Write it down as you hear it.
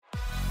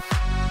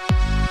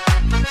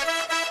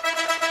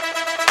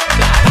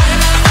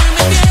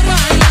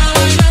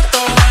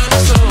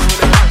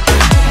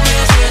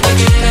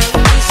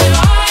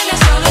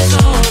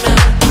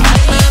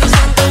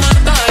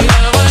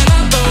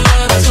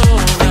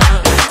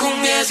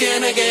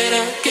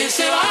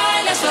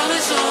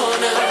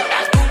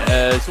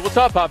So what's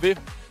up, Poppy?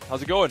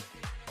 How's it going?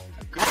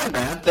 Good,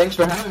 man. Thanks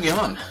for having me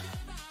on.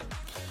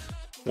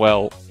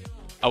 Well,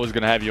 I was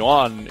going to have you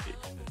on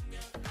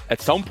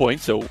at some point,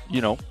 so,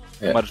 might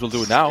as well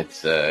do it now.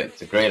 It's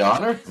a great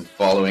honor. I'm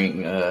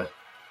following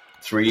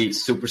 3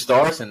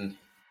 superstars, and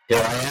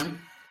here I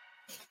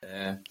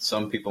am.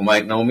 Some people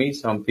might know me,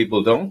 some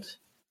people don't.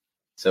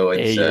 So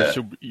it's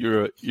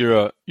you're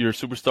a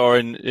superstar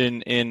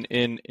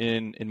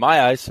in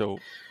my eyes, so,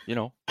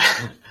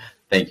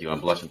 Thank you.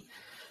 I'm blushing.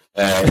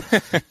 I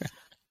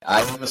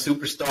am a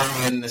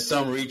superstar in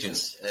some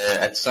regions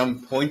at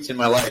some points in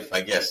my life,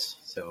 I guess.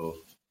 So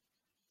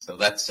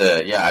that's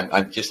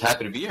I'm just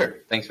happy to be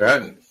here. Thanks for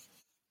having me.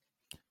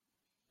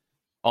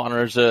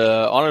 Honors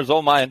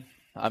all mine.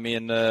 I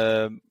mean,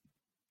 but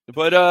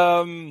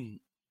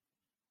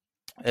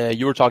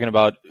you were talking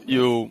about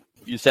you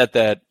said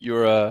that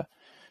you're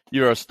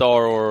a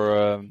star,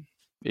 or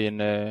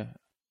in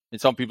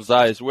some people's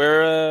eyes.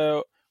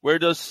 Where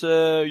does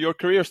your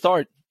career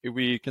start? If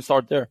we can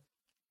start there.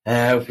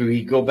 If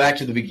we go back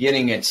to the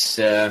beginning, it's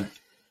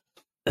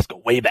let's go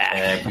way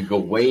back. If we go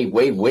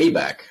way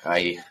back,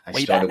 I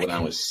started when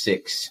I was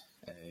 6,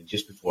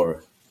 just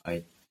before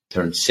I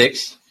turned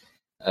 6.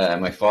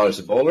 My father's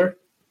a bowler,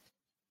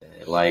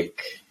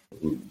 like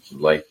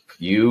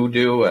you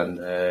do,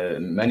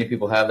 and many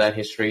people have that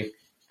history.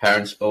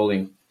 Parents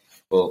bowling.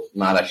 Well,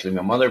 not actually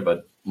my mother,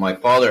 but my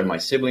father and my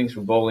siblings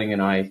were bowling,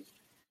 and I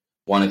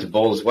wanted to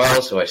bowl as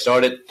well, so I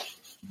started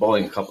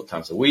bowling a couple of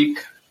times a week.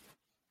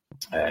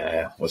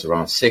 Was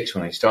around 6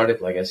 when I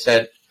started, like I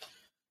said.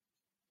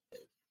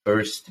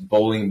 First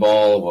bowling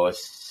ball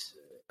was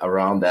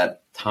around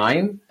that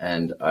time,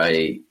 and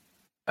I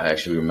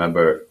actually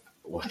remember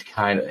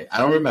I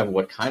don't remember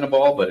what kind of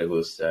ball, but it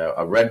was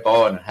a red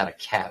ball and it had a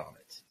cat on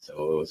it.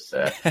 So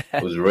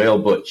it was real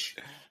butch.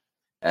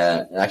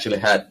 It actually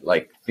had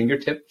like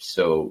fingertips,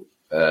 so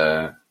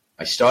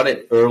I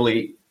started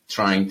early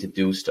trying to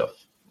do stuff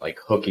like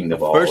hooking the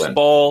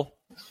ball.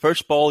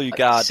 First ball you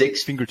got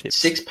fingertips.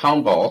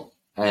 6-pound ball,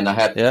 and I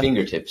had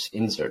fingertips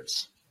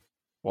inserts.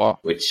 Wow.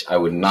 Which I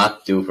would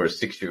not do for a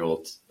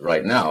 6-year-old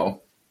right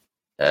now.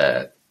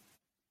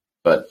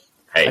 But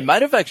hey. I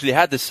might have actually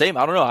had the same.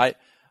 I don't know.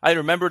 I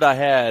remembered I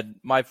had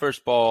my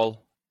first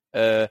ball,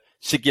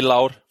 Siggi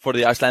Laur, for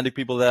the Icelandic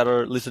people that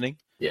are listening.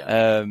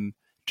 Yeah.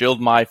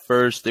 Drilled my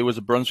first. It was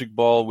a Brunswick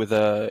ball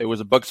it was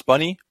a Bugs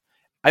Bunny.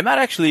 I might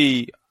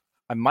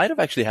have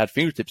actually had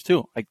fingertips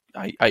too. I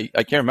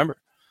can't remember.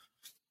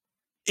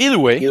 Either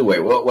way.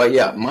 Well,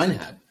 yeah, mine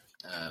had.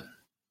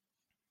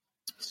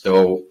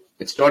 So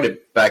it started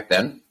back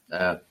then.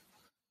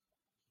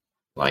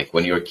 Like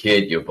when you're a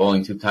kid, you're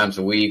bowling 2 times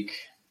a week.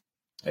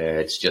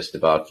 It's just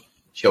about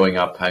showing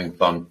up, having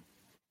fun.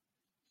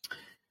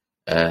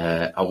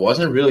 I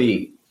wasn't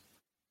really.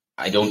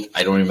 I don't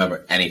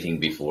remember anything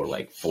before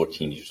like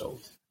 14 years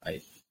old.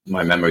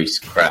 My memory's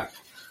crap.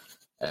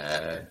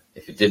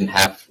 If it didn't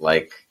have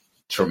like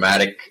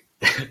traumatic,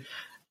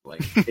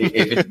 like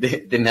if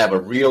it didn't have a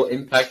real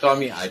impact on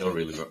me, I don't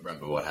really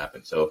remember what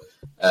happened. So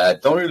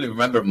don't really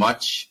remember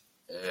much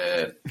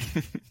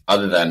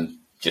other than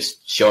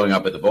just showing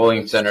up at the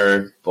bowling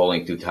center,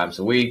 bowling 2 times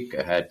a week.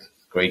 I had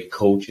great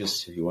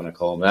coaches, if you want to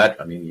call them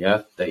that. I mean,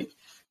 yeah, they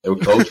were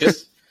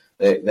coaches.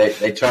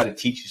 They try to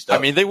teach you stuff.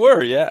 I mean, they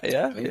were, yeah.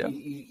 I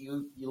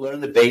mean, you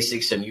learn the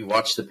basics, and you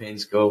watch the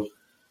pins go.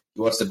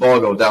 You watch the ball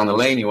go down the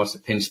lane. You watch the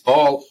pins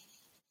fall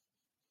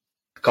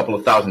a couple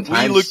of thousand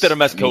times. We looked at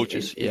them as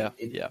coaches. Yeah.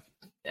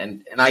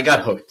 And I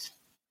got hooked.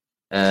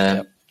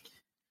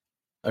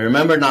 I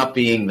remember not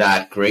being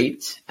that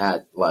great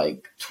at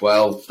like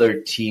 12,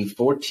 13,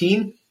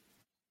 14.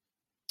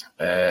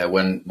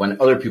 When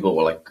other people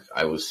were like,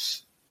 I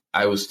was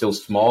still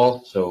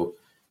small, so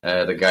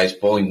the guys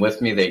bowling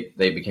with me,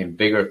 they became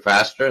bigger,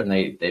 faster, and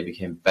they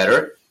became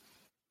better.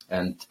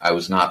 And I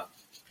was not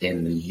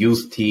in the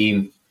youth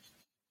team,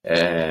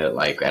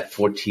 like at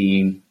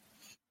 14,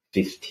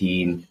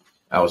 15.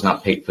 I was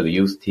not picked for the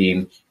youth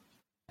team.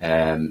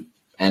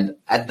 And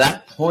at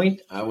that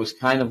point, I was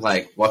kind of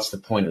like, what's the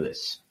point of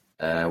this?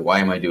 Why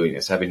am I doing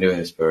this? I've been doing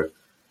this for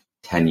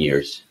 10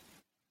 years.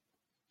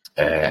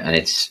 And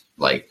it's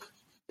like,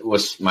 it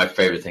was my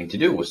favorite thing to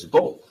do was to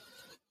bowl.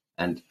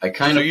 And I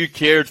kind of... So you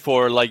cared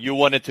for, like, you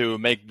wanted to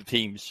make the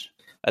teams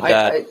at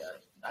that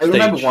I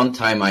remember one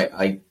time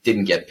I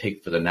didn't get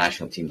picked for the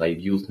national team,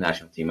 like youth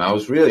national team. I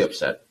was really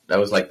upset. That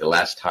was like the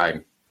last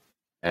time.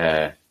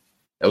 That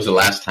was the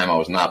last time I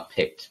was not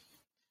picked.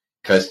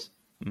 Because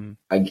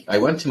I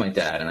went to my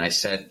dad and I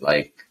said,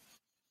 like,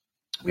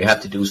 we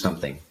have to do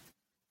something.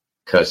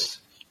 Because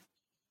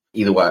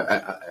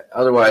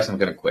otherwise I'm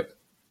going to quit.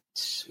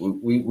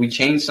 We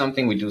change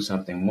something, we do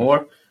something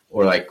more,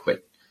 or I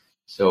quit.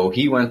 So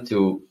he went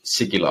to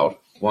Siggi Laur,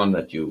 one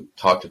that you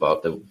talked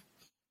about, the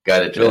guy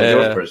that drilled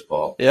your first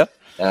ball. Yeah.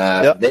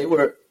 They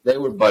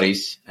were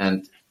buddies,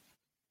 and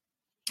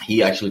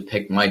he actually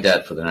picked my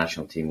dad for the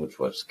national team, which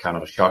was kind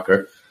of a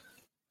shocker.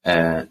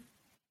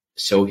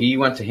 So he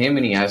went to him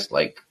and he asked,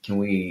 like,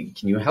 can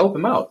you help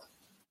him out?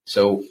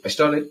 So I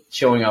started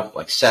showing up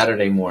like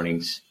Saturday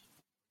mornings,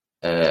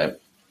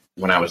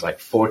 when I was like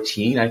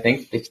 14, I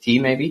think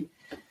 15 maybe.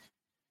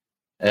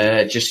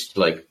 Just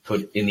like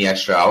put in the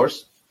extra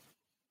hours,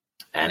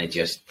 and it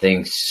just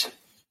things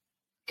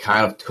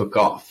kind of took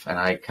off, and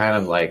I kind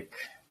of like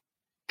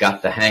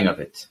got the hang of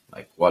it.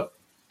 Like what?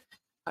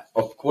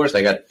 Of course,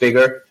 I got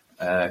bigger,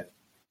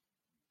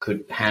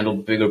 could handle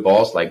bigger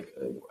balls, like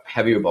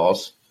heavier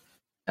balls,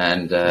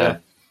 and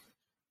I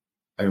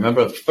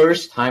remember the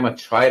first time I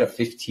tried a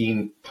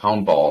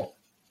 15-pound ball.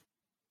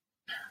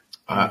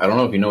 I don't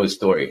know if you know the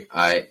story.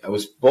 I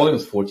was bowling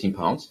with 14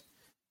 pounds.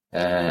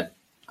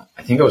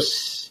 I think I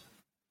was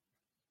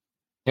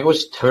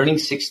turning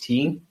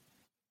 16,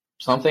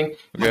 something.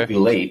 Might be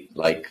late,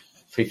 like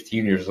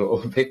 15 years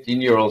old.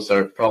 15-year-olds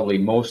are probably,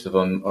 most of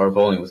them are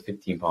bowling with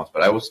 15 pounds,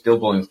 but I was still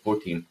bowling with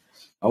 14.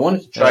 I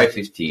wanted to try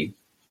 15,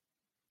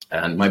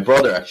 and my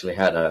brother actually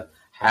had a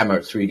Hammer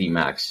 3D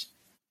Max,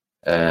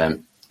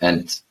 and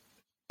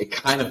it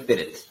kind of fit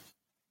it.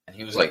 And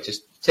he was like,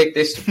 just take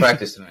this to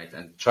practice tonight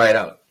and try it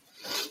out.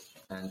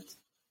 And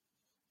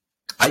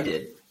I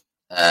did.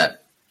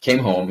 Came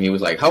home. He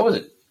was like, how was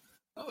it?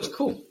 Oh, it was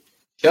cool.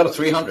 Shot a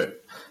 300.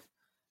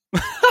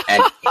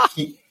 And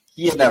he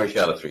had never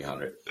shot a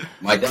 300.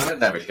 My dad had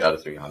never shot a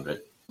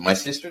 300. My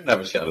sister had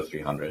never shot a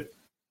 300.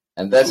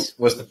 And that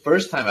was the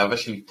first time I've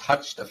actually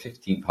touched a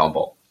 15-pound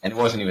ball. And it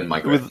wasn't even my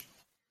grip.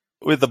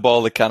 With the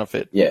ball that kind of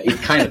fit. Yeah, it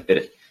kind of fit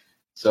it.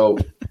 So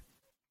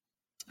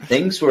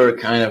things were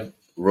kind of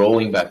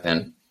rolling back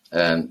then.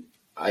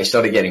 I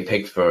started getting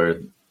picked for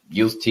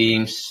youth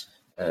teams.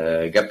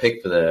 Got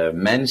picked for the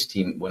men's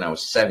team when I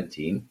was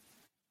 17.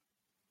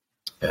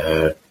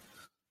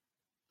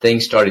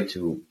 Things started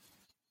to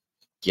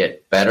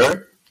get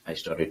better. I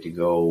started to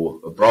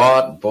go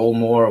abroad, bowl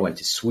more, went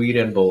to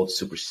Sweden, bowled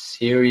Super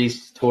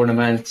Series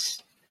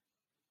tournaments.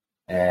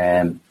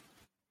 Why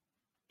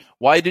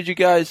did you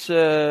guys,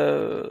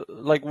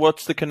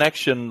 what's the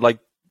connection,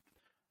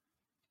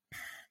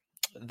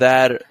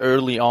 that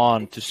early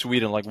on to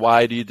Sweden? Like,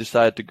 why do you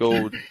decide to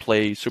go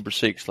play Super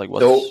 6? Like,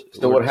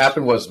 so what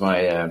happened was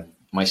my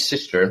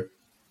sister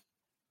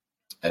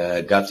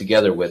got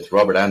together with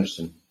Robert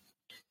Anderson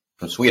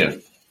from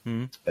Sweden.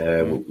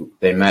 Mm-hmm.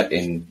 They met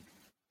in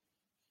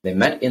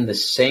the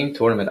same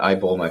tournament I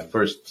bowled my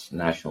first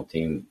national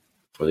team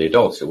for the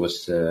adults. It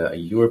was a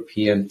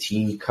European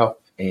Teen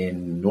Cup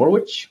in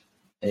Norwich,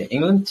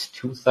 England,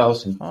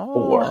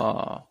 2004.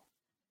 Oh.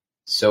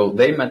 So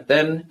they met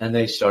then, and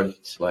they started,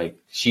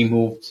 she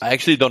moved. I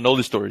actually don't know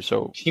the story,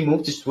 so. She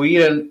moved to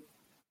Sweden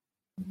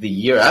the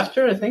year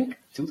after, I think,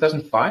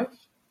 2005,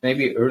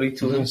 maybe early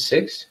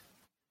 2006.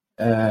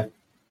 Mm-hmm.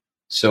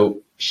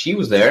 So she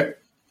was there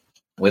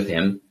with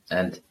him,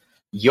 and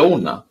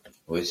Jona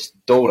was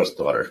Dora's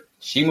daughter.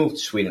 She moved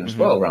to Sweden as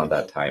well around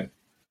that time.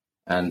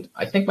 And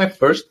I think my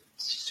first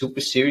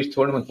Super Series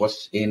tournament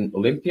was in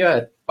Olympia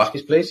at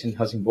Bacchus Place in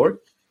Helsingborg.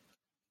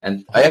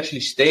 And I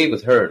actually stayed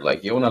with her.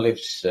 Like, Jona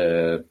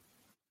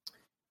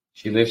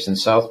she lives in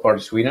south part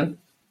of Sweden.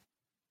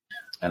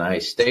 And I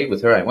stayed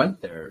with her. I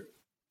went there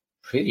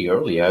pretty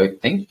early, I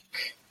think.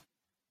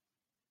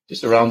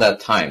 Just around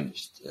that time,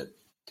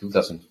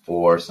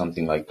 2004,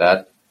 something like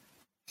that.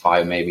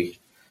 5 maybe.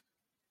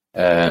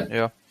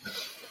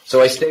 So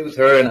I stayed with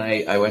her, and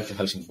I went to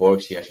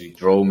Helsingborg. She actually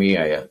drove me.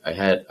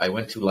 I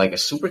went to like a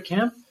super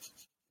camp.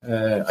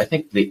 I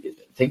think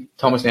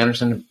Thomas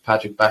Anderson and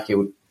Patrick Backey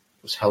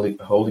was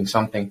holding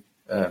something.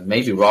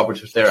 Maybe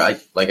Roberts was there.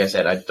 Like I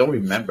said, I don't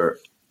remember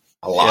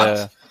a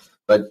lot,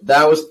 but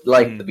that was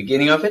like the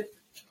beginning of it.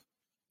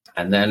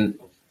 And then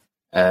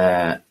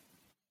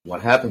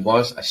what happened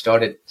was I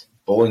started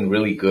bowling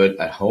really good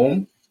at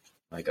home.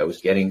 Like, I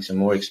was getting some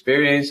more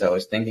experience. I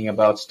was thinking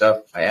about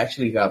stuff. I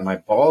actually got my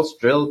balls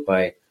drilled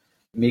by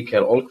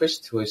Mikael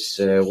Olqvist, who is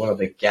one of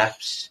the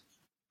GAPS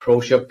Pro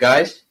Shop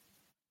guys.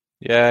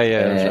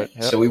 That's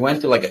right. So we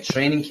went to like a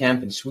training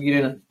camp in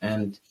Sweden,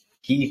 and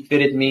he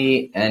fitted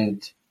me,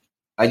 and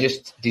I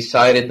just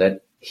decided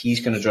that he's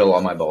going to drill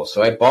all my balls.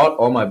 So I bought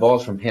all my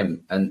balls from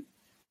him and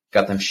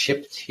got them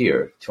shipped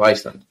here to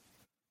Iceland.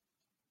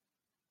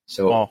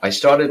 So I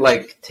started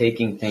like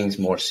taking things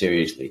more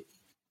seriously.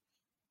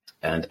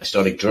 And I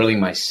started drilling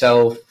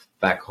myself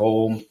back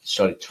home,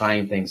 started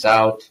trying things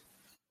out,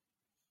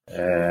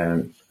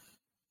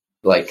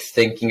 like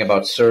thinking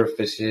about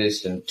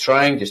surfaces and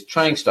trying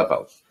stuff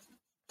out.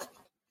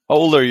 How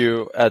old are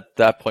you at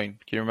that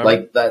point? Can you remember?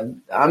 Like that,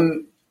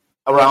 I'm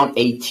around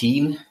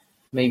 18,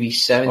 maybe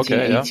 17,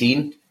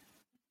 18.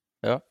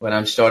 Yeah. When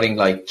I'm starting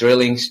like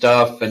drilling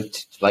stuff, and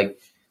like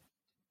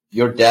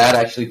your dad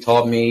actually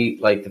taught me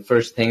like the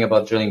first thing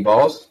about drilling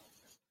balls.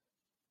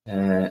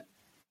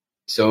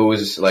 So it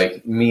was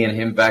like me and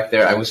him back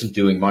there. I wasn't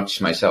doing much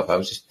myself. I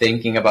was just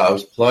thinking I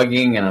was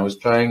plugging, and I was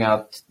trying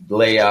out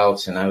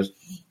layouts, and I was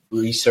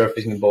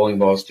resurfacing bowling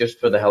balls just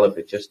for the hell of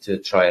it, just to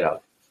try it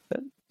out.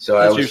 So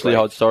that's I was usually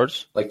how it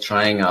starts. Like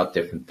trying out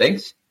different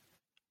things.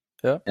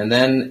 Yeah. And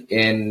then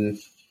in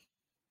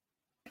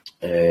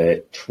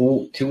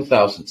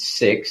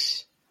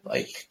 2006,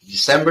 like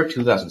December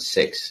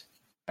 2006,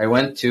 I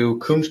went to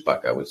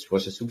Kungsbacka, which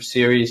was a Super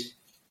Series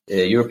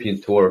European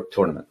Tour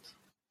tournament.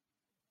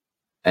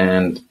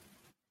 and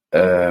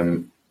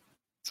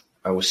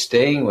I was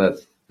staying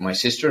with my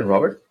sister and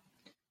Robert,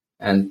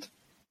 and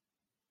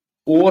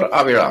Or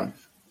Aviram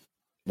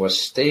was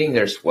staying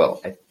there as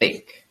well, I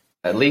think.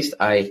 At least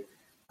I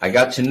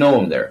got to know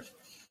him there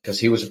because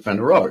he was a friend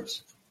of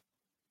Robert's.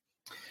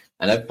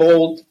 And I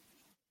bowled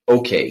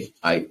okay.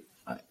 I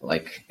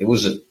like it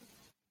was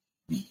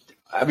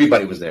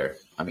everybody was there.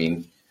 I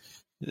mean,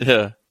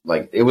 Yeah.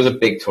 like it was a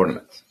big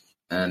tournament,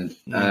 and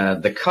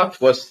the cut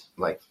was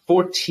like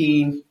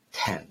 14-10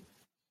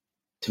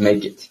 to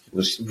make it. It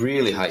was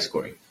really high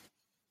scoring,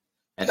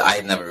 and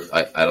I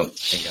don't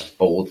think I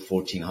bowled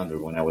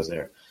 1400 when I was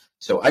there.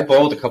 So I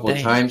bowled a couple of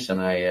times, and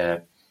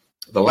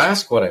the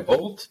last squad I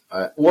bowled,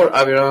 or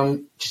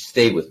Aviram just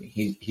stayed with me.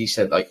 He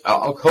said like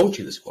I'll coach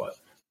you the squad,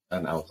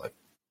 and I was like,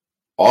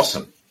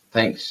 awesome,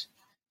 thanks.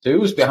 So he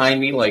was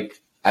behind me like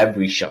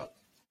every shot,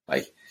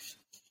 like.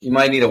 You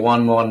might need a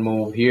 1-1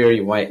 move here.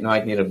 You might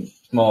need a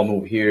small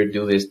move here.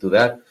 Do this, do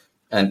that.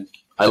 And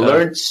I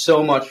learned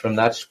so much from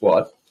that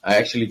squad. I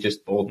actually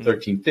just bowled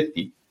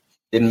 1350.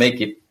 Didn't make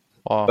it.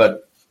 Wow.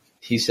 But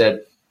he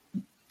said,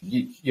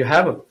 you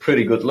have a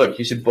pretty good look.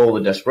 You should bowl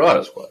the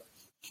Desperado squad.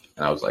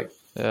 And I was like,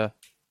 Yeah.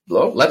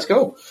 well, let's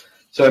go.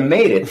 So I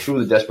made it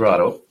through the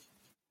Desperado.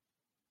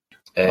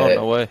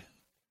 No way.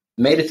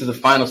 Made it to the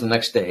finals the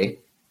next day.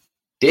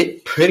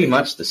 Did pretty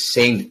much the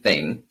same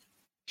thing.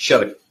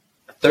 Shot a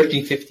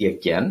 1350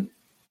 again,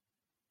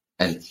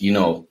 and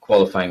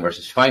qualifying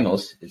versus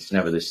finals, it's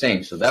never the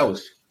same. So that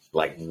was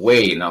like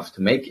way enough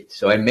to make it.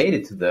 So I made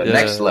it to the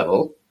next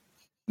level,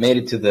 made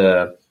it to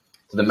the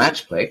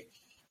match play,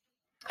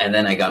 and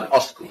then I got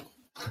Osku.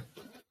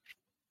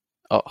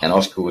 And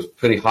Osku was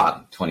pretty hot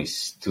in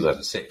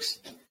 2006.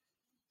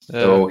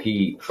 So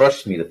he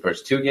crushed me the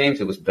first 2 games.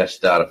 It was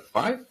best out of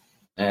 5.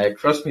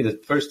 Crushed me the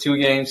first 2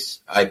 games.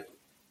 I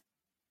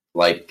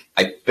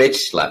bitch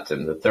slapped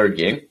him the 3rd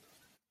game.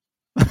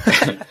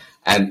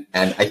 and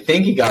I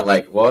think he got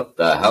like, what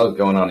the hell is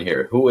going on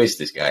here? Who is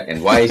this guy?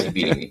 And why is he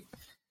beating me?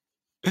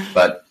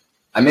 But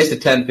I missed a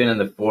 10 pin in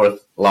the 4th,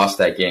 lost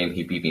that game.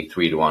 He beat me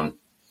 3-1.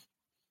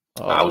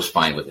 I was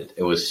fine with it.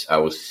 I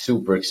was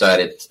super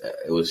excited.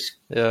 It was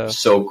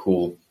so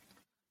cool.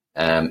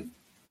 Like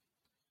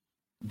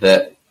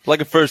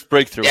a first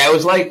breakthrough. Yeah, it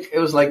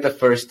was like the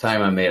first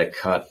time I made a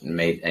cut and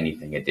made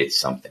anything. I did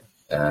something.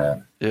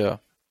 The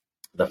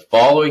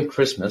following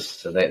Christmas,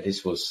 so that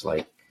this was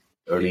like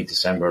early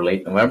December,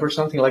 late November,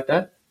 something like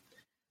that.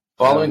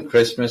 Following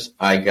Christmas,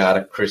 I got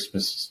a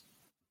Christmas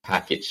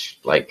package.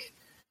 Like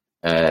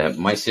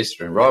my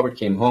sister and Robert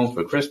came home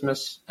for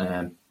Christmas,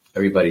 and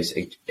everybody's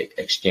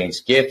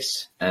exchanged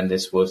gifts, and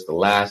this was the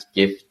last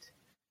gift.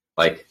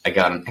 Like I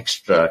got an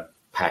extra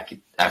packet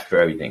after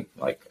everything.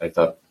 Like I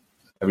thought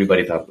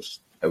everybody thought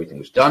everything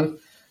was done,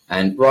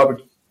 and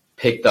Robert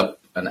picked up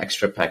an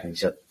extra pack and he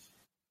said,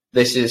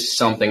 "This is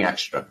something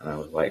extra," and I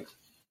was like,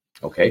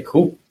 "Okay,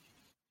 cool."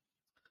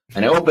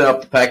 And I opened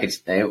up the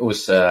package, and it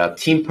was a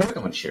Team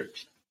Pergamon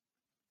shirt.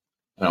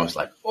 And I was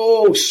like,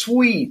 "Oh,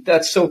 sweet!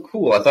 That's so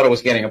cool!" I thought I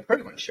was getting a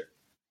Pergamon shirt.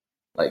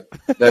 Like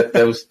that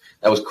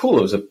was cool.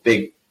 It was a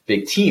big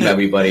team.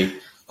 Everybody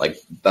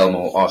like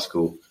Belmo,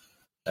 Osku.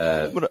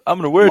 I'm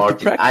gonna wear it to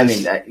practice. I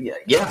mean,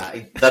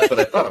 that's what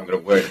I thought. I'm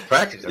gonna wear it to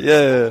practice. And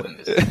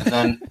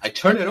then I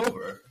turned it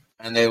over,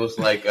 and it was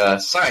like a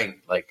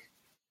sign, like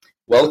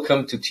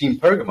 "Welcome to Team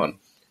Pergamon,"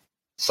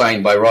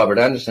 signed by Robert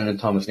Anderson and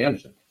Thomas Lee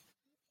Anderson.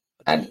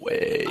 And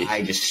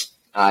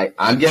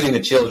I'm getting the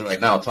chills right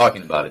now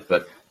talking about it,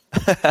 but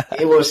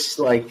it was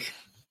like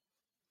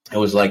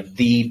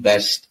the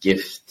best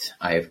gift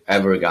I've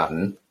ever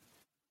gotten.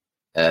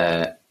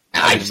 And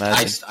I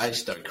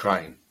started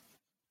crying.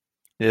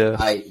 Yeah.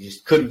 I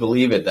just couldn't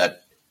believe it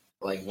that,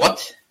 like,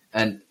 what?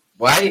 And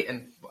why?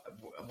 And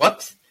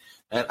what?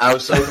 And I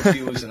was so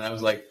confused, and I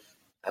was like,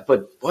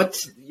 but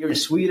what? You're in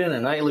Sweden,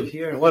 and I live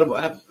here, and what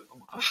about,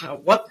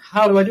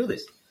 how do I do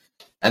this?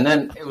 And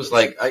then it was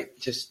like, I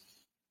just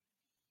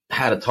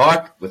had a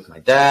talk with my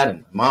dad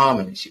and my mom,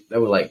 and they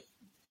were like,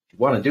 if you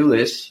want to do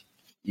this,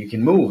 you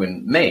can move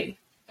in May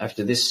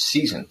after this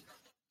season.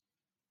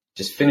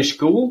 Just finish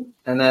school,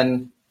 and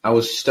then I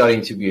was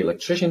studying to be a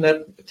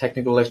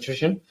technical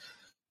electrician.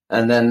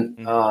 And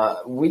then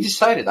I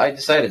decided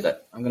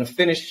that I'm going to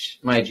finish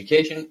my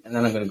education, and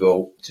then I'm going to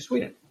go to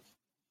Sweden.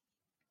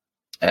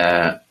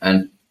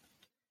 And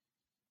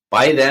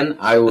by then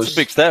That's a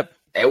big step.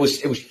 It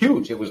was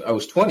huge. I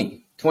was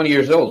 20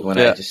 years old when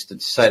I just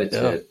decided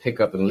to pick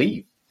up and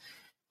leave.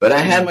 But I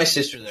had my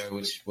sister there,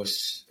 which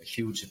was a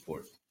huge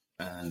support,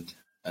 and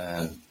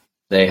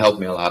they helped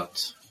me a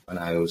lot when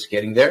I was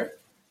getting there.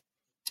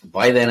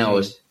 By then I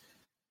was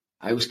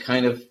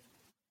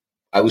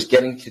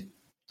getting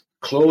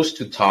close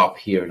to top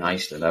here in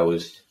Iceland. I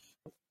was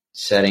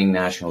setting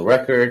national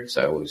records.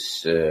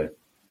 It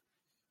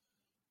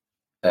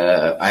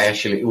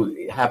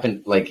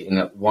happened like in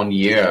one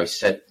year.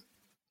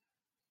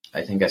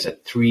 I think I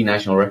set 3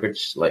 national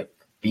records, like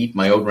beat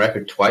my own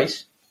record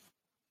twice.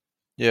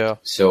 Yeah.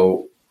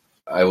 So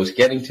I was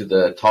getting to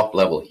the top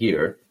level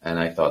here, and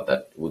I thought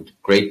that would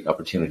great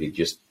opportunity to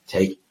just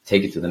take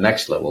it to the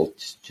next level,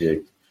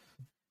 to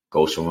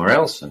go somewhere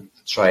else and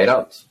try it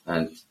out.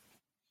 And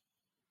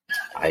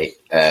I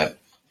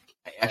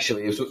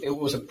actually, it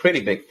was a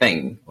pretty big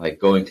thing, like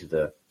going to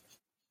the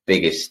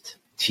biggest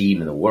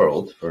team in the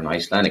world for an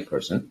Icelandic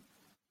person.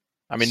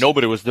 I mean,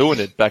 nobody was doing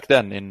it back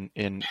then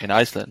in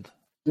Iceland.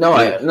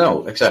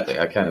 No, exactly.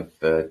 I kind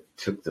of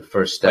took the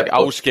first step.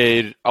 Like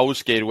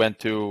Ásgeir went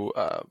to.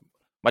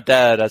 My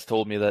dad has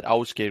told me that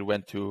Ásgeir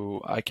went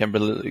to. I can't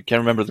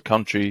remember the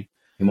country.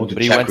 He moved to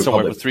but he Czech went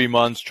somewhere Republic. for 3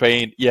 months,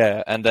 trained,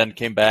 and then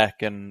came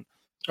back and.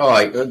 Oh,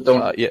 I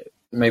don't.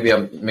 Maybe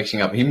I'm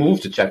mixing up. He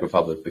moved to Czech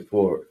Republic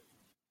before,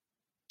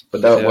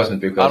 but that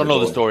wasn't because. I don't know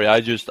the story. I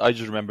just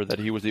remember that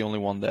he was the only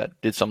one that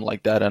did something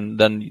like that, and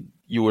then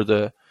you were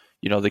the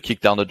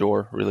kick down the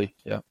door, really.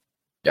 Yeah.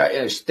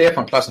 Yeah,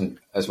 Stefan Klassen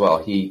as well.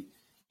 He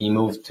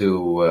moved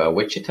to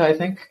Wichita, I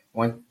think.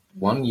 Went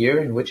 1 year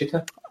in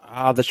Wichita.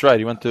 Ah, that's right.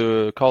 He went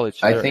to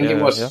college there. I think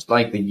it was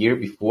like the year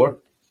before,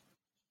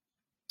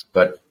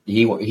 but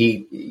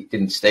he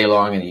didn't stay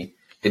long and he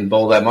didn't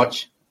bowl that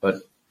much.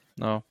 But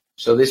no.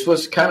 So this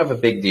was kind of a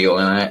big deal,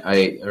 and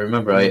I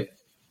remember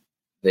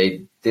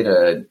they did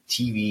a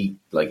TV,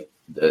 like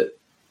the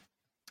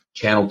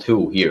Channel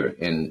 2 here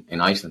in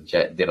Iceland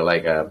did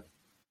a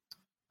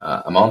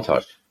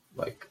montage,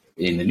 like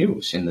in the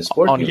news, in the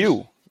sport on news.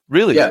 You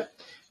really? Yeah,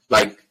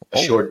 like a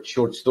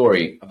short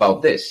story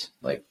about this,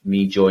 like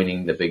me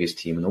joining the biggest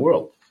team in the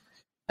world.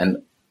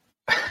 And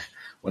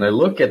when I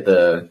look at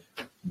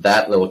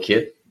that little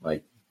kid,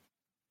 like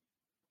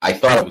I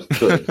thought it was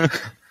good.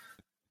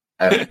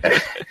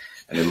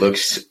 and it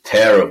looks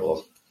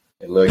terrible.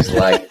 It looks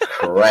like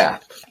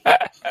crap.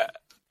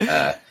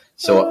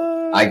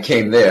 So I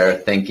came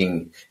there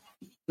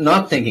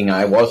not thinking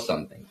I was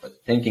something,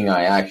 but thinking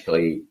I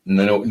actually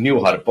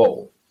knew how to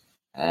bowl.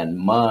 And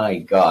my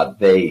God,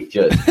 they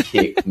just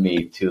kicked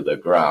me to the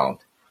ground.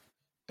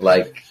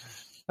 Like,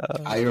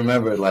 I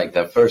remember like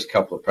the first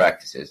couple of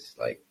practices,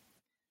 like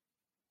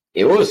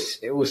it was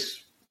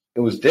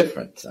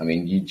different. I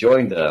mean, you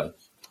joined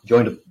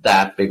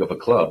that big of a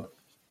club,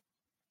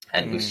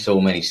 and with so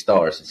many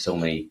stars and so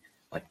many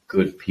like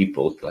good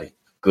people, like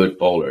good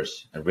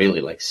bowlers and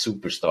really like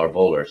superstar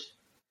bowlers.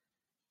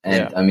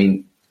 And I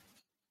mean,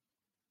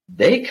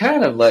 they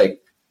kind of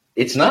like,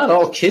 it's not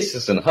all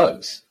kisses and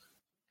hugs.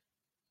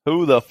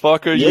 Who the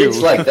fuck are you?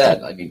 It's like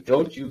that. I mean,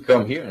 don't you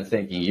come here and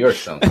thinking you're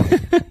something.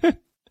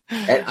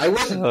 And I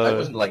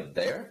wasn't like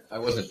there. I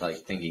wasn't like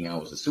thinking I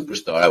was a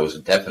superstar. I was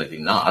definitely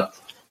not.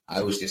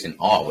 I was just in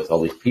awe with all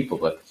these people.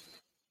 But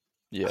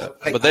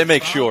but they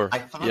make sure. I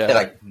thought that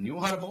I knew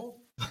how to bowl.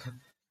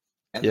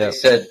 And they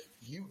said,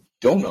 you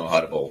don't know how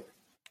to bowl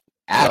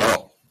at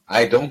all.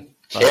 I don't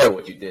care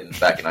what you did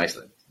back in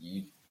Iceland.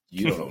 You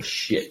don't know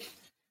shit.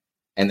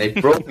 And they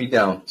broke me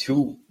down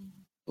to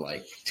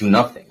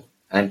nothing.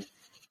 And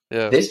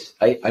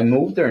I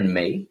moved there in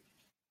May.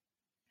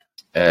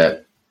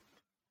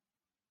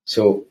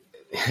 So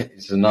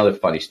it's another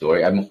funny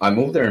story. I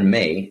moved there in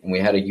May, and we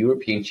had a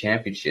European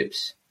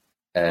Championships.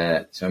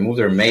 So I moved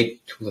there in May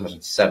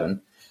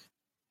 2007.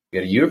 We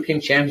had a European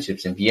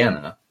Championships in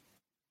Vienna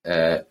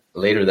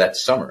later that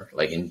summer,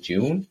 like in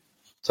June,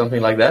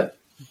 something like that.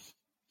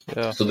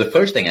 Yeah. So the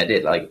first thing I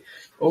did,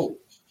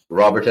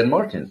 Robert and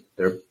Martin,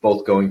 they're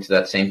both going to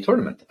that same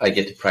tournament. I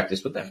get to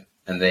practice with them.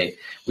 And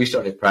we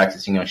started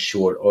practicing on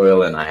short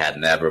oil, and I had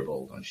never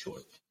bowled on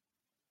short.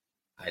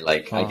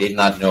 I did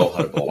not know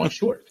how to bowl on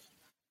short.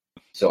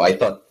 So I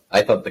thought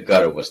the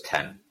gutter was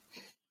 10.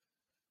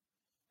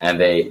 And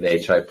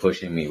they tried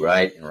pushing me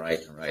right, and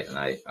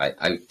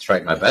I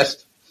tried my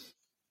best.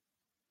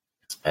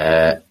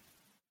 I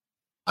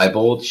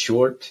bowled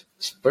short.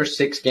 First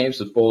 6 games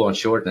was bowled on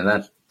short in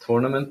that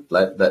tournament,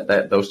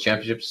 those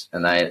championships,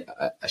 and I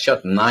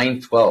shot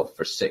 9-12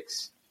 for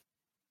 6.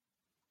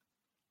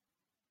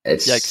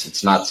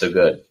 It's not so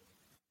good.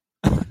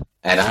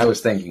 And I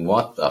was thinking,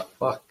 what the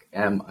fuck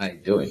am I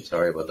doing?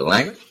 Sorry about the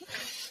language.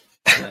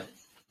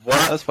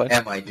 What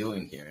am I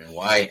doing here? And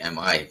why am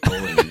I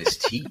bowling in this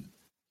team?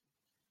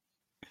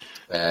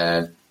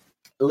 Went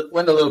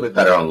a little bit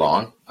better on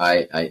long.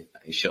 I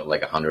shot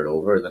like 100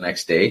 over the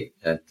next day.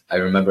 And I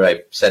remember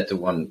I said to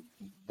one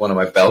of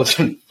my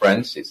Belgian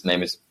friends, his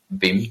name is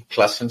Wim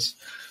Klassens.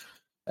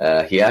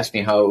 He asked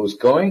me how it was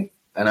going.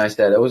 And I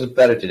said, it was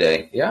better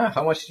today. Yeah,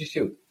 how much did you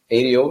shoot?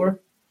 80 over?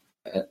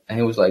 And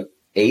he was like,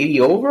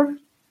 80 over?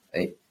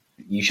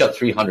 You shot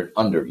 300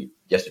 under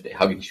yesterday.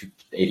 How can you shoot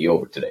 80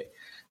 over today?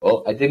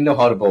 Well, I didn't know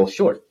how to bowl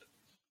short.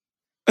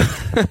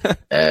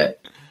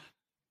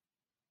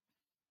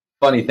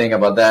 Funny thing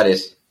about that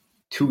is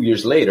 2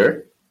 years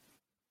later,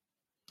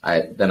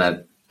 I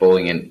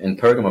bowling in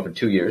Pergamon for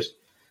 2 years.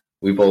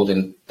 We bowled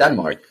in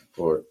Denmark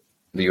for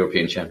the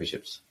European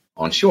Championships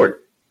on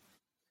short.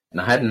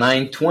 And I had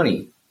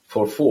 920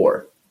 for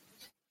 4.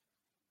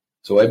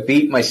 So I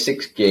beat my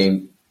 6th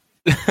game.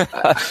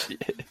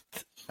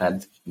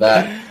 And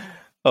that.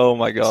 Oh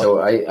my God.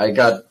 So I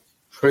got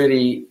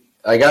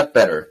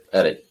better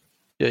at it.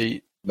 Yeah,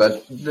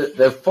 But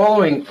the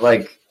following,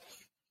 like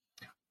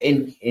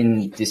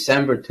in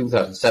December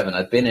 2007,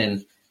 I'd been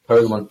in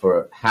Pergamon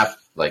for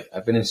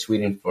I've been in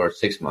Sweden for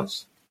 6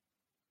 months.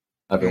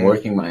 I've been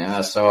working my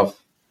ass off,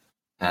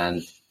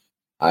 and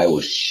I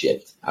was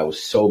shit. I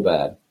was so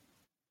bad.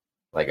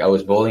 Like, I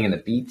was bowling in a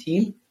B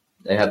team.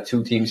 They had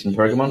 2 teams in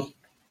Pergamon.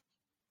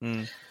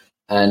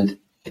 And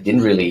I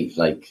didn't really,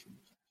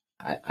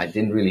 I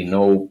didn't really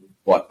know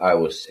what I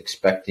was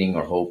expecting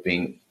or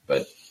hoping,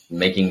 but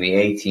making the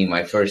A team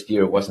my first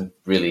year wasn't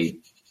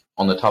really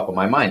on the top of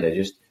my mind. I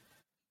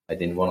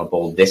didn't want to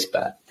bowl this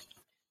bad.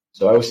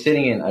 So I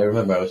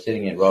remember I was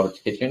sitting in Robert's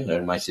kitchen, or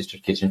in my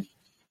sister's kitchen,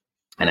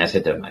 and I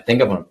said to him, I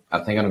think I'm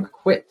gonna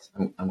quit.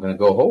 I'm gonna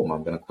go home.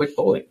 I'm gonna quit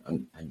bowling.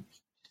 I'm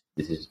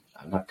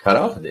not cut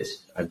out of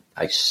this.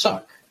 I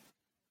suck.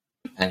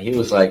 And he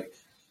was like,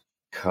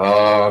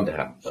 calm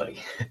down, buddy.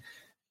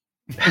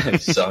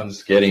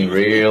 Sun's getting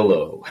real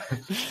low.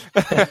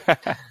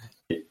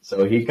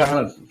 So he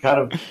kind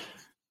of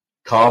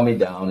calmed me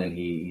down, and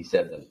he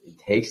said that it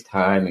takes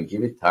time, and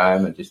give it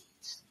time, and just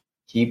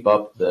keep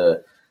up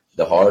the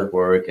hard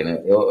work, and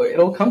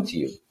it'll come to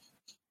you.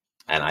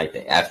 And I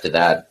think after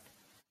that,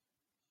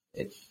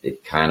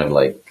 it kind of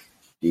like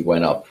it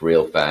went up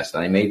real fast.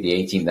 I made the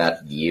 18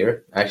 that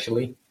year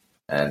actually,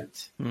 and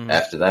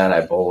after that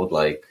I bowled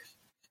a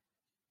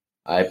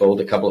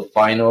couple of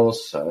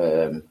finals.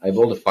 I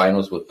bowled the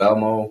finals with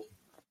Belmo.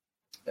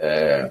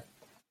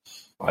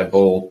 I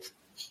bowled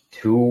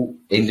 2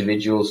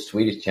 individual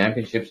Swedish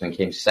championships and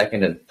came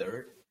second and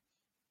third.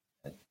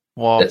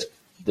 Wow,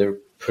 they're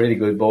pretty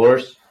good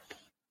bowlers.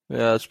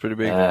 Yeah, that's pretty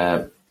big.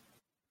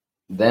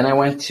 Then I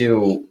went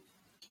to,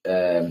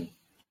 I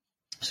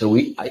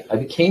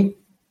became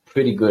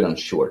pretty good on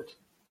short,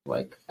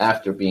 like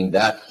after being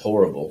that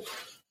horrible,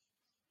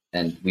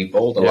 and we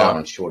bowled a lot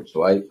on short.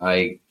 So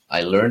I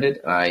learned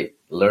it. I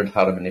learned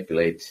how to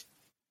manipulate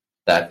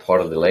that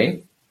part of the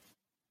lane.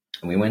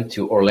 And we went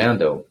to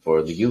Orlando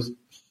for the youth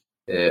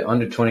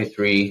under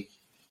 23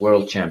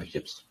 World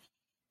Championships,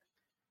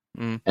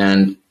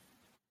 and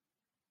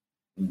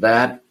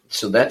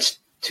that's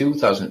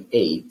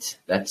 2008.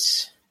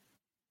 That's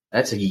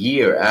a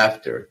year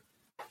after.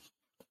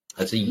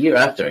 That's a year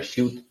after I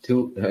shoot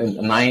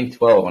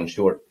 9-12 on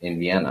short in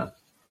Vienna,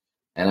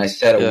 and I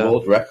set a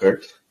world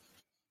record,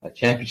 a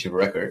championship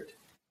record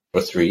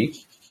for 3,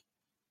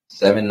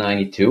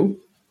 792,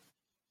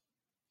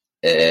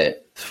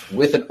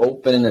 with an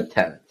open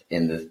attempt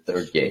in the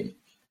third game.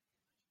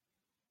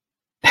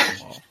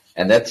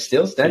 And that's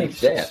still standing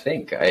today, I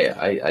think.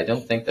 I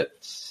don't think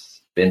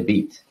that's been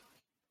beat.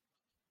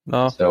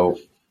 No. So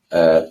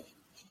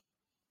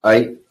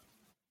I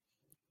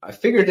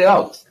figured it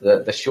out,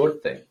 the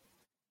short thing.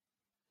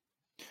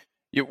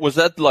 Was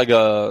that like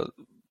a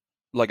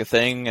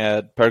thing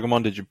at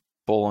Pergamon? Did you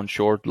bowl on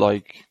short,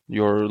 like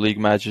your league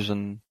matches?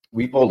 And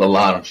we bowled a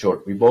lot on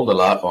short. We bowled a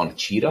lot on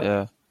cheetah.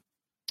 Yeah.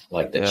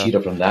 Like the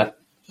cheetah from that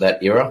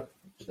era.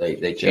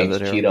 They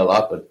changed cheetah a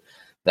lot, but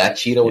that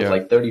cheetah was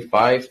like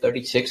 35,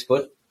 36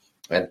 foot.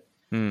 And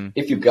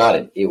if you got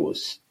it, it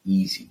was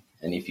easy.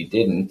 And if you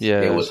didn't,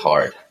 it was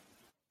hard.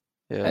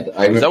 Yeah,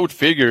 and I would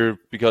figure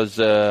because,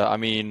 I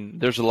mean,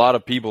 there's a lot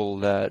of people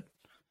that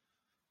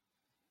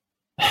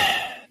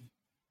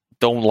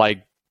don't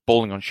like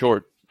bowling on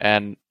short.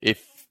 And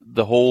if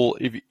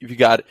you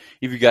got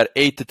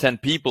 8 to 10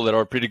 people that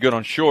are pretty good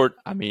on short,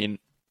 I mean,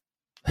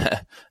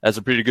 that's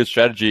a pretty good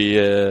strategy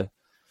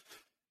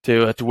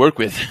to work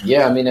with.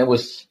 Yeah, I mean,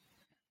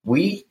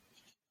 we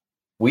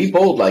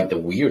bowled like the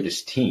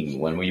weirdest team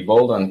when we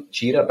bowled on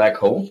cheetah back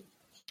home,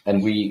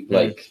 and we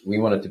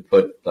wanted to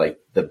put like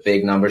the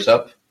big numbers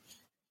up.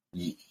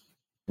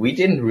 We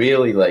didn't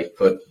really like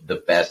put the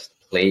best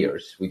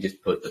players. We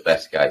just put the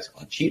best guys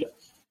on cheetah.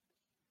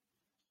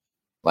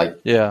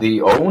 Like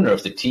the owner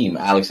of the team,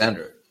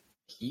 Alexander,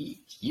 he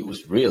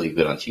was really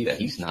good on cheetah.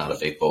 He's not a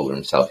big bowler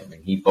himself. I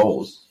mean, he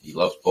bowls. He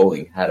loves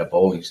bowling. Had a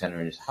bowling center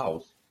in his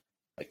house,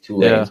 like 2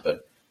 lanes,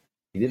 but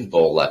he didn't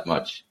bowl that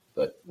much.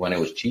 But when it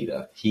was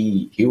cheetah,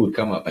 he would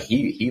come up and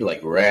he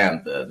like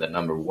ran the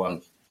number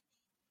one.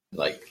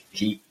 Like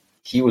he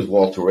was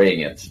Walter Raying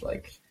it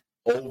like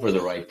over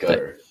the right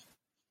gutter.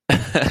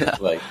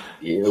 Like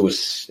it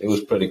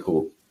was pretty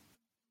cool.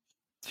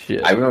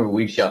 Shit. I remember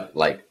we shot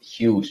like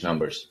huge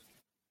numbers.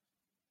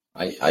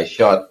 We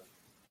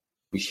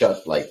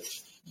shot like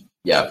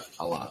a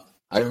lot.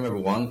 I remember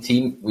one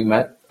team we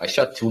met. I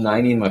shot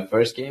 290 in my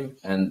first game,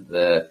 and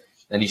then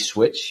he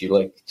switched. You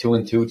like 2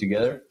 and 2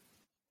 together.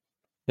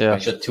 Yeah, I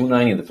shot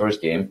 290 in the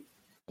first game,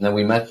 and then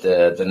we met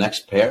the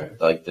next pair,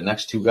 like the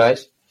next 2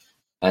 guys,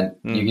 and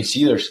you can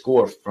see their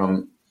score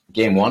from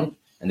game 1,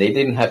 and they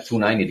didn't have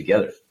 290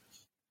 together.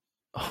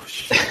 Oh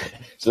shit!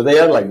 So they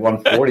had like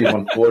 140,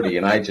 140,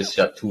 and I just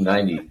shot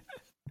 290.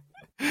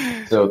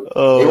 So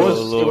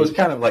it was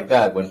kind of like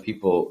that when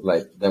people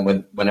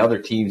when other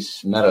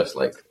teams met us,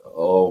 like,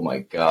 oh my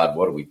God,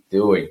 what are we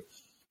doing?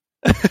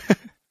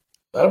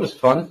 That was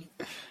fun.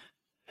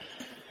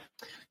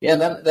 Yeah,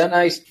 then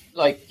I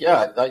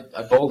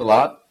bowled a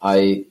lot.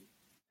 I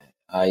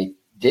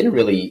didn't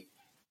really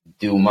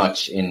do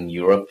much in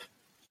Europe.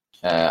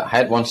 I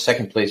had one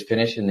second place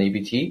finish in the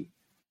EBT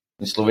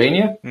in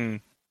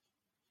Slovenia.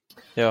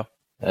 Yeah.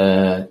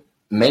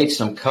 Made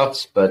some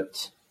cuts,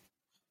 but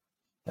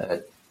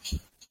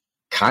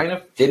kind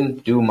of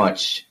didn't do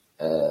much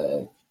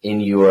in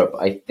Europe.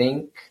 I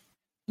think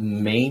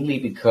mainly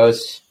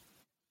because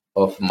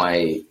of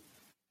me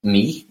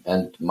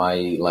and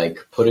my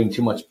putting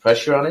too much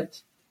pressure on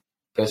it.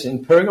 Because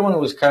in Pergamon it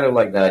was kind of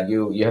like that.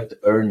 You have to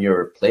earn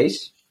your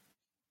place,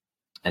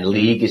 and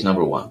league is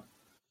number one.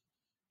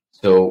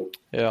 So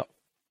yeah,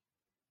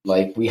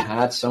 we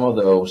had some of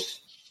those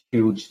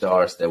huge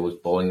stars that was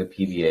bowling the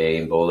PBA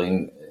and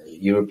bowling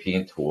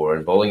European Tour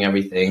and bowling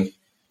everything,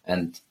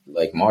 and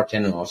like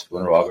Martin and Oscar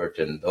and Robert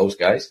and those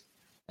guys.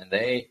 And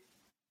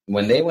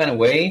when they went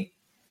away,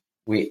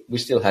 we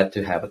still had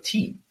to have a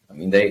team. I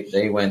mean,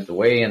 they went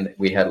away, and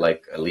we had a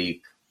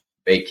league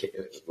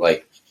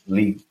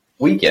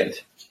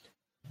weekend.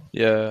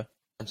 Yeah.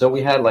 And so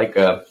we had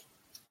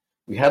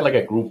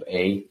a group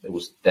A that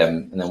was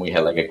them, and then we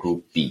had a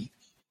group B.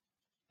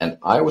 And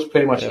I was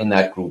pretty much in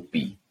that group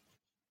B.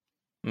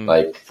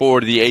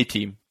 For the A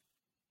team.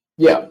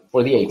 Yeah,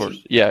 for the A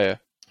team. Yeah.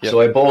 So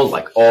I bowled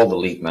all the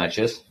league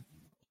matches,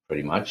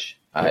 pretty much.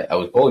 I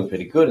was bowling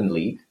pretty good in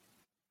league.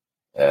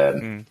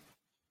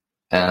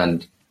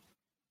 And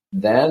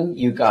then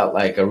you got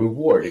a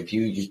reward if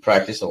you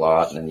practice a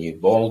lot and you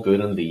bowl good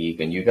in league,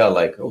 and you got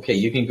okay,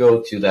 you can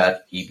go to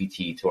that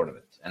EBT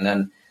tournament. And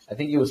then I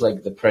think it was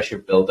the pressure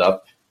built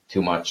up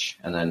too much,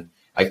 and then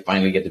I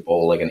finally get to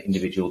bowl an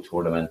individual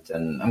tournament,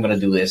 and I'm gonna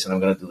do this and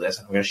I'm gonna do this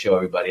and I'm gonna show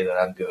everybody that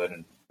I'm good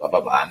and blah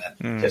blah blah. And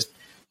then just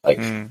I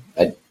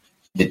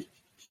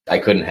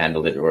couldn't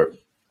handle it, or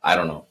I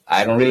don't know.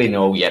 I don't really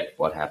know yet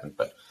what happened,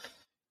 but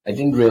I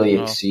didn't really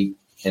exceed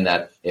in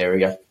that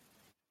area.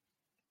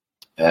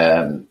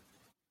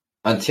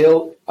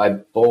 Until I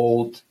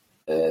bowled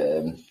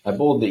the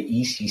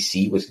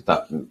ECC, which is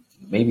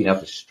maybe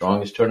not the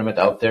strongest tournament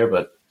out there,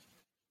 but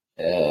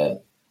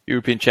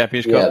European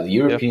Champions Cup. Yeah, the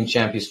European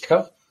Champions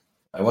Cup.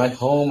 I went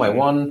home. I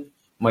won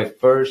my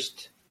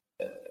first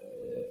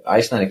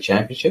Icelandic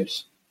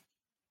Championships,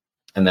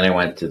 and then I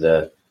went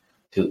to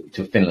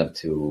Finland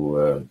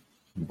to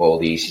bowl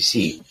the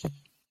ECC,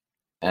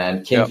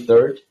 and came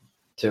third.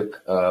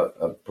 Took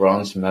a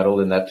bronze medal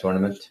in that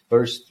tournament.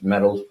 First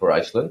medal for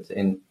Iceland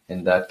in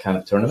that kind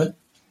of tournament.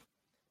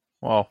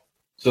 Wow.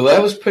 So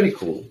that was pretty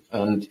cool,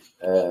 and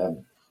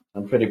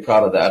I'm pretty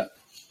proud of that.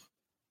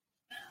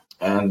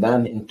 And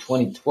then in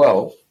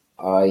 2012,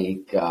 I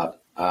got,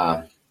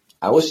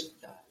 I was,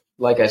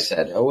 like I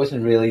said, I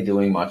wasn't really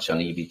doing much on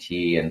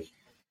EBT, and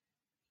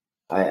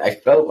I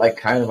felt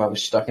I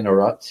was stuck in a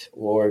rut,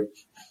 or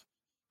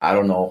I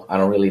don't know. I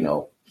don't really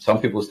know. Some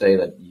people say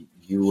that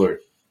you were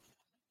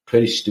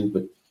pretty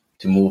stupid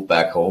to move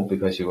back home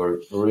because you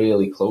were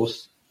really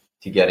close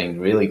to getting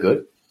really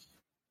good.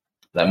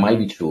 That might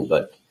be true,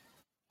 but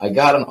I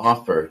got an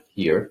offer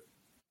here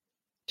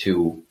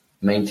to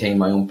maintain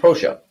my own pro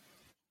shop,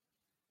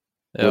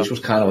 which was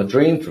kind of a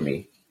dream for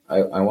me. I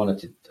learned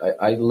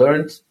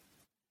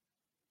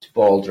to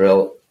ball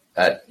drill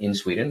in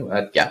Sweden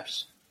at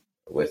Gaps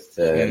with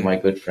my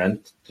good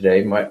friend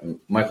today,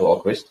 Michael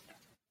Ahlqvist,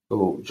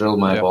 who drilled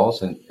my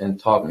balls and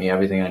taught me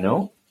everything I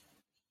know.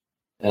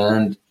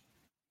 And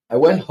I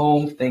went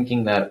home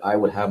thinking that I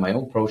would have my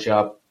own pro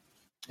shop,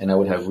 and I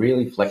would have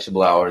really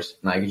flexible hours,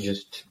 and I could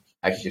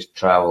just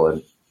travel.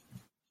 And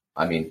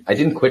I mean, I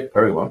didn't quit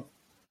Pergamon,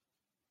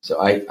 so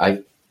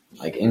I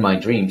in my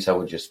dreams I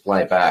would just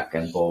fly back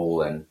and bowl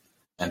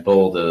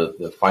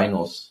the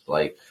finals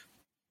like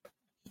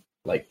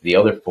the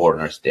other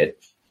foreigners did.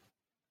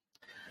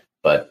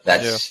 But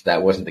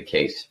that wasn't the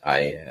case.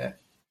 I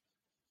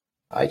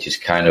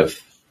just kind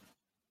of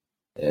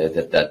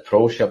that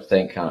pro shop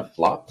thing kind of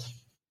flopped.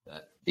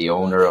 The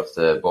owner of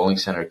the bowling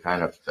center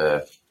kind of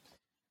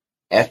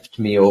effed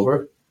me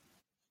over.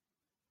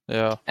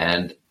 Yeah.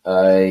 And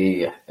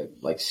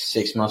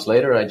 6 months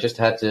later, I just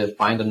had to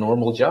find a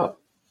normal job.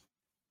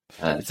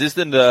 Is this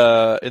in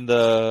the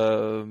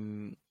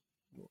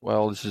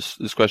well,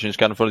 this question is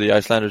kind of for the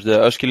Icelanders, the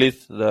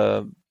Öskilith,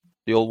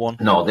 the old one?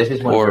 No, this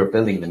is when we're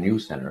building the new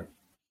center.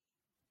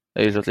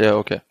 Exactly. Yeah.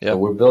 Okay. Yeah. So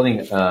we're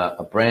building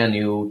a brand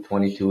new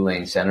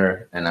 22-lane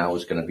center, and I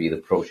was going to be the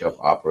pro shop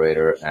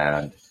operator,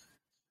 and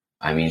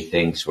I mean,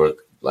 things were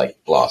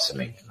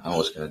blossoming. I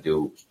was going to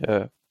do,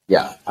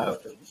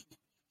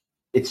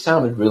 it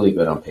sounded really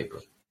good on paper.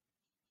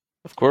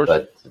 Of course.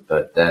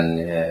 But then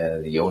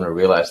the owner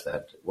realized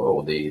that,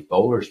 whoa, the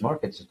bowlers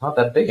market is not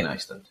that big in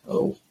Iceland.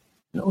 Oh,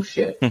 no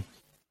shit.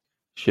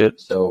 Shit.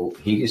 So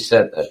he just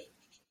said that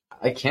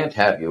I can't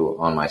have you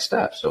on my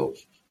staff, so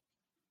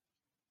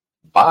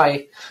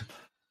bye.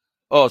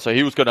 Oh, so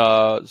he was going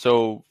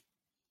to,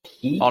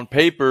 on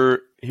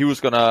paper, he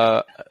was going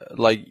to,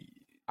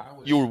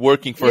 you were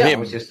working for him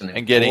I was just an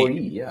and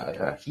employee.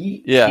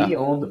 He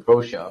owned the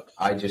pro shop.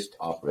 I just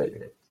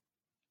operated it.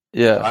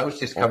 Yeah. So I was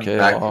just coming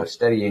back to a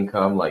steady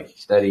income,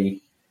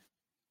 steady,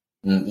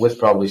 with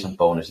probably some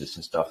bonuses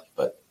and stuff.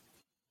 But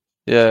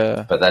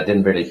that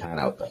didn't really pan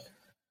out. But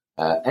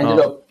Ended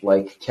up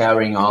like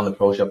carrying on the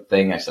pro shop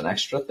thing as an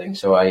extra thing.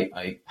 So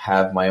I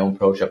have my own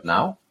pro shop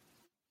now,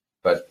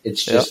 but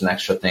it's just an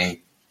extra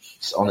thing.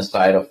 It's on the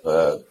side of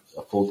a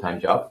full-time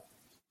job.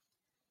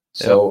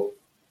 So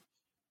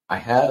I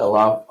had a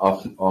lot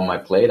on my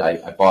plate.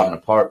 I bought an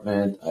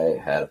apartment. I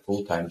had a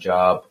full-time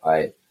job.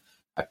 I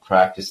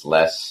practiced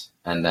less,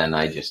 and then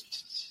I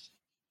just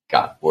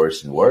got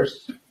worse and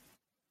worse.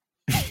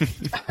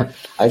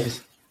 I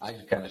just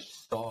kind of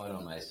saw it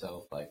on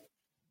myself, like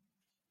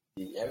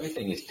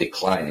everything is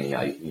declining.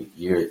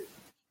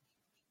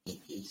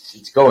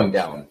 It's going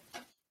down,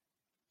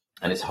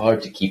 and it's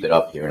hard to keep it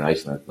up here in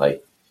Iceland.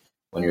 Like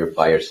when you're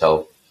by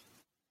yourself,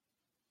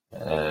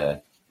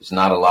 there's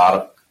not a lot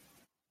of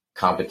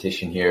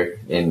competition here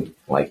in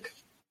like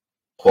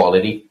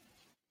quality.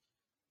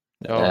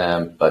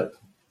 No. But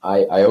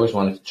I always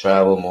wanted to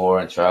travel more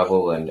and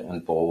travel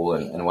and bowl,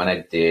 and when I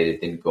did,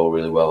 it didn't go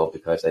really well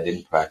because I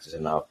didn't practice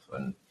enough,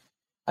 and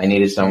I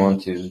needed someone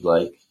to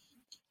like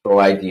throw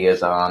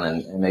ideas on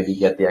and maybe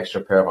get the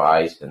extra pair of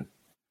eyes. And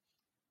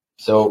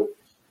so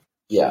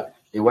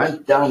it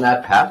went down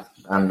that path.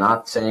 I'm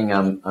not saying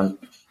I'm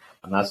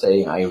not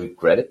saying I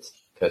regret it,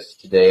 because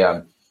today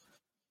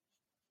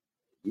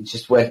it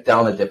just went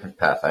down a different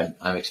path.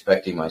 I'm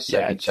expecting my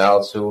second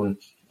child soon.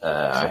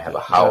 I have a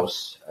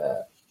house.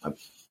 I'm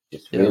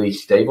just really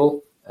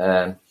stable,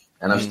 and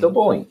I'm still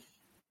bowling.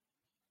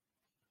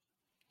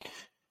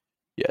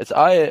 Yes,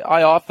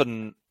 I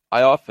often,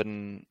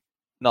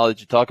 now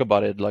that you talk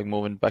about it, like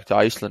moving back to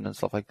Iceland and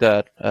stuff like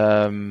that,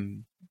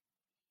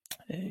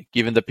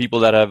 given the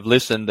people that have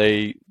listened,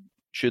 they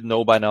should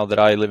know by now that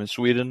I live in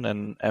Sweden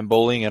and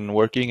bowling and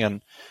working,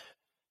 and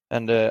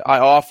I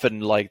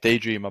often like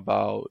daydream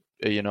about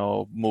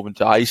moving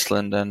to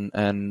Iceland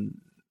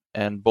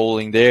and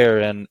bowling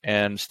there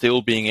and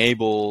still being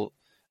able,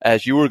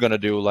 as you were gonna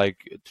do, like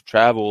to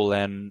travel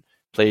and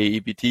play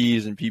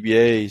EPTs and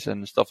PBAs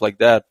and stuff like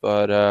that.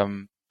 But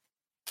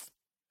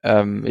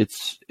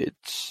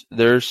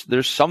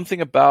there's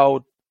something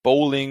about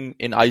bowling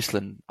in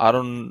Iceland.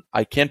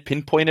 I can't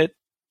pinpoint it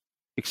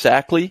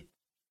exactly.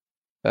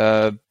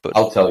 But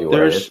I'll tell you what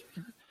it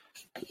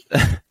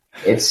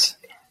is.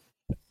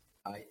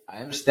 I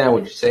understand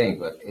what you're saying,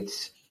 but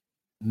it's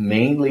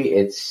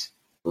mainly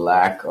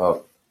lack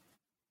of,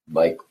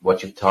 like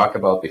what you've talked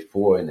about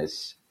before in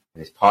this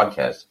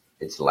podcast.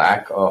 It's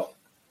lack of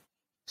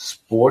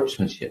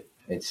sportsmanship.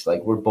 It's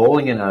like we're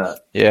bowling in a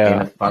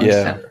fun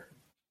center.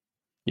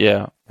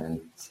 Yeah.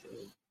 And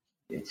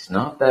it's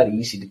not that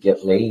easy to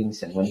get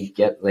lanes. And when you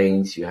get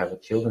lanes, you have a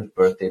children's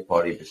birthday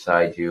party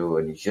beside you,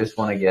 and you just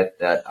want to get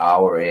that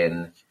hour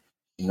in.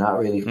 You're not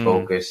really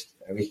focused.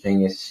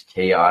 Everything is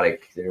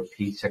chaotic. There are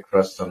pizza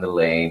crusts on the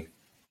lane.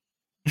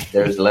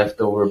 There's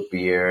leftover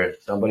beer.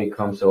 Somebody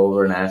comes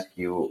over and asks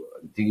you,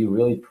 do you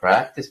really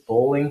practice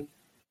bowling?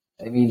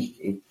 I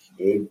mean,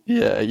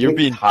 you're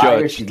being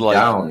judged. You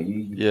down.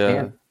 You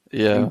can't.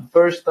 Yeah. And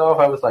first off,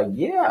 I was like,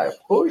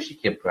 of course you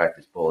can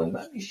practice bowling.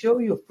 Let me show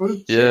you a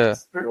fruit. Yeah.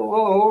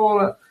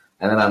 And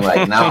then I'm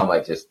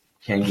like, just,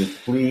 can you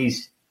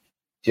please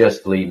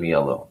just leave me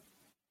alone?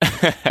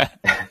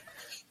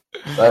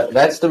 But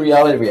that's the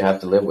reality we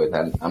have to live with.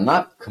 And I'm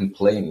not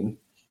complaining.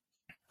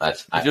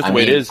 That's just the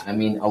way it is. I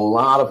mean, a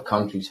lot of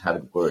countries have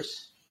it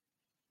worse.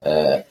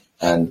 And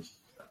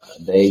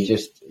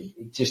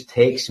it just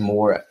takes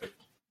more effort.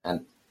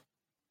 And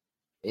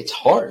it's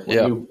hard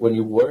when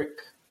you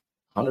work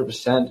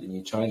 100% and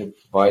you're trying to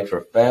provide for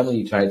a family,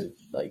 you're trying to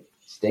like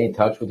stay in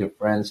touch with your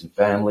friends and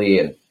family,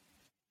 and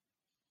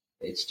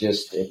it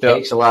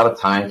takes a lot of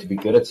time to be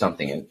good at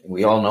something, and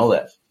we all know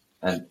that.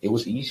 And it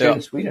was easier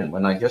in Sweden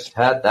when I just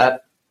had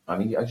that. I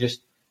mean,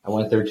 I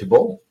went there to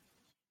bowl,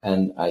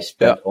 and I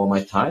spent all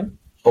my time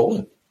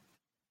bowling.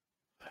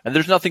 And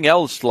there's nothing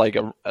else like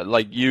you,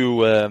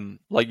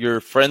 like your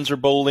friends are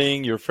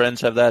bowling. Your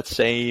friends have that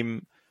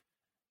same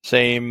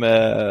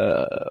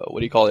what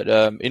do you call it,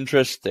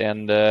 interest,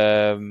 and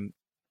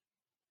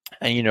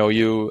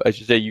you, as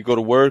you say, you go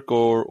to work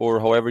or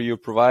however you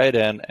provide,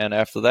 and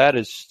after that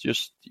it's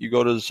just you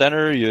go to the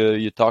center,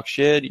 you talk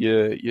shit,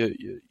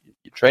 you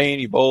train,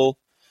 you bowl.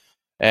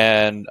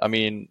 And I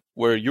mean,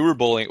 where you were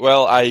bowling,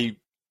 well,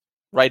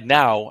 right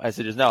now, as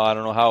it is now, I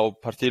don't know how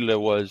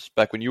Partille was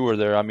back when you were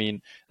there. I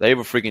mean, they have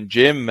a freaking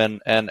gym and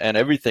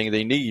everything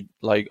they need,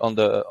 like on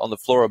the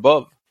floor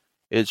above.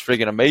 It's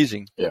freaking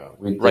amazing. Yeah,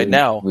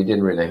 now we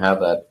didn't really have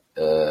that.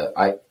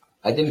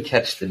 I didn't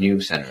catch the new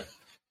center.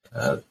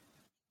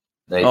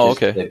 They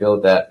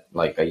built that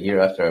like a year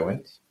after I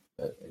went.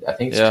 I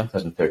think it's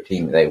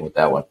 2013. They with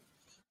that one.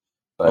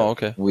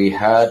 But we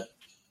had,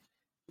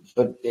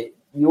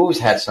 you always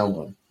had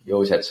someone. You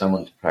always had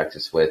someone to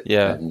practice with.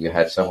 Yeah. And you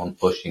had someone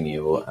pushing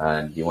you,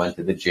 and you went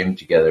to the gym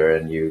together,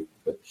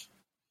 but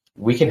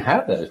we can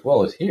have that as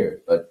well as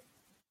here, but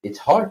it's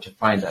hard to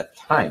find that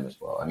time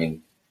as well. I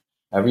mean,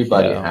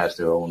 everybody has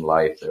their own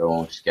life, their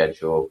own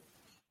schedule.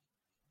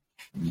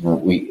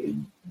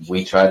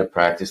 We try to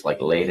practice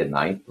like late at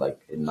night, like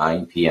at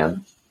 9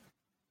 p.m.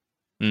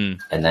 And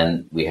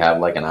then we have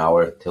like an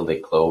hour till they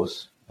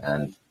close,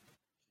 and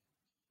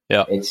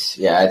Yeah.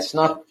 It's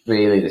not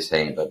really the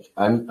same, but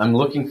I'm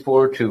looking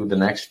forward to the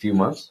next few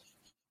months,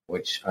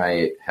 which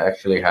I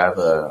actually have.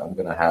 I'm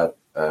gonna have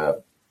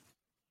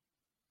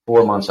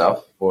 4 months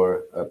off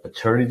for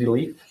paternity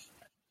leave,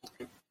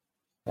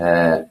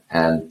 and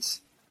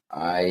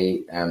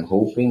I am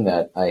hoping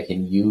that I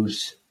can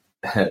use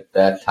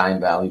that time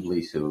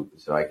valuably so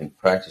I can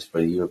practice for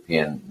the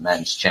European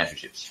Men's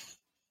Championships.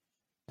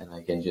 And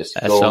I can just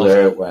go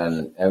there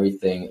when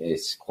everything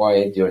is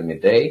quiet during the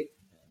day,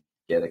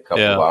 get a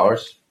couple of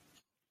hours.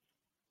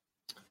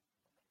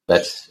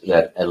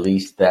 At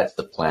least that's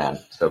the plan.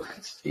 So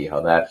let's see how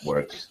that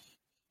works.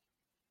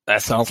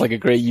 That sounds like a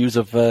great use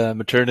of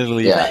maternity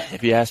leave,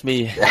 if you ask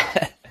me.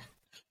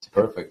 It's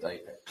perfect.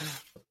 I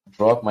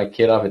drop my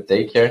kid off at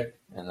daycare,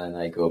 and then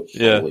I go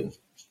bowling.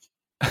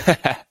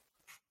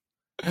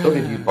 So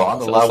did you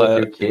bond a lot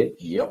with your kid?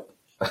 Yep.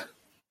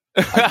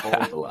 I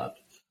bowled a lot.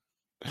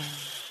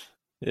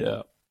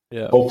 Yeah.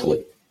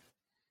 Hopefully.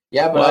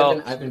 Yeah,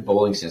 but I've been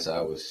bowling since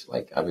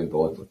I've been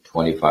bowling for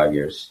 25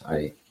 years.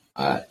 I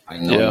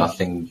know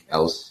nothing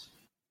else.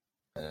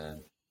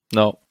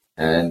 No.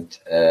 And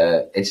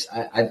I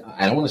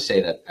don't want to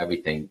say that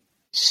everything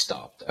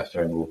stopped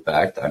after I moved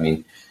back. I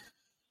mean,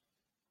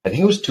 I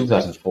think it was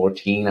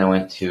 2014. I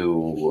went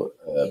to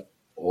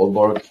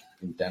Aalborg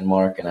in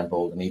Denmark, and I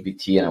bowled an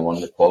EBT, and I won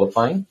the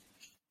qualifying.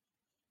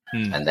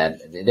 And then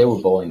they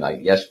were bowling,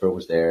 like Jesper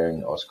was there,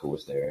 and Oscar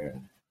was there,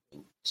 and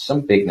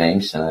some big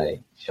names, and I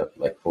shot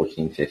like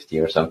 1450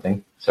 or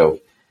something. So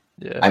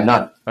I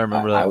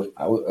remember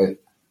that.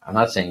 I'm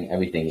not saying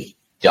everything is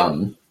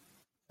done.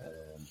 I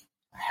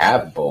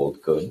have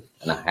bowled good,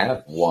 and I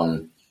have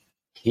won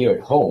here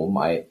at home.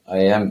 I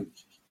am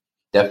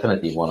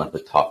definitely one of the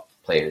top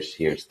players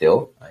here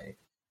still.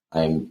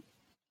 I'm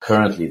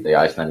currently the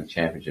Icelandic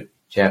champion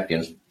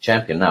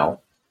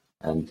now,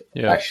 and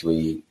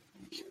actually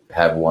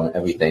have won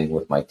everything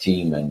with my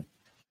team.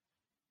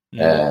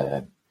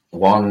 And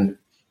one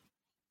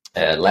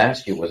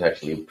last year was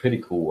actually a pretty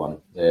cool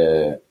one.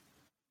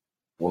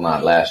 Well,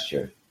 not last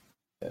year.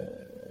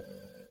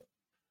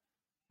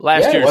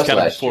 Last year was kind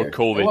of last before year.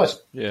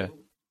 COVID.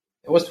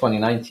 It was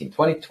 2019.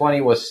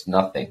 2020 was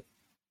nothing.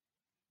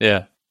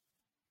 Yeah.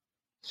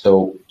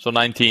 So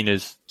 19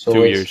 is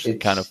 2 years,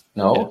 kind of.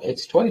 No,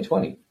 it's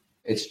 2020.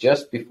 It's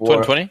just before.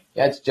 2020?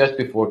 Yeah, it's just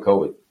before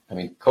COVID. I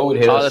mean, COVID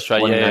hit us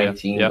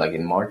 2019, like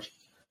in March.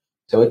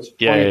 So it's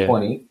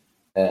 2020.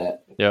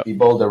 We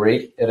bowled the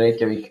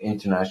Reykjavik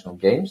International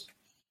Games,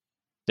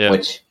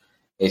 which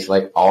is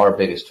like our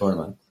biggest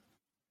tournament.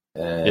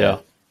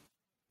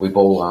 We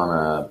bowled on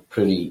a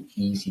pretty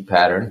easy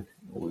pattern.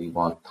 We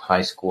want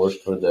high scores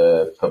for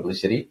the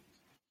publicity.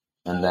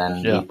 And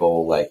then we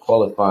bowl like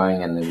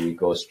qualifying, and then we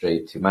go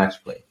straight to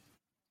match play.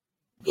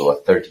 Go a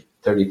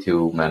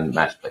 32-man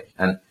match play.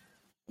 And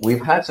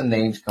we've had some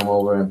names come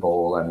over and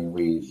bowl. I mean,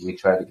 we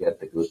try to get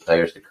the good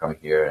players to come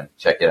here and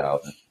check it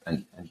out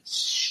and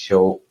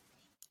show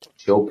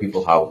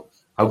people how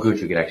good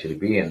you can actually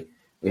be. And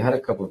we had a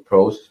couple of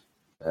pros.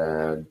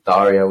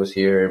 Daria was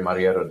here,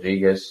 Maria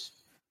Rodriguez,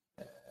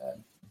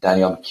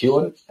 Danielle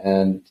McEwen,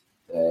 and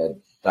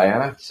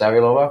Diana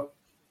Savilova.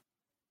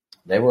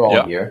 They were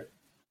all here.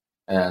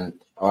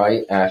 And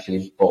I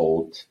actually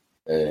bowled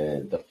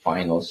the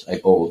finals. I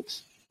bowled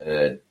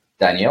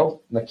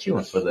Danielle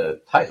McEwen for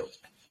the title.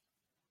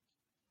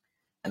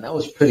 And that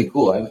was pretty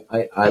cool.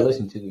 I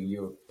listened to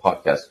your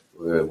podcast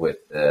with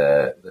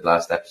the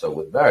last episode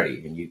with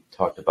Verdi, and you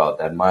talked about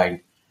that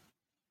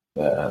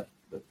the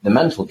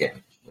mental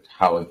game, with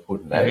how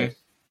important that is.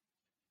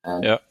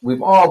 And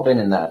we've all been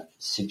in that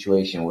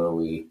situation where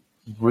we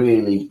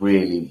really,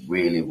 really,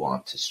 really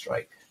want to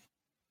strike.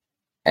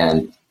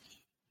 And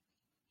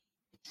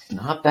it's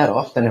not that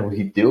often that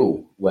we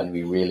do when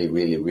we really,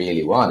 really,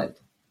 really want it.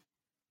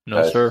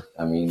 No, sir.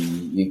 I mean,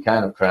 you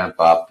kind of cramp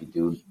up.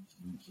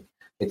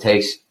 It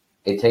takes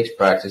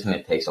practice, and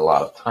it takes a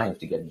lot of time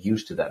to get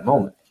used to that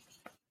moment.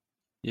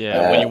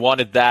 Yeah, when you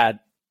wanted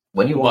that.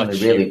 When you want it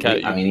really, it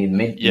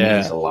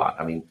means a lot.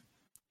 I mean,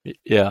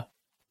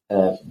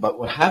 but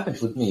what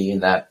happened with me in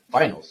that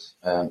finals,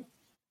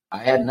 I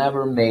had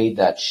never made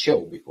that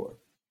show before.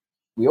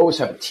 We always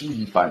have a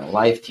TV final,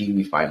 live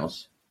TV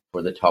finals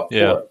for the top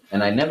four,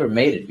 and I never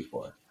made it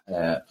before.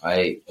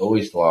 I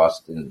always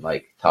lost in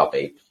like top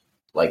 8,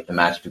 like the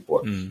match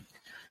before.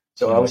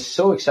 So I was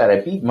so excited.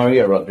 I beat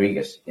Maria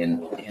Rodriguez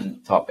in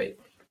top 8.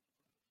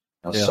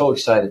 I was so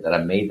excited that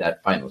I made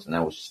that finals, and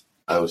I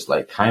was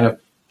like kind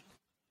of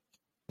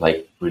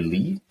like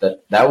relieved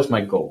that was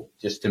my goal,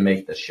 just to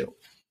make the show.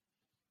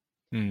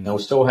 And I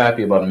was so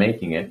happy about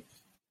making it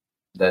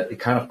that it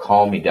kind of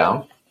calmed me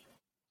down.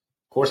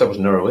 Of course, I was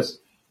nervous,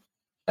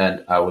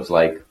 and I was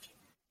hyped,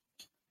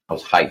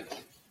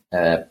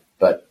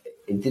 but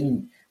it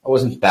didn't. I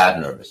wasn't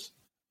bad nervous.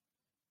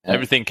 And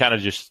everything kind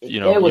of just,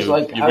 it was you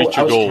like reached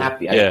I your was goal.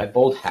 Happy. I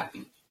bowled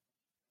happy.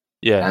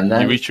 Yeah, and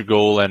then you reached your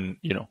goal, and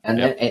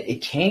then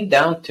it came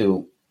down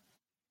to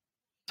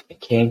the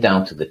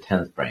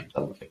 10th frame,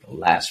 like the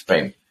last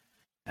frame.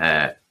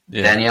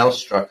 Danielle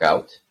struck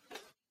out,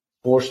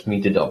 forced me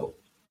to double.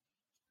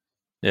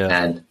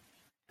 And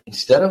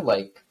instead of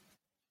like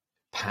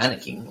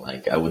panicking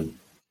like I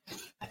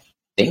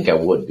think I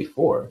would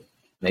before,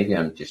 maybe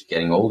I'm just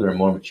getting older and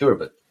more mature,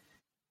 but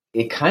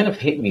it kind of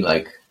hit me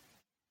like,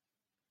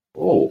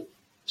 oh,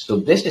 so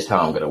this is how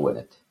I'm going to win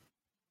it.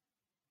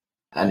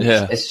 And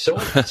it's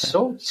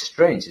so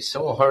strange. It's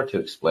so hard to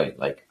explain.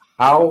 Like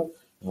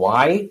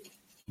why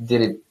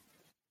did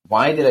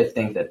I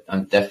think that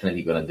I'm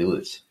definitely going to do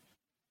this?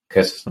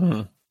 Because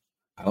I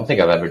don't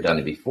think I've ever done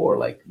it before,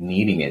 like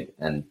needing it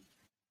and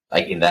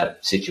like in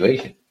that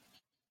situation.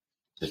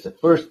 It's the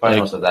first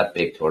finals of that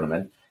big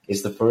tournament.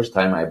 It's the first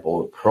time I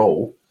bowl a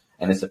pro,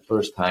 and it's the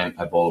first time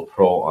I bowl a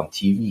pro on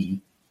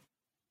TV.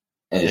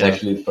 And it's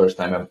actually the first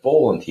time I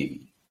bowl on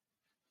TV.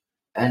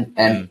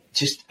 And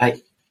just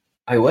I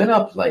went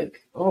up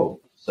like,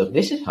 oh, so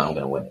this is how I'm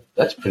going to win it.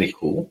 That's pretty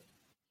cool.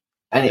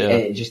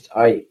 And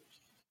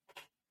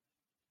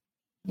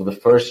the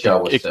first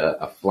shot was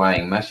a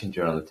flying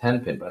messenger on the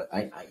 10-pin, but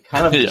I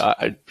kind of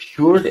I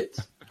pured it.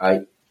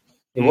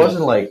 It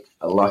wasn't like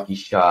a lucky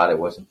shot. It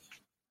wasn't.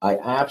 I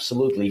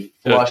absolutely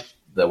flushed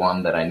the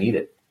one that I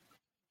needed.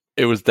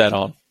 It was dead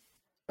on.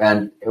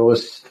 And it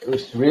was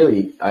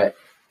really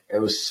it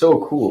was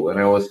so cool, and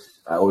I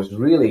was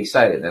really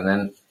excited. And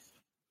then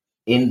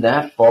in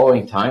that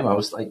following time, I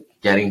was like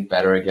getting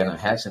better again. I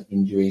had some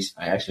injuries.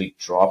 I actually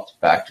dropped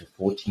back to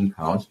 14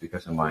 pounds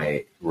because of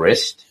my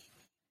wrist.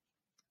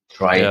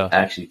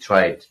 I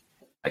tried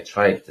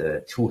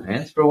two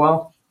hands for a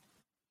while,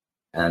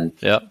 and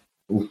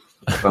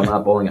if I'm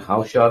not bowling a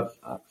house shot,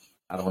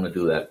 I don't want to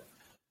do that.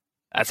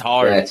 That's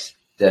hard.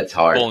 That's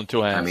hard. Bowling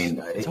two hands. I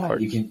mean, it's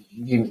hard. You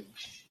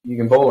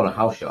can bowl on a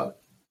house shot,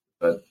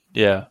 but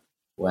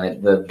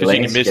when the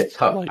lanes get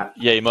tough,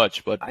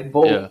 much. But I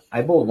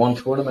bowled one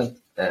tournament.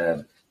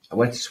 I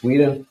went to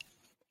Sweden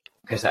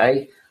because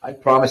I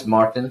promised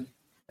Martin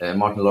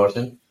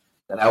Larsson,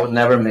 that I would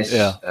never miss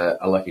a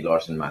Lucky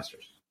Larsson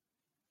Masters.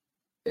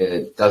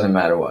 It doesn't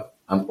matter what.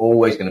 I'm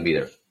always going to be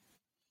there.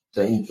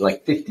 So in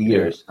like 50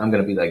 years, I'm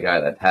going to be that guy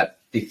that had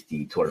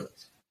 50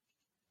 tournaments.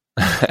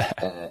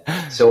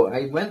 So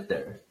I went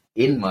there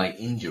in my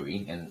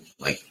injury and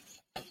like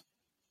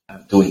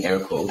I'm doing air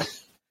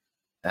quotes.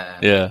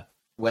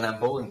 When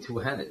I'm bowling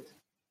two-handed.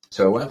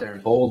 So I went there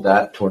and bowled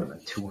that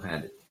tournament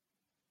two-handed.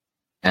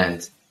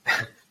 And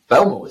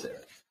Belmo was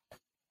there.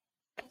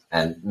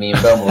 And me and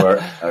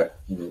Belmo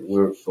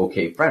we're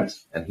okay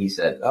friends. And he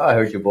said, "Oh, I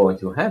heard you're bowling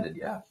two-handed."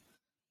 Yeah.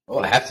 Oh,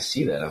 I have to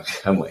see that.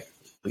 I'm like,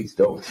 please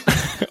don't.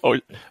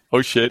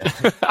 oh shit.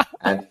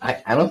 And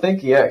I don't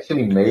think he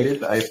actually made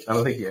it. I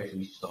don't think he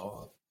actually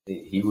saw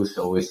it. He was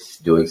always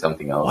doing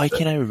something else. Why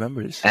can't I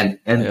remember this? And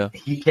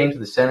he came to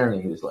the center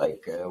and he was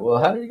like,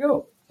 well, how did it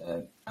go?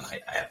 And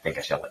I think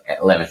I shot like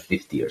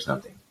 1150 or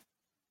something.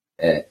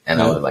 And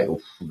I was like,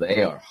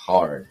 they are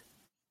hard.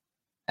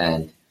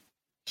 And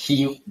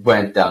he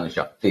went down and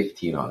shot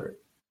 1500.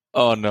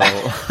 Oh, no.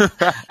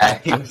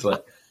 And he was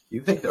like,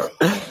 you think they're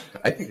hard?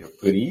 I think they're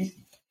pretty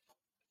easy.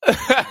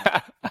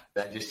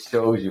 That just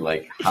shows you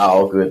like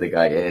how good the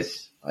guy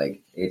is.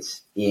 Like,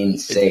 it's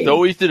insane. It's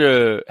so easy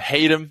to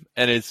hate him,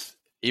 and it's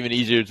even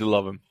easier to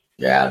love him.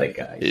 Yeah,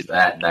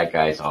 that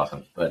guy's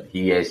awesome. But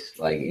he is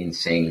like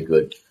insanely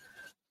good.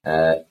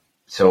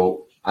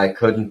 So I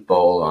couldn't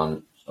bowl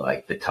on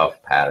like the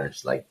tough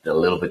patterns, like the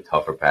little bit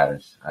tougher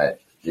patterns.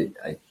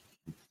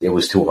 It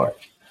was too hard.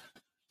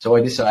 So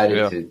I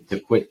decided to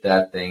quit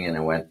that thing, and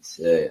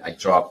I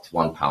dropped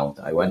 1 pound.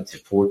 I went to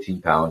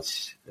 14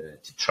 pounds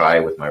to try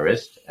with my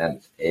wrist,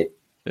 and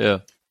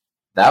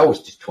that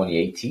was just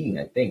 2018,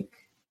 I think.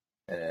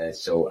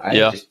 So I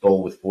just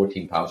bowled with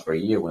 14 pounds for a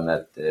year when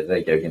that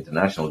Reykjavik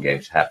International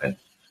Games happened.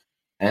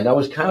 And I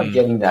was kind of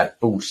getting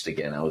that boost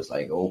again. I was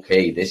like,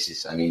 okay,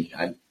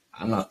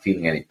 I'm not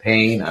feeling any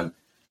pain. I'm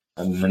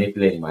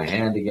manipulating my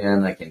hand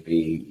again. I can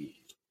be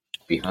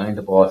behind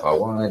the ball if I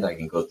want. I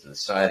can go to the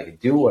side. I can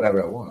do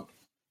whatever I want.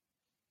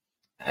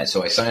 And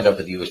so I signed up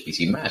with the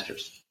USBC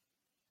Masters.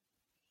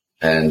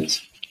 And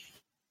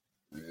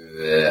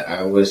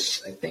I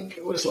think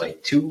it was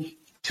like two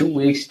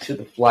weeks to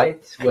the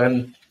flight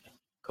when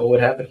COVID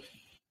happened.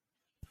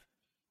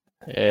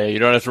 Yeah, you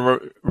don't have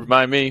to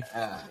remind me.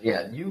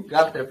 You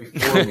got there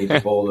before me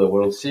to bowl the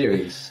World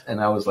Series,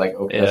 and I was like,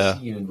 okay, I'll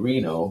see you in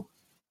Reno.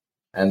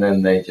 And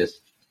then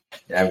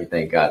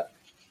everything got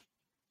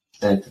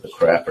sent to the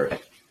crapper.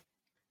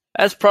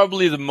 That's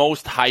probably the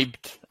most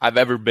hyped I've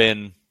ever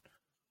been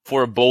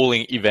for a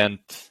bowling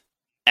event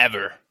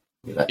ever.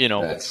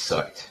 That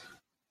sucked.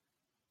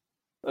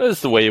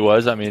 That's the way it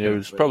was. I mean, it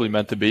was probably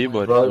meant to be, but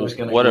my brother was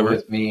going to go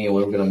with me, and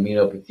we were going to meet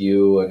up with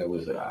you, and it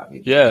was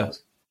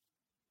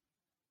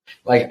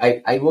like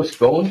I was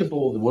going to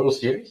bowl the World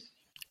Series,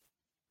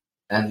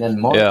 and then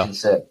Martin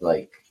said,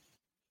 like,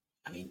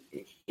 I mean,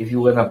 if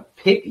you were going to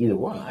pick either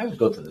one, I would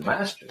go to the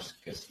Masters,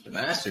 because the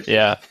Masters,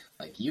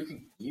 like you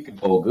can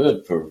bowl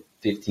good for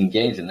 15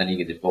 games, and then you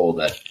get to bowl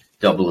that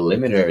double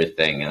eliminator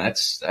thing, and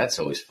that's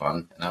always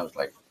fun. And I was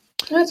like,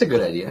 that's a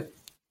good idea.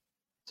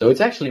 So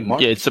it's actually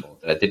Martin's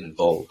fault that I didn't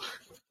bowl.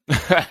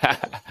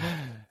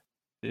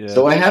 Yeah.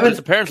 So I haven't. It's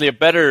apparently a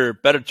better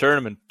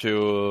tournament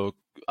to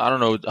I don't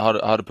know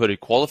how to put it,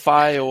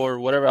 qualify or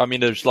whatever. I mean,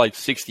 there's like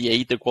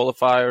 68 to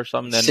qualify or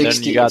something. And 60,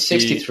 then you got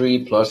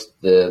 63 plus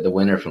the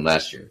winner from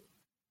last year.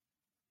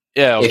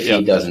 Yeah. If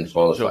he doesn't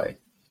qualify, so,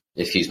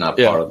 if he's not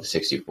part of the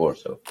 64.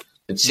 So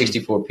it's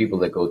 64 people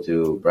that go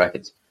to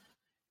brackets.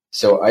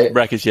 So I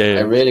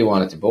really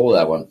wanted to bowl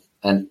that one,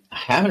 and I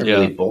haven't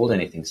really bowled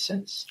anything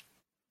since.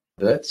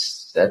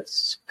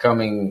 That's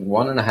coming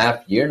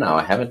 1.5 years now.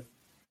 I haven't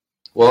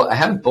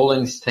bowled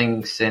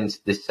anything since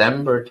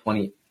December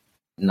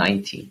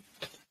 2019.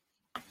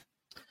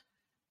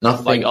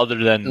 Nothing like other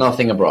than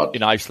nothing abroad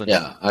in Iceland.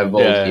 Yeah, I've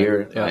bowled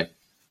here. Yeah.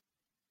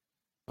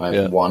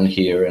 I've won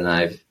here,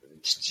 and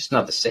it's just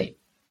not the same.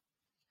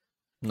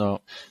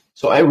 No.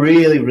 So I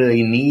really,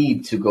 really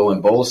need to go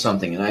and bowl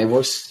something, and I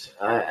was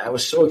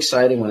so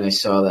excited when I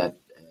saw that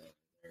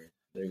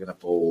they're gonna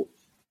bowl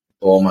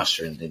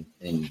Bowmaster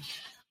in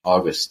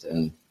August,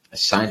 and I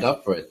signed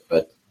up for it.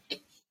 But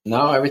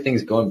now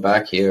everything's going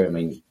back here. I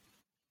mean,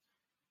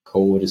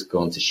 COVID is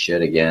going to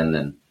shit again,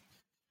 and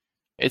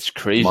it's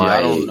crazy.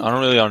 I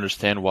don't really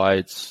understand why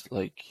it's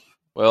like.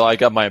 Well, I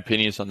got my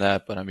opinions on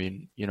that, but I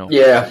mean, we don't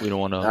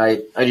want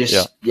to. I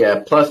just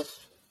Plus,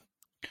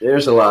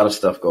 there's a lot of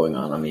stuff going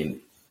on. I mean,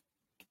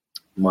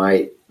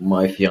 my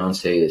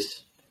fiance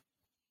is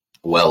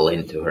well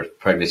into her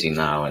pregnancy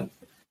now, and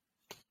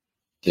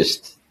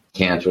just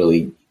can't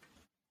really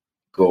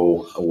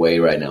go away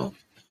right now.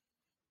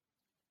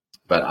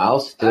 But I'll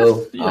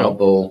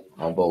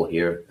bowl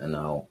here, and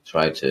I'll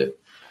try to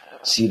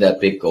see that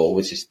big goal,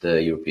 which is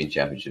the European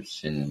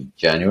Championships in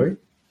January.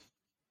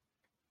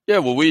 Yeah,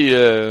 well, we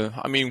had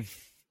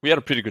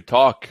a pretty good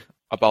talk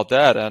about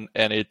that, and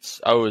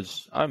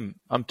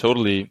I'm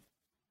totally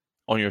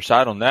on your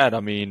side on that. I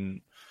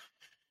mean,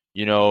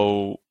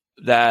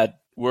 that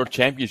World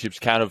Championships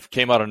kind of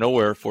came out of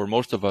nowhere for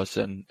most of us,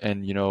 and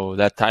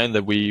that time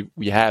that we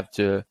have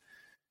to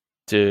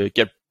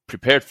get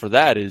prepared for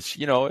that is,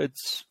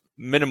 it's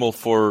minimal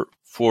for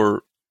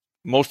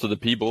most of the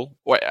people.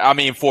 I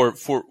mean, for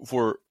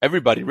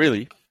everybody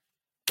really.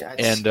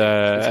 And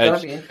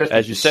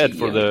as you said,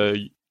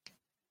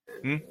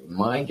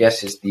 my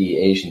guess is the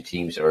Asian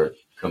teams are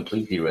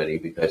completely ready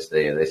because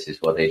this is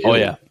what they do. Oh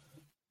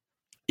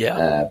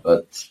yeah.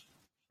 But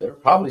there are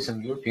probably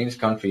some European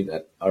countries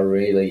that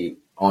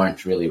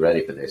aren't really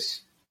ready for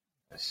this.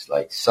 It's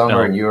like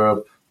summer in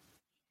Europe.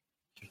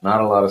 There's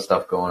not a lot of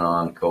stuff going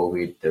on.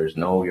 COVID. There's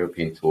no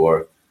European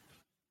tour.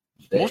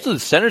 Most of the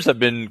centers have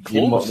been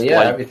closed.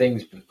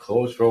 Everything's been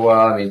closed for a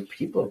while. I mean,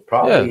 people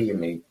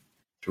probably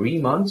 3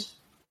 months.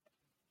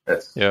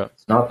 It's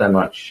not that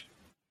much.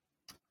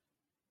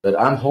 But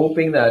I'm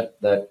hoping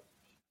that the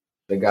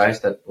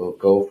guys that will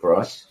go for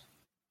us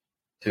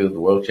to the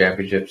World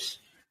Championships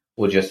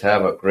will just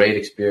have a great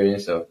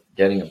experience of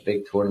getting a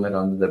big tournament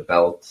under the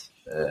belt,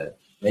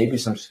 maybe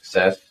some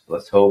success,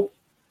 let's hope,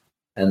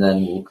 and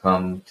then we'll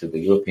come to the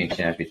European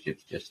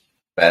Championships just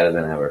better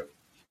than ever.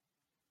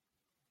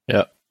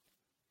 Yeah.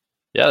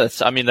 Yeah, that's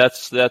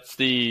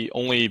the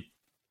only.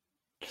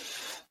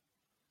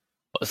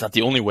 It's not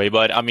the only way,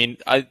 but I mean,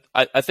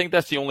 I think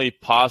that's the only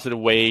positive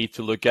way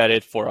to look at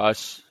it for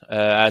us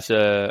as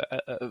a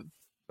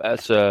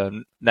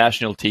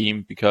national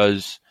team,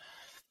 because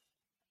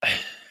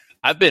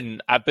I've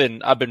been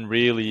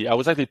really. I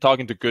was actually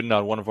talking to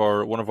Gunnar, one of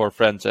our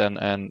friends,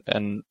 and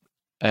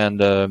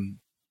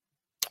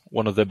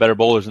one of the better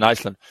bowlers in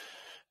Iceland,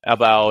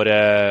 about.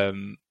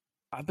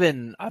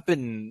 I'm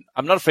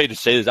not afraid to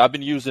say this. I've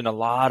been using a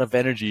lot of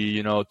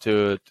energy,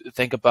 to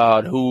think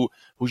about who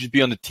should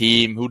be on the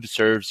team, who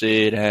deserves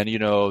it, and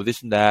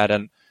this and that,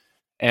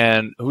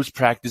 and who's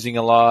practicing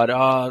a lot.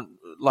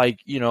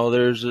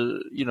 There's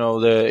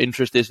the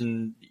interest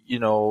isn't,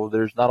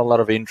 there's not a lot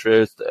of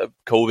interest.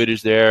 COVID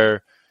is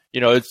there,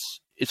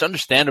 it's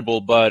understandable,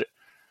 but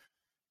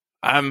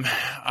I'm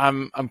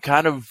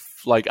kind of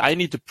like, I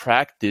need to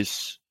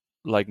practice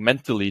like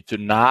mentally to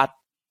not.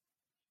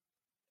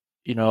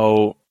 I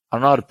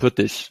don't know how to put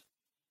this.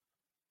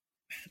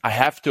 I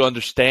have to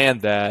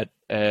understand that,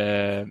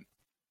 as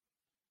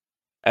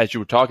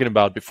you were talking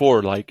about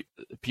before, like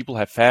people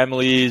have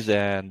families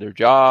and their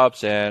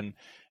jobs, and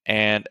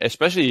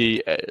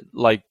especially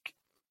like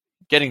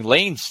getting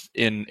lanes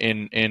in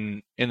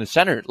the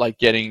center, like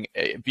being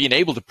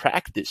able to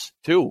practice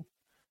too,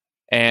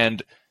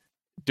 and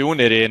doing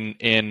it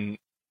in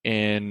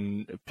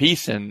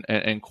peace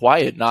and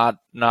quiet, not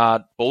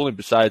bowling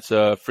besides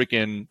a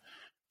freaking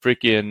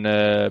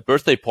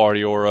birthday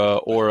party or a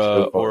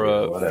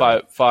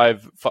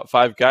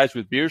five guys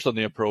with beers on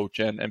the approach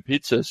and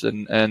pizzas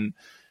and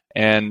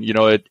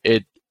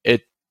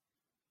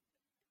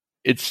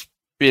it's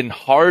been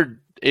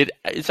hard.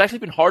 It's actually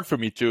been hard for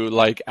me to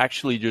like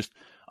actually just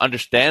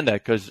understand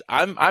that, because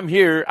I'm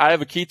here. I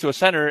have a key to a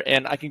center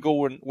and I can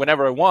go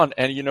whenever I want,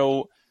 and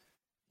I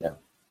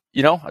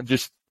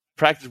just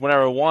practice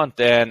whenever I want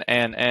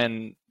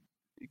and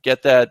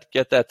get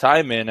that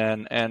time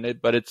in,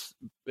 but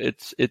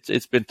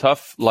it's been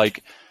tough,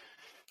 like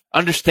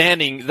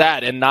understanding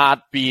that and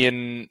not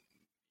being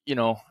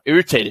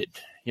irritated.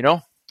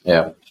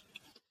 Yeah,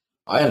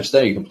 I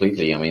understand you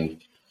completely. I mean,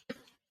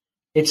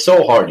 it's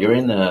so hard. You're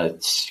in a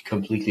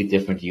completely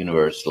different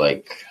universe,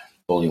 like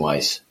bowling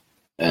wise,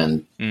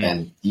 and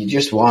you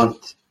just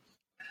want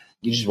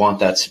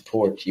that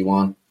support. You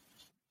want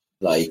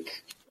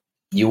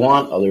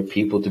other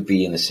people to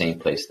be in the same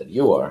place that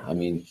you are. I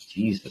mean,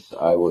 Jesus,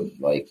 I would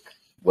like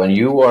when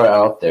you are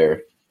out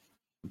there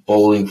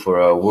bowling for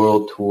a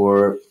world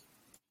tour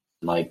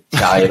like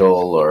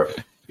title, or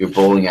you're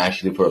bowling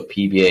actually for a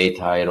PBA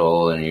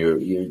title, and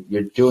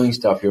you're doing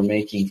stuff. You're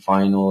making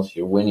finals.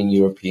 You're winning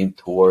European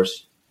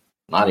tours,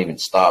 not even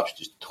stops,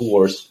 just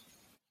tours,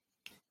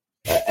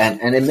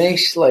 and it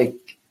makes like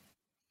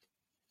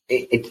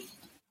it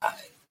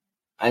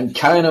I'm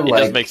kind of It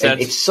like does make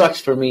sense. it sucks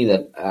for me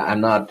that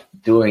I'm not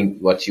doing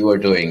what you are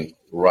doing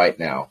right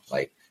now.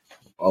 Like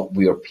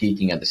we are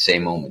peaking at the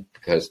same moment,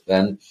 because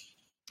then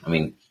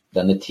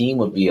the team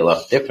would be a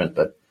lot different.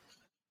 But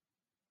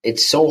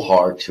it's so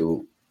hard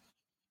to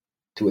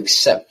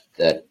accept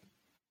that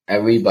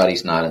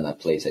everybody's not in that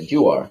place that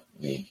you are.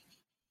 I mean,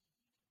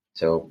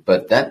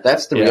 but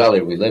that's the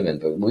reality we live in.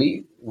 But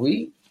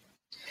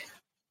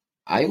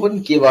I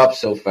wouldn't give up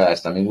so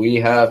fast. I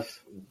mean,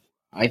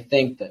 I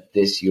think that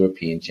this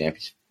European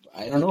Championship,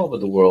 I don't know about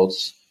the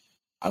Worlds.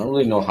 I don't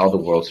really know how the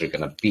Worlds are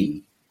going to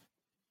be.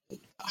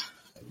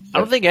 I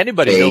don't think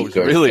anybody knows,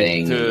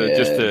 really,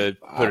 just to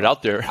put it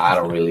out there. I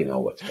don't really know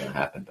what's going to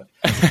happen.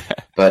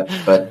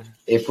 But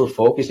if we're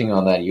focusing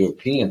on that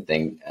European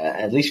thing,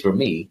 at least for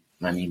me,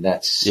 I mean, I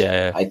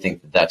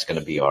think that's going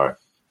to be our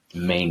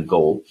main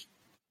goal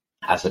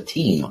as a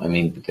team. I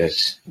mean,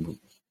 because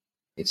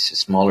it's a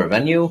smaller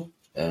venue,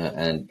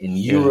 and in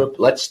Europe,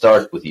 let's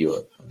start with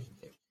Europe. I mean,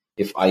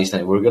 if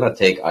Iceland, we're going to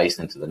take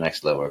Iceland to the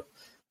next level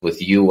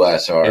with you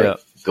as our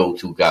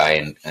go-to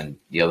guy, and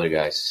the other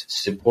guys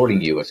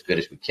supporting you as good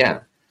as we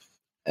can.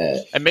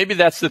 And maybe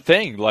that's the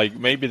thing. Like,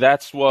 maybe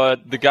that's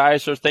what the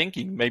guys are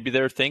thinking. Maybe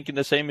they're thinking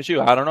the same as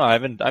you. I don't know. I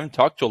haven't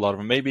talked to a lot of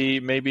them.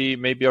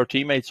 Maybe our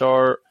teammates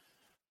are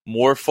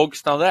more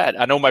focused on that.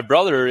 I know my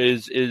brother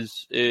is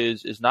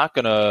not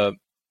gonna.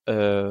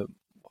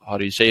 How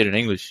do you say it in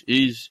English?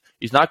 He's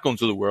not going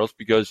to the Worlds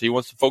because he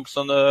wants to focus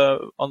on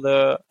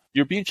the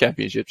European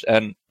Championships,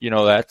 and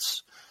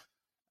that's.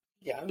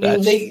 Yeah, I mean,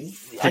 that's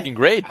freaking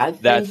great.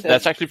 That's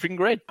actually freaking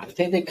great. I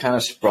think they kind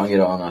of sprung it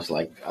on us,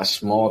 like a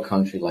small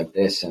country like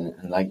this, and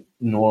like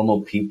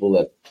normal people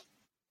that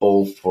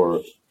bowl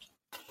for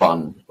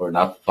fun, or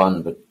not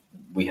fun, but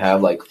we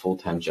have like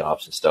full-time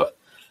jobs and stuff.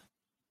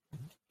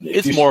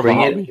 It's more of a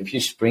hobby. If you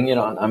spring it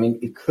on, I mean,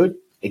 it could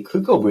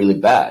go really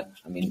bad.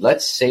 I mean,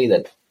 let's say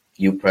that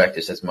you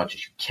practice as much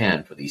as you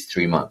can for these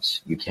 3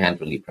 months. You can't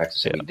really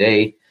practice every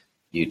day.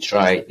 You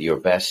try your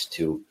best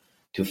to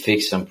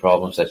fix some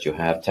problems that you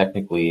have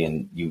technically,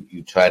 and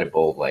you try to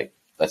bowl, like,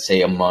 let's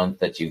say a month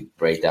that you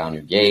break down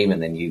your game,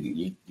 and then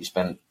you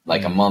spend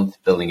like a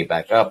month building it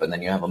back up, and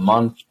then you have a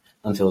month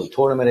until the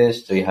tournament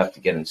is, so you have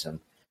to get in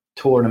some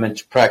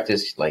tournament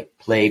practice, like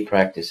play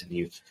practice, and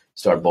you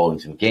start bowling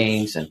some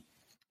games, and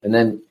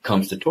then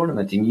comes the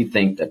tournament, and you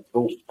think that,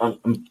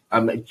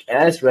 I'm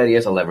as ready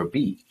as I'll ever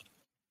be.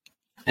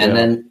 And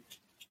then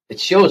it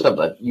shows up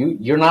that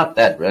you're not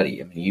that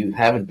ready. I mean, you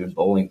haven't been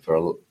bowling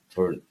for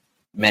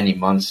many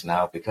months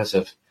now because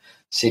of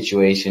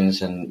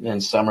situations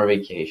and summer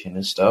vacation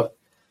and stuff.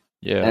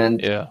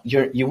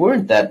 You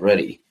weren't that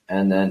ready,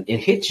 and then it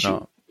hits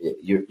you.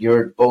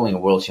 You're bowling a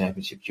world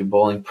championship. You're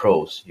bowling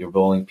pros. You're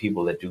bowling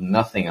people that do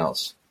nothing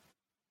else,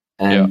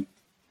 and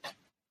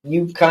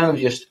you kind of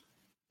just,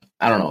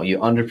 I don't know, you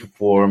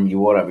underperform. You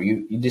whatever.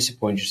 You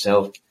disappoint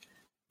yourself.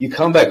 You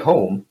come back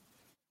home,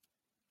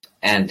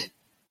 and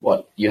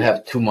you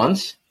have 2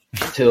 months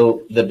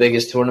till the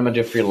biggest tournament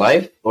of your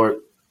life, or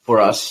for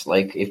us,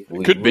 like, if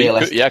we could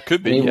realize,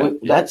 could be. I mean,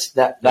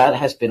 that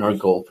has been our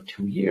goal for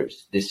 2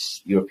 years,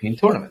 this European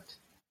tournament.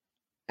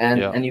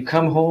 And you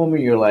come home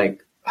and you're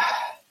like,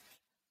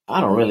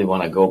 I don't really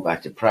want to go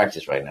back to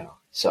practice right now.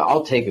 So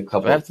I'll take a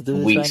couple of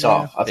weeks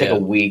off. I'll take a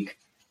week.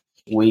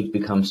 Week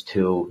becomes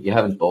 2. You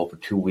haven't bowled for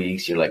 2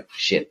 weeks. You're like,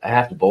 shit, I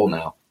have to bowl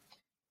now.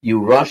 You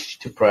rush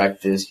to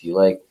practice. You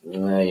like, you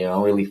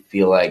don't really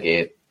feel like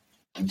it.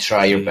 You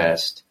try your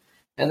best.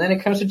 And then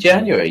it comes to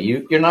January.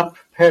 You're not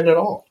prepared at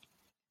all.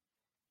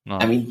 No.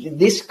 I mean,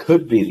 this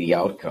could be the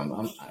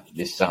outcome.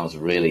 This sounds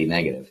really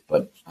negative,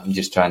 but I'm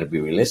just trying to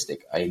be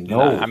realistic. I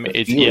know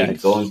the feeling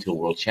going to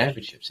World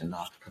Championships and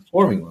not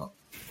performing well.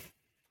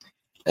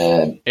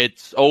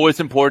 It's always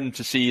important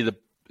to see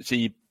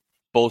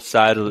both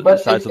sides of the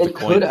coin. It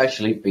could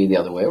actually be the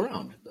other way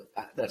around.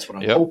 That's what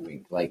I'm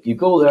hoping. Like, you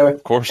go there,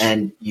 of course,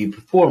 and you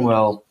perform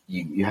well.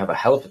 You have a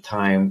hell of a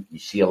time. You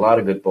see a lot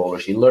of good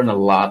bowlers. You learn a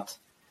lot.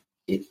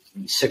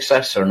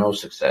 Success or no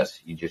success,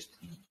 you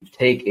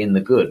take in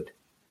the good.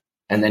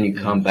 And then you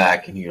come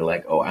back and you're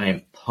like, oh, I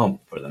am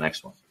pumped for the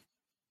next one.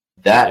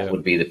 That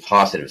would be the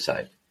positive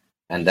side.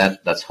 And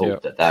let's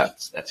hope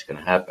that's going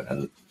to happen.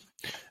 And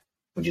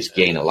we just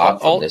gain a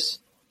lot from this.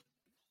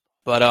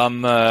 But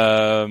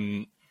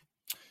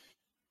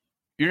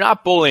you're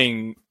not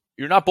bowling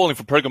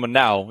for Pergamon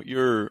now.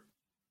 You're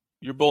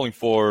bowling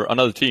for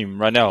another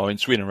team right now in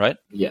Sweden, right?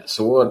 Yeah.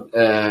 So what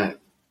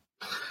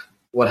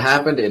what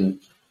happened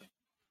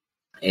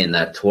in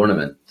that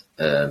tournament,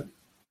 I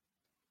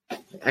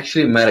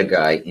actually met a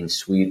guy in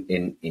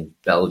Sweden, in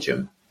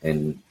Belgium,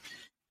 in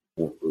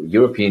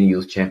European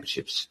Youth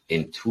Championships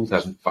in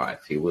 2005.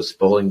 He was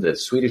bowling the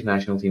Swedish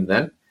national team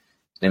then.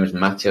 His name is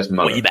Matthias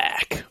Möller. Way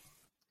back.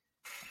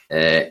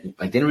 I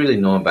didn't really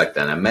know him back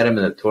then. I met him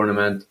in the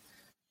tournament.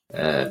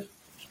 I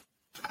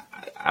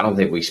don't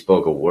think we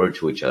spoke a word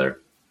to each other.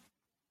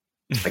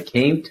 I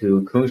came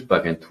to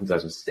Kungsbacka in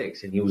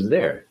 2006, and he was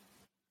there.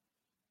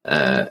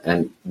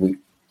 And we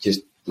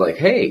just like,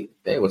 hey,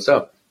 what's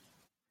up?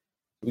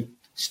 We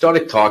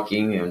started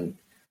talking,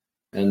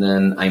 and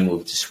then I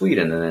moved to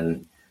Sweden, and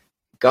then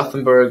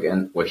Gothenburg,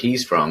 and where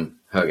he's from,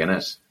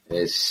 Höganäs,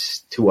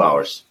 is 2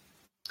 hours.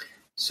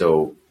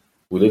 So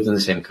we lived in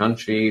the same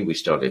country. We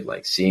started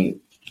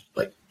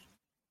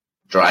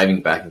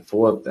driving back and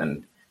forth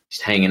and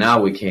just hanging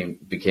out. We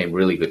became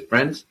really good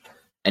friends.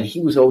 And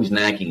he was always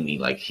nagging me.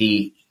 Like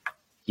he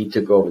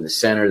took over the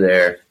center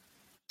there.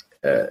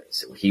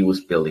 So he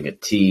was building a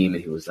team,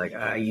 and he was like,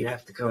 you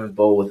have to come and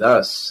bowl with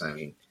us. I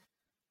mean,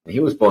 he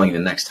was bowling the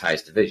next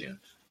highest division,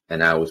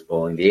 and I was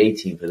bowling the A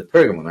team for the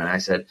Pergamon. And I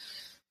said,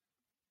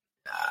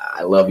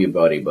 I love you,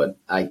 buddy, but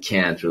I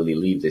can't really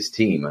leave this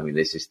team. I mean,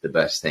 this is the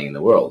best thing in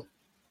the world.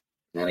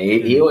 And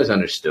he always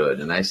understood.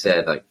 And I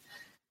said, like,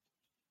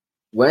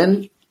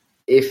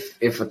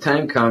 if a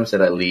time comes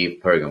that I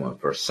leave Pergamon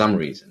for some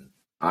reason,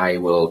 I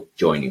will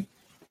join you.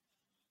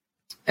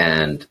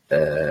 And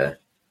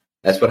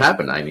that's what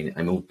happened. I mean,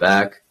 I moved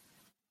back.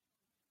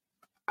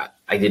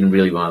 I didn't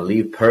really want to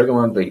leave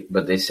Pergamon,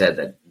 but they said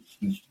that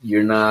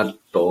you're not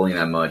bowling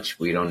that much.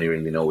 We don't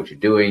really know what you're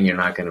doing. You're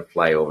not going to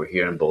fly over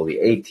here and bowl the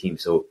A team.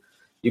 So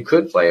you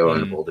could fly over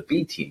and bowl the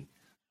B team.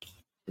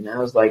 And I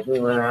was like,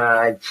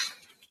 I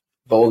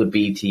bowl the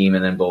B team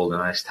and then bowl the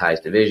next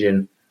highest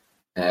division,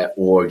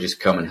 or just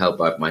come and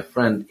help out my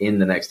friend in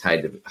the next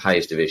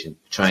highest division,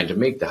 trying to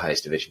make the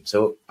highest division.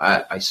 So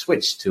I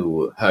switched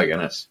to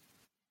Höganäs,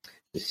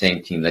 the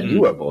same team that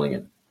you are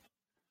bowling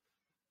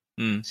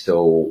in.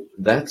 So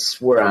that's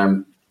where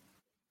I'm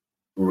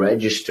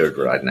registered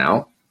right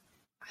now.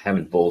 I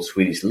haven't bowled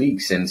Swedish League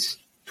since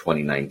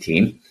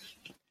 2019.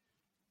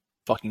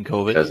 Fucking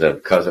COVID.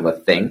 Because of a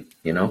thing,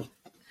 you know.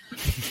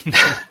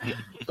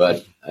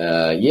 But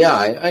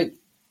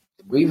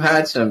we've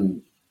had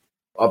some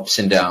ups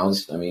and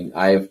downs. I mean,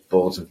 I've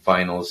bowled some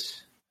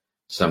finals.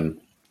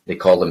 They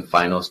call them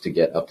finals to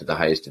get up to the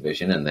highest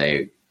division, and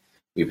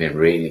we've been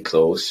really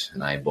close.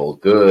 And I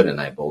bowled good,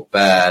 and I bowled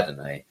bad,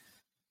 and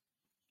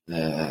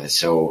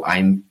so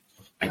I'm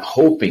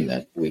hoping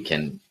that we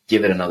can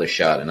give it another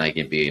shot, and I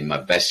can be in my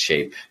best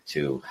shape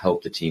to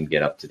help the team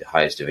get up to the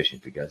highest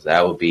division, because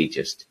that would be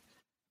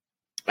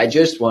I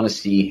just want to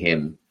see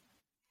him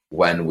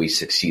when we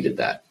succeeded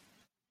that.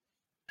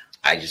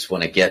 I just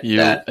want to get you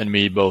that. And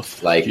me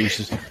both. Like,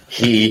 Jesus.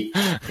 He,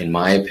 in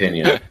my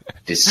opinion,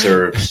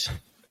 deserves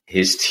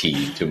his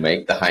team to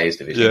make the highest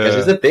division. Because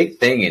it's a big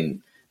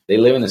thing, they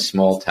live in a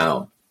small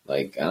town.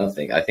 Like, I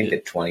think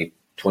that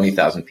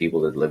 20,000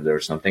 people that live there or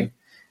something.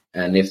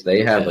 And if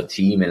they have a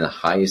team in the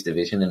highest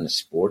division in the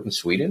sport in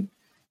Sweden,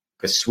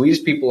 because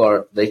Swedish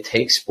people they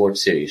take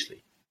sports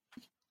seriously,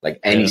 like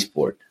any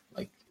sport.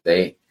 Like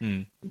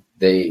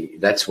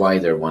that's why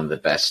they're one of the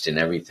best in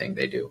everything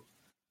they do.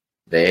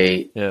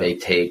 They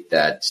take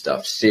that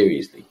stuff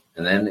seriously.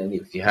 And then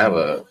if you have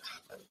a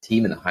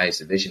team in the highest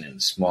division in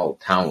a small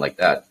town like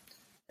that,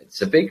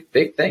 it's a big,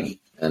 big thing.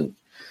 And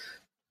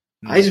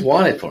I just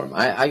want it for him.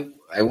 I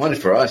want it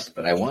for us,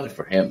 but I want it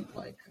for him.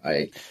 Like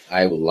I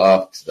would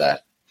love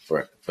that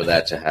for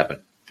that to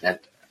happen.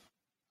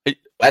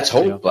 Let's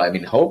hope. I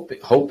mean,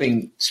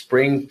 hoping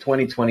spring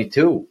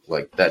 2022.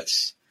 Like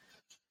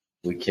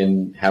we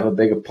can have a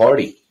bigger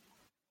party.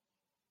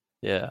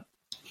 Yeah,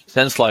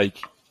 since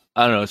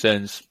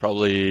since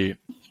probably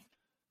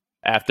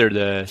after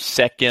the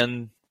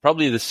second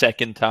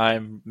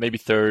time, maybe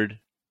third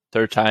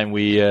time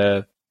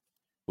we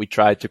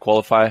tried to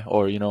qualify,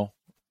 or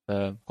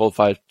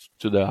qualify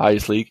to the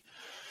highest league,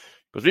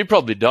 because we've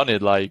probably done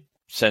it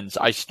since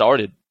I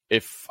started,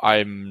 if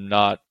I'm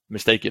not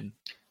mistaken.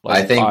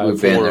 I think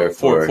we've been there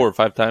for 4 or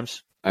 5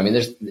 times. I mean,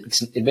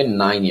 it's been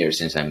 9 years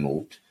since I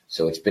moved,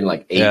 so it's been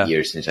 8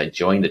 years since I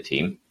joined the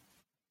team.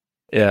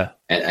 Yeah,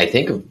 and I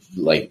think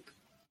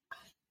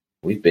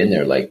we've been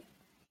there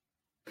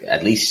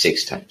at least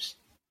 6 times.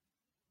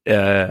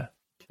 Yeah.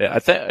 I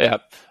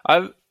think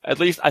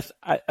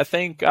I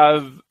think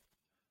I've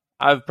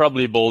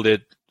probably bowled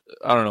it.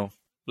 I don't know.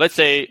 Let's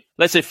say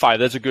 5.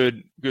 That's a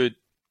good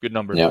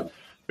number. Yeah.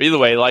 But either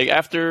way,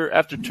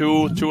 after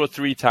 2 or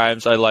 3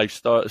 times, I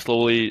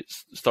slowly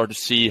start to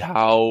see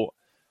how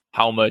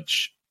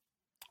much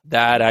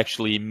that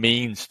actually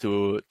means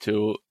to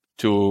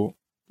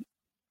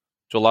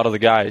a lot of the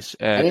guys,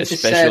 and it's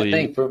especially.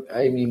 A sad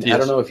thing. I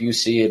don't know if you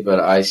see it,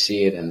 but I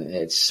see it, and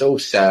it's so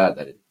sad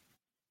that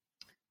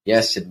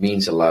it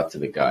means a lot to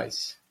the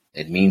guys.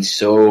 It means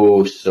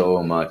so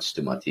much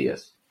to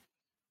Matthias,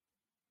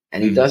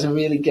 and he doesn't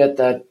really get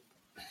that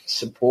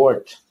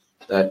support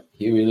that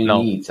he really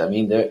needs. I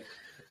mean,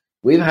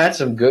 we've had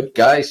some good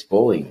guys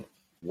bowling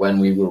when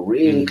we were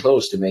really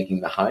close to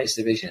making the highest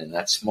division in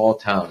that small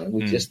town, and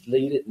we just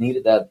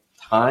needed that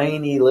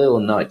tiny little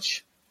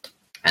nudge.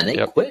 And they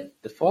quit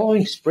the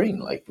following spring.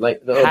 Like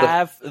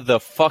half the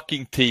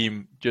fucking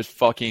team just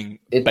fucking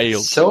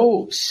bailed.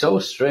 It's so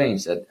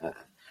strange that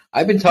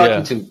I've been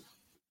talking to,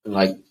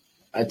 like,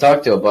 I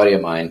talked to a buddy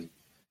of mine.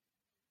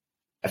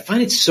 I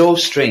find it so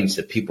strange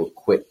that people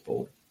quit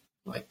bowling.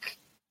 Like,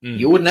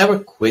 you would never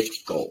quit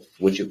golf,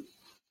 would you?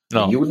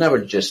 No. You would never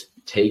just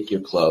take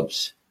your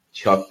clubs,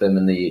 chuck them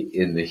in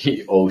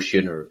the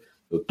ocean, or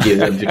give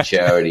them to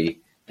charity.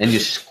 And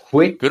just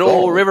quit. Good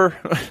old river.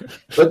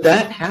 But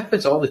that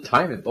happens all the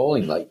time in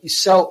bowling. Like, you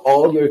sell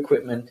all your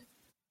equipment.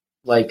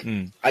 Like,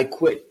 I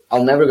quit.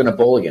 I'm never going to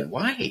bowl again.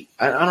 Why?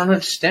 I don't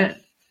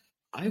understand.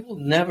 I will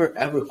never,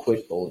 ever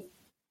quit bowling.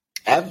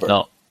 Ever.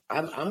 No.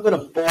 I'm going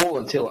to bowl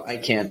until I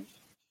can't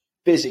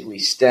physically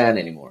stand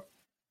anymore.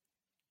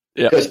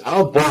 Yeah. Because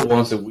I'll bowl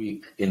once a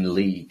week in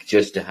league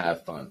just to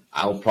have fun.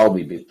 I'll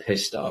probably be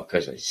pissed off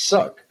because I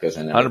suck, because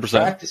I never 100%.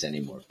 practice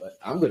anymore. But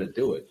I'm going to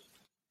do it.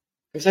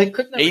 Because I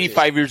could never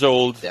 85 years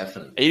old.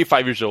 Definitely.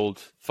 85 years old.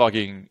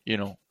 Fucking,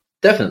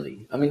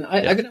 Definitely. I mean,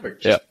 I could never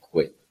just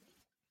quit.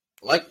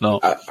 Like,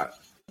 no. I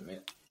mean,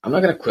 I'm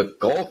not going to quit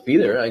golf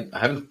either. I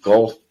haven't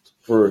golfed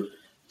for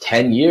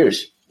 10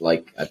 years.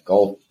 Like, I've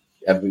golfed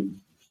every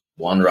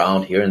one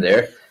round here and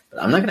there.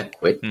 But I'm not going to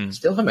quit. I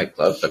still have my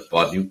clubs. I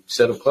bought a new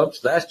set of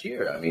clubs last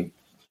year. I mean,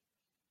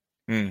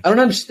 I don't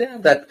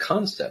understand that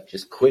concept,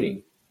 just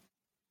quitting.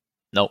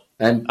 No,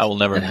 and I will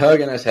never. And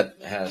Högen has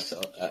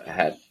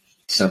had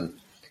some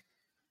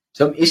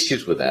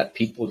issues with that.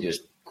 People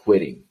just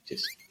quitting,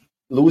 just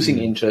losing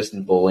interest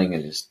in bowling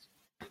and just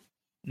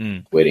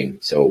quitting.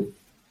 So,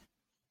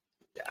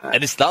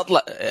 and it's not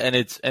like, and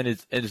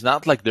it's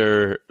not like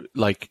they're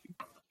like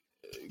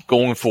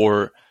going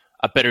for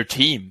a better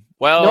team.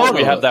 Well,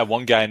 we have that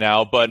one guy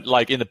now, but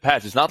like in the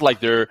past, it's not like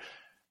they're,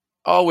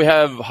 we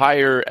have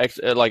higher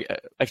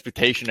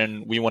expectation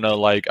and we want to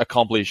like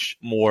accomplish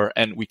more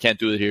and we can't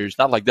do it here. It's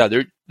not like that.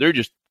 They're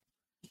just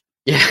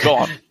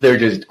gone. They're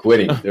just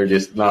quitting. They're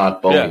just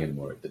not bowling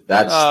anymore.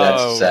 That's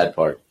the sad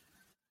part.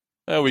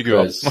 There we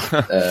go.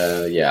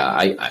 I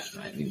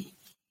mean,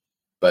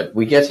 but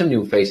we get some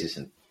new faces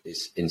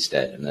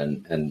instead,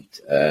 and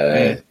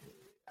I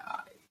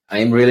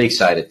am really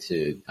excited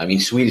to. I mean,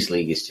 Swedish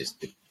League is just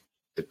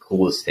the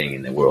coolest thing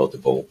in the world to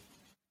bowl.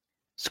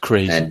 It's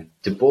crazy. And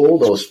to bowl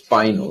those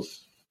finals,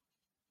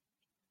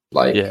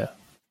 like,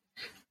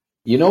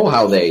 you know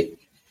how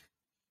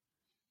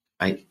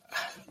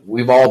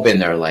we've all been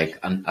there, like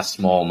a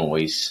small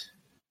noise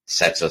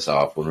sets us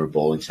off when we're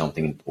bowling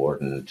something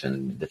important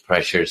and the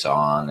pressure's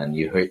on and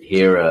you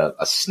hear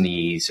a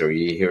sneeze or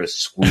you hear a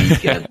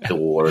squeak in a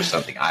door or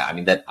something. I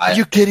mean, are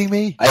you kidding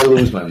me? I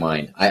lose my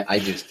mind. I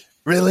just...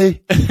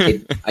 Really?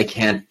 I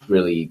can't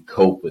really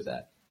cope with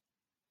that.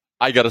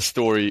 I got a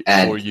story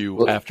for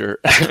you after.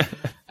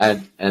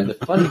 and the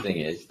funny thing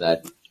is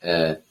that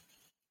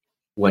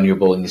when you're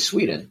bowling in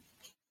Sweden,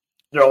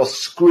 they're all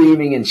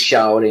screaming and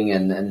shouting,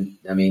 and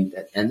I mean,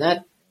 and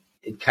that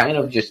it kind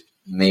of just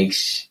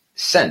makes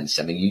sense.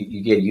 I mean,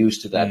 you get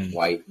used to that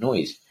white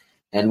noise,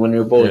 and when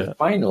you're bowling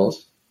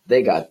finals,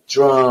 they got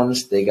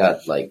drums, they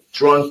got like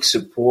drunk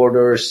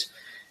supporters,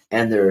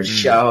 and they're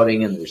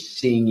shouting and they're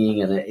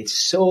singing, and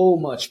it's so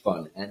much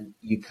fun, and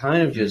you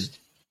kind of just.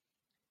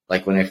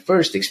 Like when I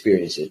first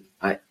experienced it,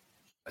 the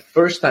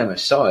first time I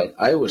saw it,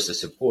 I was the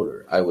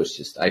supporter. I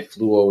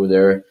flew over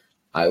there,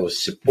 I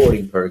was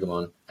supporting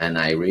Pergamon, and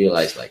I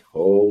realized like,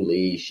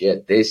 holy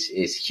shit, this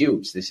is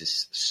huge. This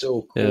is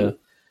so cool. Yeah.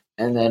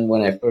 And then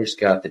when I first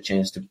got the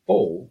chance to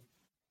bowl,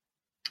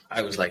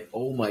 I was like,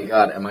 oh my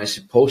God, am I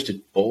supposed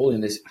to bowl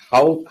in this?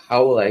 How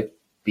will I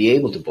be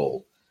able to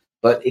bowl?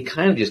 But it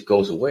kind of just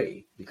goes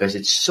away because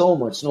it's so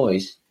much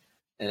noise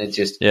and it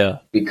just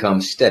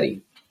becomes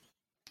steady.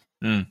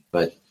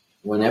 But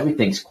when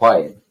everything's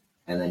quiet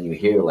and then you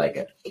hear like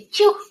a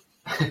choo,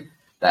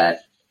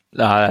 that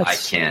I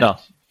can't. No.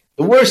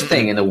 The worst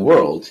thing in the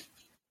world,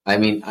 I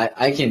mean,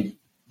 I can,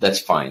 that's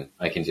fine.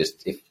 I can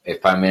just,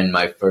 if I'm in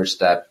my first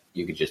step,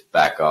 you can just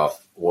back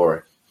off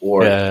or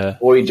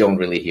you don't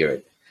really hear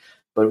it.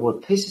 But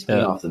what pisses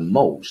me off the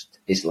most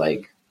is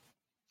like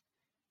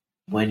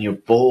when you're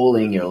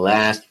bowling your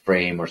last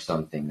frame or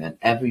something, then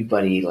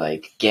everybody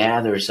like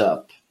gathers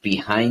up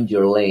behind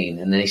your lane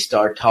and they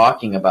start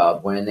talking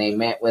about when they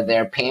met with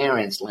their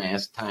parents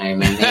last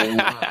time and they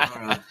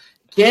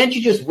can't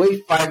you just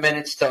wait 5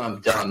 minutes till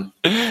I'm done?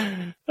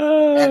 And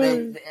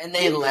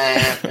they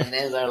laugh and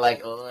then they're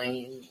like, oh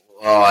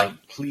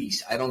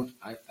please, I don't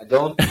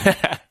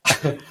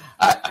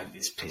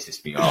this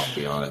pisses me off, to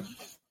be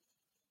honest.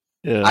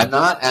 I'm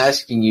not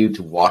asking you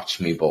to watch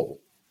me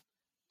bowl.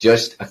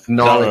 Just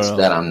acknowledge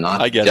that I'm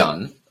not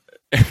done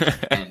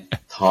and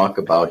talk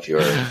about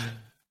your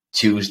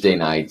Tuesday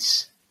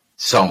nights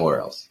somewhere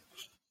else.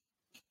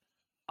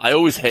 I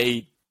always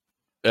hate,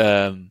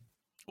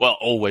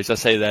 always, I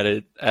say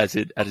that as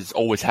it's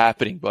always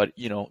happening, but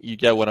you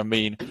get what I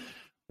mean.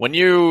 When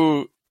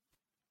you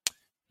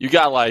you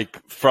got like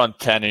front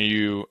 10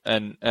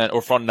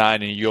 or front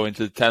 9 and you go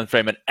into the 10th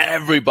frame and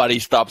everybody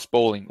stops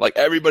bowling. Like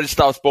everybody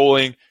stops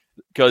bowling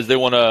because they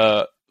want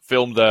to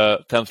film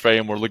the 10th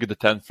frame or look at the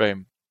 10th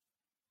frame.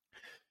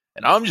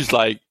 And I'm just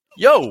like,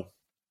 yo,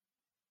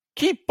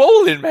 keep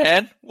bowling,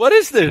 man. What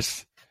is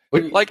this?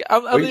 I'm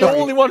the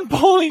only one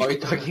bowling. Are you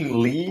talking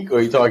league or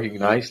are you talking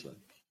in Iceland?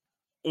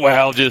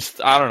 Well,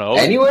 just, I don't know.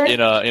 Anywhere? In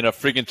a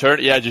freaking turn.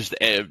 Yeah, just,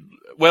 in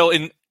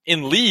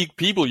league,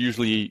 people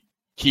usually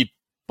keep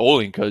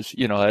bowling because,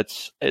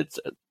 it's.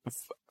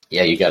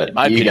 Yeah, you got it. In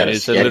my opinion,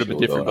 it's a little bit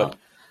different.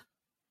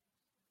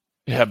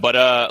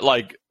 But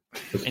like,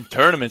 in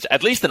tournaments,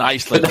 at least in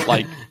Iceland,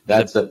 like,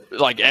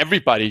 like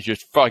everybody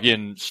just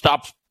fucking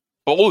stops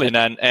bowling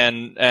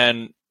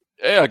and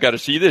I got to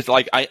see this.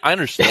 Like, I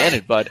understand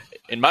it, but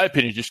in my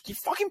opinion, just keep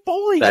fucking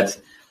bowling. That's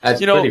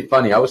pretty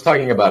funny. I was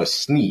talking about a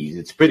sneeze.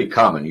 It's pretty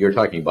common. You're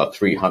talking about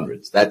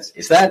 300s.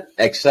 Is that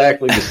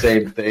exactly the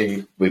same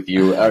thing with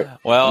you?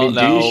 Well, do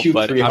you shoot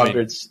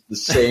 300s the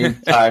same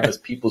time as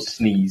people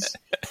sneeze?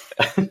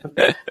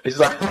 It's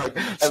like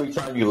every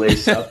time you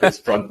lace up, it's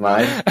front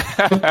line.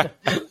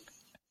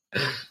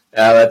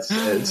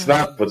 It's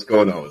not what's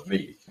going on with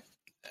me.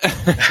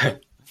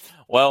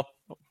 Well,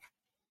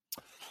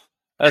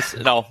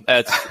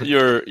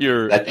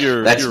 you're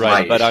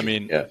right, but I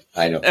mean, yeah,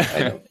 I know.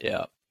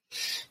 Yeah.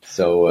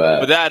 So,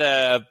 but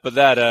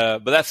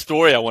that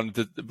story I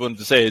wanted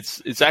to say,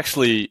 it's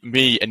actually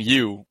me and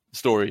you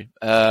story.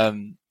 I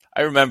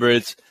remember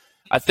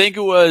I think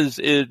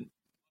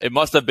it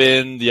must have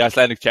been the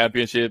Icelandic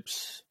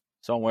Championships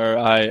somewhere.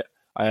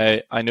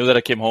 I knew that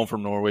I came home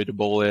from Norway to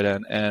bowl it,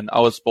 and I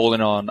was bowling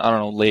on, I don't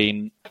know,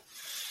 lane,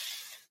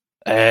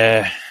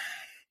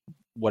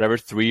 whatever,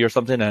 3 or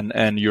something,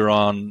 and you're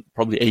on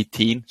probably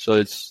 18, so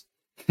it's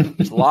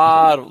there's a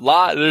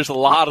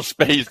lot of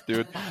space,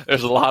 dude.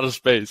 There's a lot of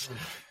space,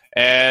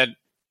 and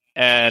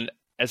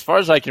as far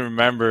as I can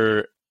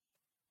remember,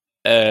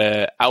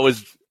 I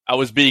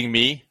was being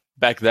me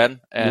back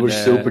then, and you were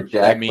super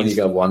jacked when you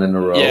got one in a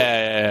row.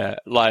 Yeah,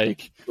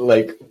 like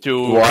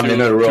two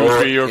in a row,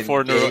 2, 3 or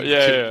 4 in a row.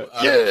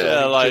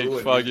 Yeah, like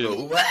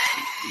fucking.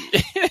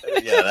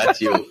 Yeah,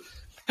 that's you.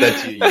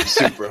 That's you. You're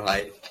super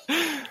high.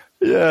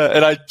 Yeah,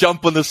 and I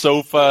jump on the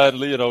sofa, and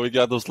we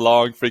got those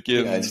long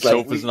freaking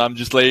sofas, and I'm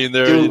just laying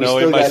there, dude,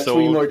 in my soul.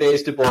 3 more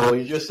days to bowl.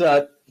 You just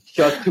shot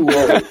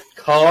 2-0.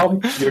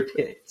 Calm your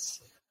tits.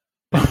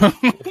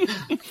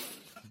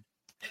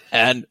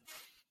 And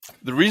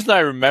the reason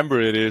I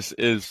remember it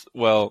is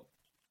well,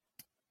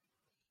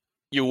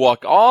 you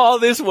walk all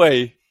this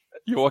way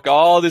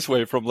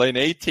from lane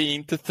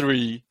 18 to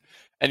 3,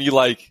 and you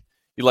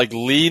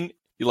lean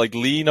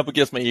up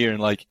against my ear and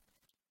like,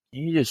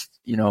 you just,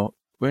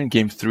 we're in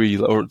game 3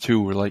 or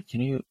 2. We're like, can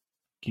you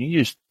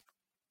just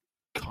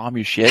calm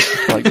your shit?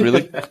 Like,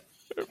 really,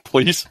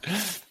 please.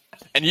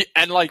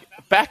 And like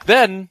back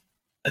then,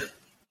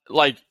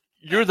 like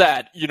you're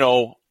that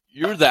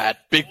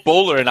big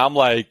bowler, and I'm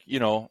like,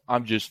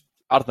 I'm just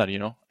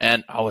Arnar,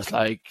 and I was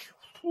like,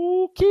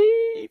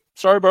 okay,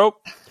 sorry, bro.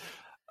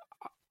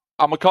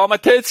 I'm gonna call my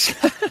tits.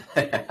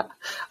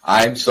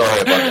 I'm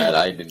sorry about that.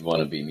 I didn't want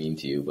to be mean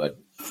to you, but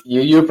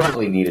you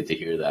probably needed to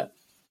hear that.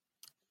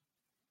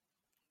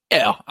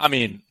 Yeah, I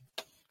mean,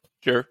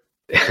 sure.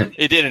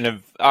 It didn't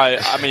have.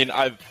 I mean,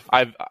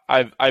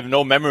 I've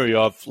no memory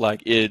of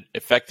like it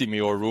affecting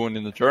me or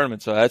ruining the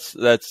tournament. So that's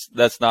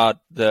not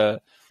the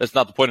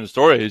point of the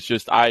story. It's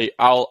just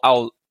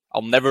I'll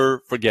never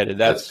forget it.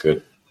 That's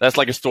good. That's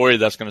like a story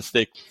that's gonna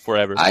stick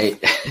forever. I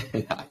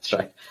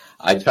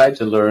tried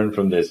to learn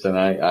from this, and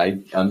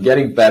I'm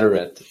getting better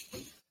at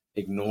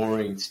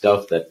ignoring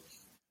stuff that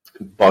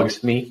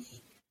bugs me.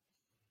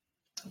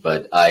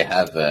 But I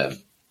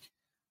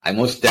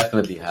most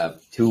definitely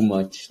have too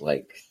much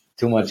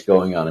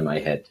going on in my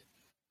head.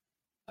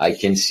 I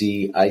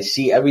see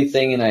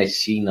everything and I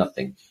see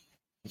nothing.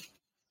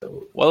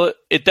 So. Well,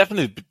 it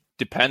definitely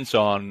depends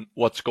on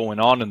what's going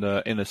on in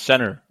the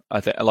center. I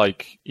think,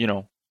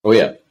 Oh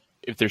yeah.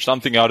 If there's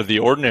something out of the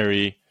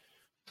ordinary,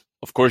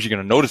 of course you're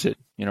gonna notice it.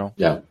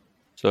 Yeah.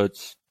 So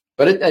it's.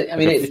 But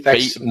it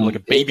affects like a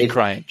baby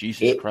crying.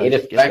 Jesus Christ! It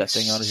affects that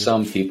thing out of here.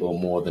 Some people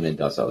more than it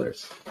does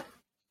others.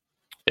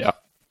 Yeah,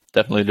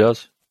 definitely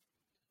does.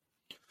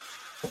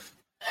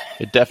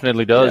 It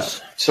definitely does.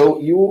 Yeah.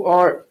 So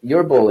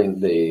you're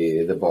bowling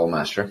the ball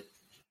master.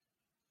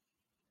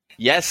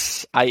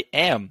 Yes, I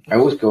am. I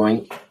was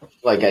going,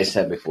 like I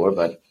said before,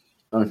 but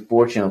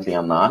unfortunately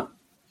I'm not.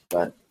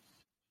 But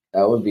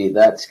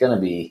it's gonna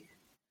be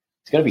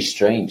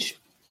strange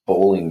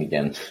bowling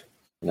again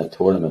in a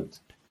tournament.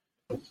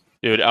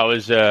 Dude, I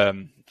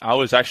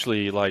was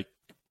actually like,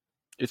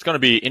 it's gonna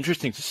be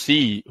interesting to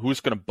see who's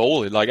gonna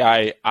bowl it. Like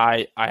I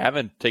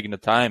haven't taken the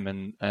time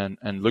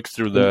and looked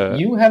through the.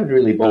 You haven't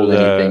really bowled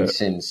anything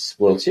since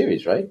World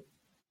Series, right?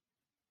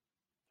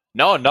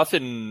 No,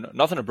 nothing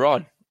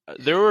abroad.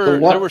 There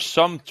were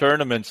some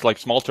tournaments, like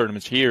small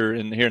tournaments here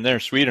and there in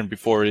Sweden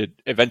before it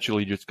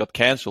eventually just got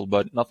canceled,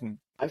 but nothing.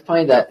 I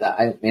find that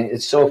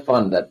it's so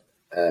fun that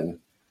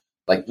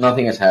like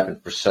nothing has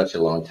happened for such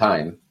a long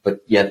time,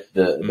 but yet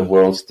the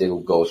world still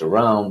goes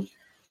around.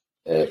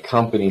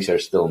 Companies are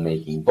still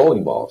making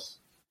bowling balls.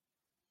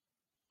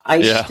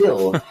 I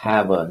still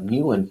have a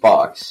new in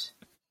box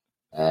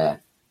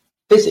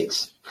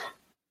physics,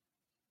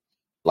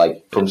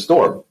 like from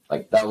Storm.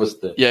 Like that was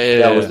the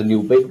was the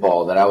new big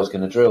ball that I was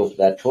going to drill for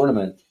that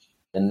tournament,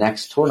 the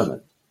next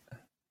tournament.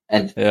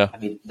 And I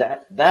mean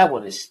that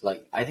one is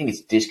like, I think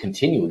it's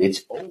discontinued.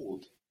 It's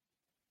old,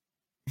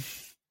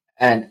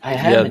 and I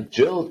haven't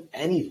drilled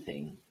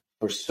anything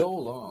for so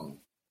long.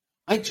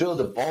 I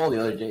drilled a ball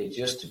the other day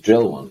just to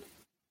drill one.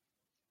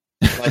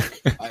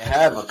 Like I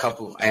have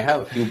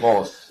a few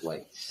balls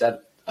like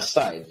set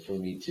aside for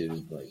me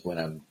to, like, when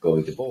I'm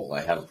going to bowl.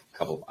 I have a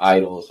couple of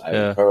idols, I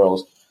have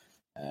pearls,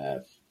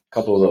 a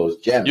couple of those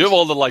gems. You have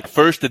all the like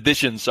first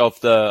editions of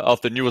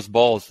the newest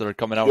balls that are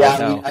coming out right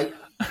now.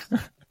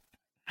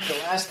 The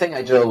last thing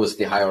I drilled was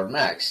the High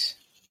Max,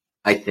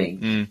 I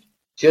think.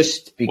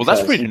 Just because. Well,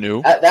 that's pretty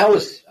new.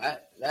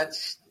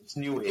 That's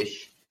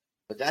newish,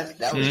 but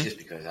that was just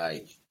because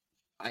I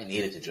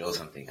needed to drill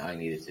something. I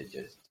needed to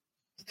just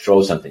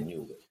throw something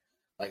new.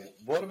 Like,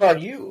 what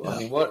about you? I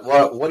mean, what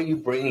are you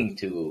bringing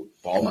to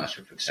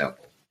Ballmaster, for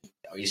example?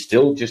 Are you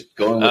still just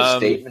going with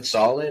Statement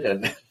Solid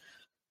and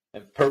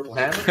Purple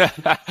Hammer?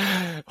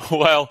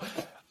 Well,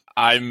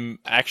 I'm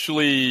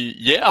actually,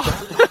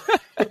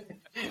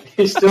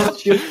 You still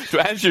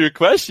to answer your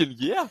question,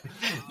 so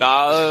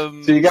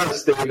you got a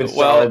Statement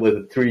Solid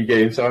with 3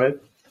 games on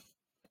it?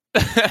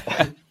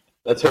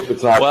 Let's hope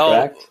it's not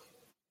cracked.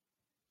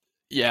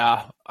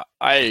 Yeah,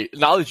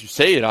 now that you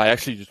say it, I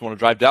actually just want to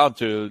drive down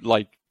to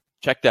like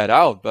check that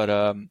out.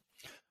 But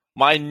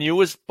my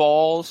newest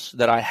balls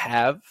that I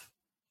have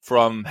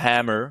from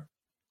Hammer,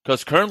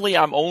 because currently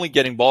I'm only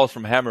getting balls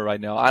from Hammer right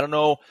now. I don't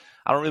know.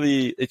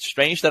 It's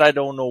strange that I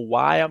don't know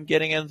why I'm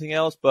getting anything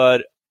else,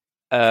 but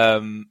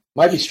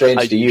might be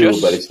strange to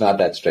you, but it's not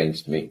that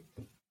strange to me.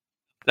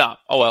 No,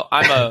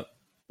 I'm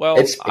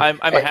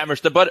a Hammer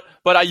star,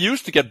 but I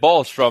used to get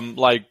balls from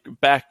like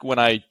back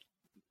when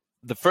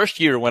the first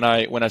year when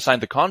I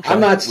signed the contract.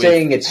 I'm not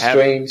saying it's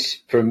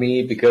strange for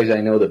me because I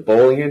know the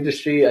bowling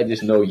industry. I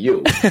just know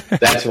you.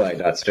 That's why it's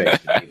not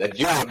strange to me. That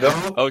you don't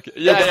know. Okay.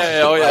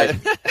 Yeah.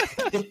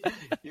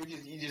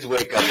 You just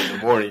wake up in the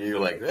morning and you're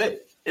like, hey,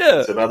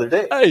 it's another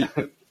day. Hey.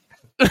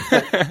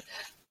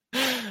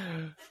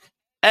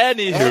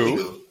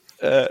 Anywho,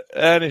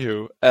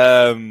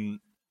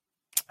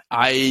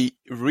 I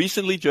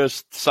recently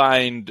just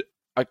signed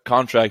a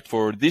contract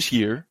for this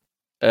year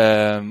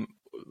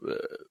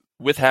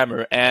with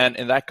Hammer, and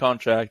in that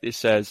contract it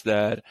says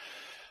that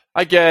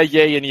I get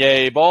yay and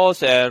yay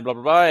balls and blah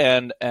blah blah,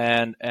 and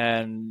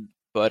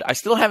but I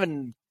still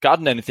haven't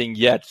gotten anything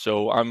yet,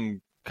 so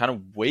I'm kind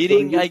of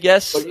waiting, I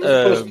guess. But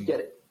you're supposed to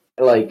get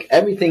like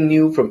everything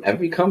new from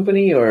every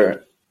company,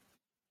 or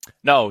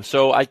no?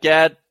 So I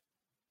get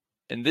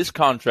in this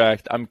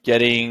contract, I'm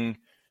getting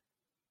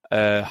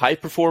high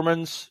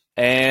performance,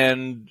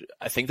 and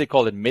I think they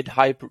call it mid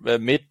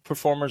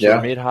performance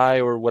or mid high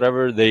or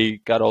whatever. They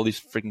got all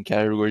these freaking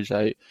categories.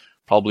 I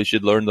probably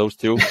should learn those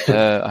too.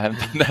 I haven't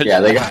done that.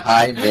 Yeah, they got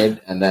high, mid,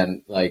 and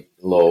then like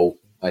low,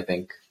 I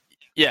think.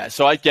 Yeah,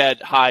 so I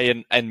get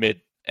high and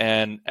mid,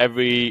 and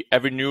every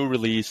new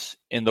release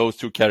in those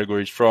 2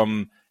 categories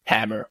from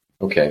Hammer.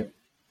 Okay.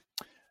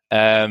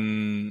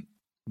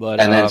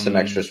 But and then some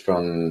extras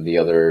from the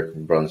other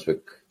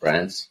Brunswick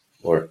brands,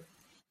 or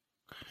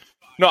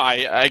no,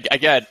 I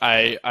get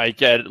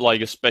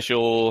like a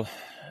special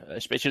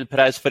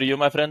price for you,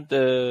 my friend.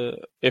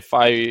 If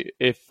I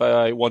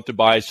want to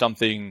buy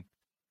something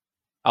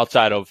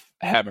outside of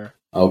Hammer.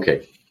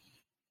 Okay.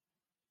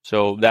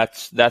 So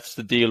that's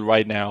the deal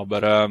right now.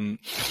 But I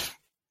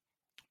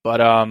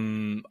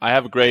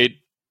have a great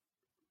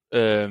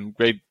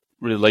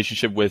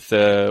relationship with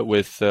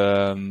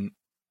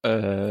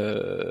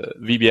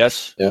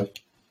VBS. Yeah.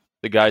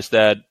 The guys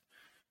that,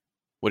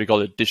 what do you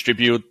call it,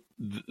 distribute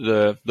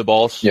the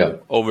balls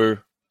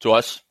over to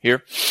us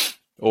here,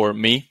 or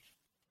me.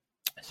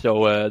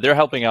 So they're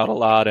helping out a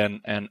lot,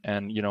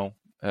 and you know,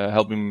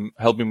 helping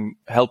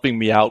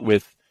me out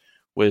with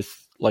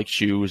like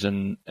shoes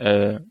and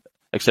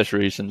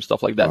accessories and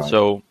stuff like that. Right.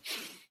 So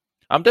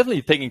I'm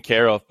definitely taken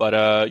care of.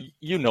 But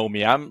you know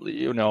me,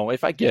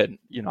 if I get,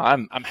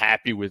 I'm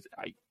happy with,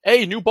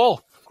 hey, new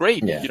ball,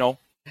 great,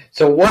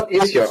 So what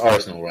is your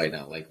arsenal right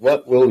now? Like,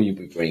 what will you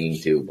be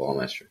bringing to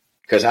Ballmaster?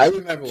 Because I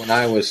remember when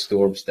I was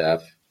Storm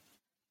staff,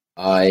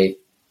 I'm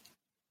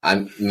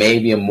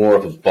maybe more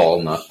of a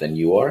ball nut than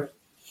you are.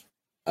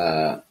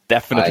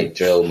 Definitely. I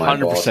drill my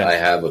 100%. balls. I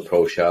have a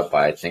pro shop.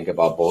 I think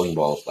about bowling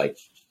balls. Like,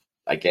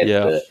 I get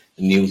the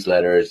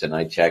newsletters and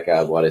I check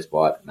out what is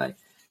what, and I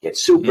get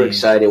super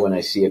excited when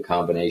I see a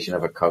combination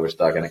of a cover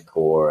stock and a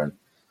core. And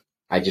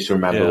I just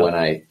remember when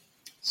I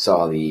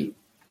saw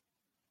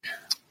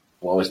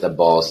what was the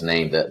ball's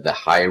name? The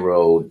High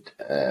Road,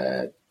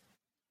 the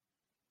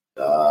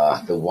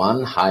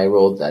one High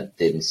Road that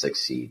didn't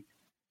succeed.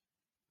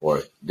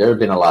 Or there have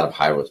been a lot of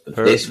High Roads, but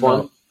this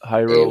one,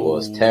 High Road, it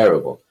was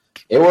terrible.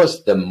 It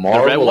was the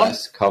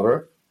Marvel-esque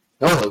cover,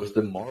 No, it was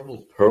the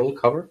marble pearl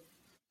cover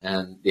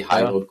and the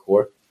high load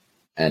core,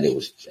 and it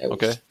was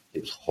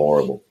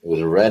horrible. It was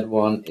a red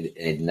one.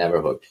 It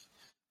never hooked.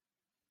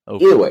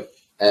 Okay. Either way,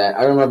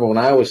 I remember when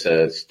I was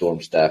a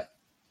Storm staff,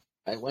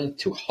 I went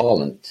to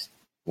Holland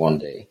one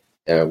day.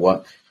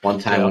 One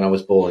time when I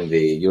was bowling the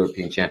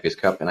European Champions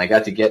Cup, and I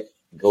got to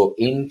go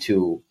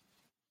into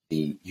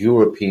the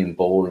European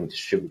Bowling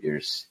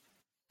Distributors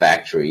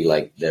factory,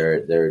 like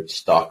their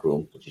stock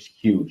room, which is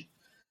huge,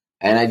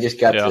 and I just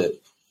got to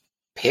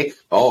pick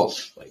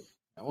balls. Like,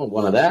 I want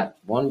one of that,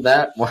 one,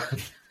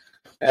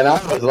 and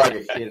I was like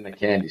a kid in a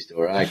candy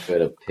store. I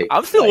could have picked.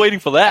 I'm still waiting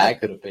for that. I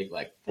could have picked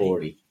like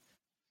 40.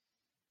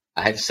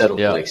 I had to settle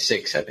for like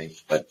 6, I think,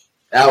 but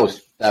that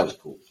was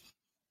cool.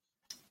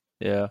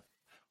 Yeah.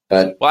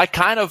 But I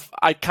kind of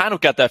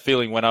got that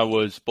feeling when I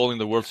was bowling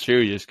the World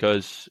Series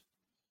because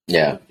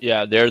they're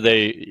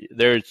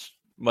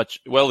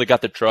much they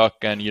got the truck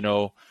and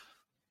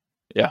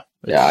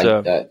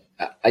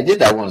I did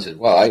that once as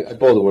well. I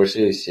bowled the World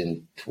Series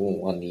in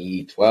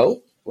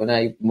 2012 when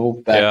I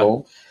moved back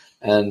home,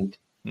 and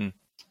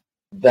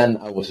then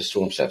I was a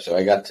Storm staff, so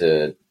I got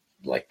to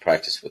like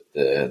practice with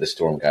the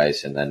Storm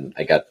guys, and then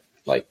I got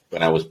like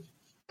when I was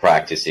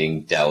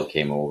practicing, Dell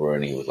came over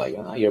and he was like,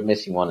 "Oh, you're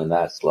missing one in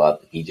that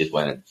slot." He just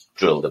went and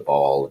drilled the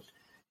ball, and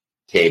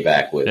came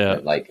back with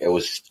it. Like that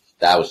was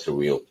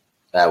surreal.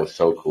 That was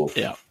so cool.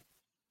 Yeah.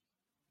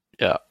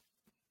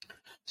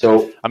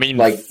 So I mean,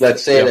 like,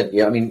 let's say that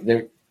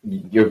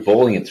you're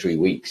bowling in 3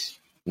 weeks.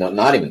 No,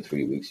 not even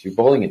 3 weeks. You're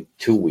bowling in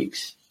 2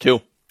 weeks.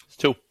 Two.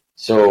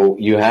 So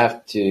you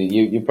have to.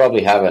 You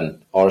probably have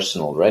an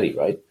arsenal ready,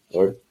 right?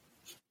 Or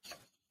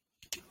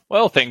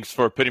well, thanks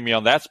for putting me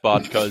on that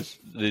spot because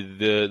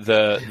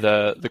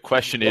the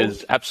question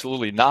is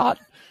absolutely not.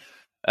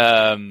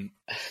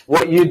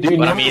 What you do?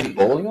 What you're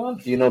bowling on?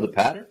 Do you know the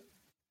pattern?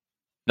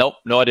 Nope,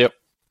 no idea.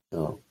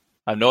 No,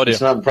 I have no idea.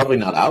 It's probably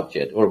not out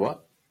yet, or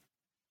what?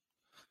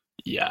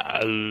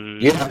 Yeah.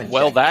 You haven't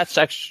checked. That's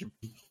actually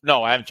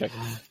no, I haven't checked.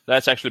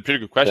 That's actually a pretty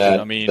good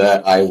question.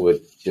 That I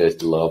would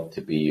just love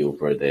to be you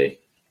for a day.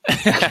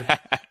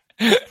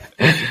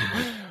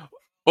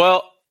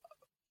 Well,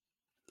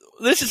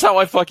 this is how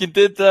I fucking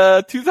did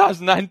the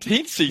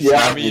 2019 season.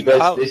 Yeah,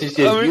 this is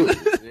just you.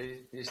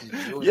 This is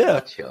you in a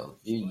nutshell.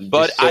 You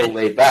just so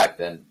laid back.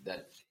 Then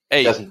that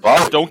doesn't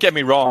bother. Don't get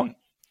me wrong.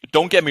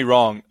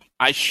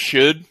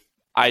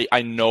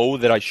 I know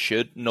that I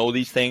should know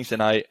these things,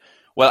 and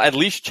at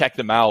least check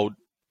them out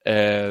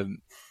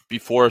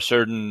before a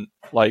certain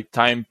like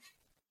time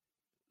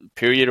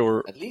period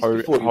or at least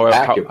before you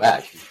pack your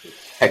bag, you should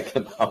check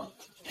them out.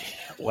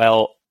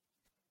 Well,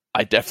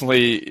 I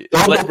definitely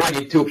don't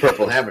bring 2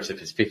 purple hammers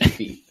if it's 50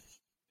 feet.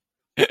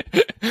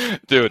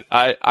 Dude,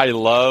 I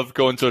love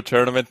going to a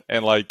tournament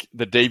and like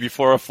the day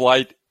before a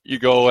flight, you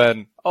go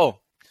and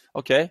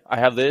okay, I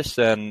have this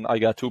and I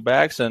got 2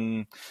 bags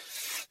and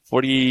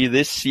 40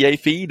 this CA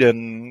feed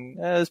and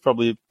this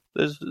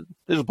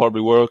will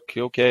probably work.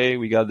 Okay,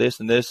 we got this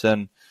and this,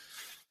 and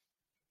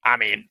I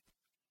mean,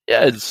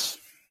 it's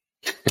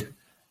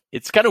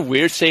kind of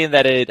weird saying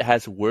that it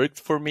has worked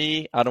for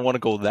me. I don't want to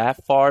go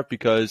that far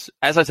because,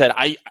 as I said,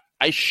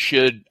 I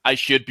should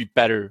be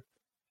better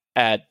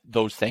at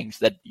those things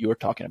that you're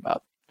talking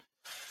about,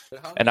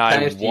 and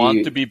I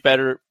want to be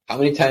better. How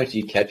many times do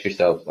you catch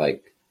yourself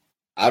like,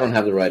 I don't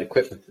have the right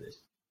equipment for this?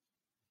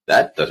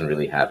 That doesn't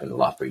really happen a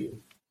lot for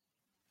you.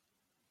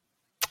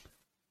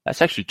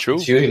 That's actually true.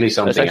 It's usually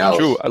something else.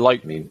 True.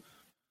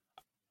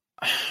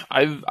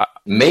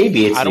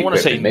 Maybe it's I don't want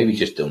to say maybe you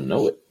just don't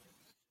know it.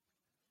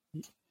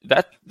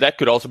 That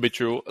could also be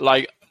true.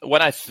 Like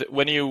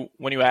when you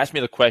ask me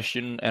the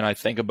question and I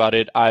think about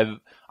it, I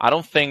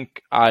don't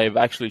think I've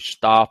actually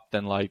stopped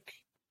and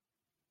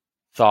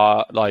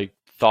thought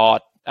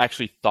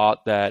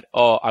that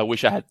I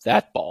wish I had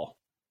that ball.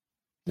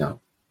 No.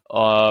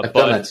 I've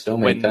done that so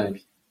many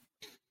times.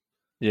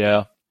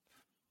 Yeah.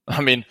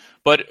 I mean,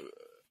 but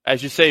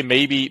as you say,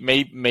 maybe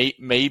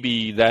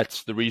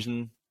that's the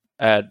reason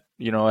at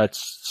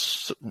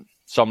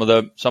some of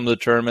the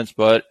tournaments,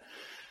 but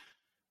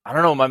I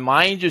don't know. My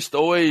mind just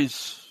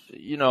always,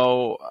 I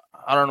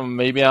don't know.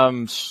 Maybe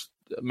I'm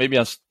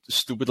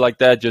stupid like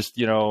that.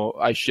 Just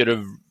I should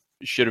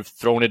have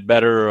thrown it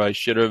better, or I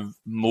should have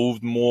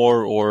moved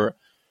more, or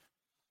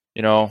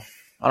I don't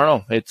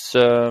know. It's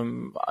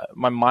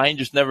my mind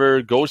just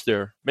never goes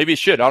there. Maybe it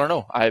should. I don't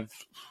know.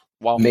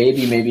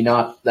 Maybe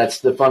not. That's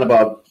the fun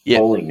about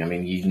bowling. I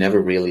mean, you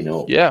never really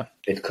know. Yeah.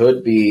 It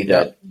could be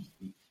that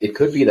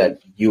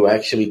you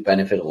actually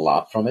benefit a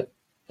lot from it.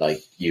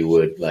 Like you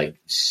would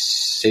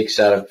 6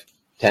 out of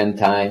 10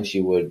 times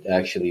you would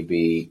actually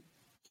be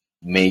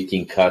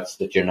making cuts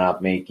that you're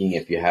not making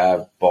if you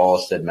have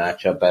balls that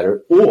match up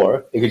better,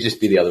 or it could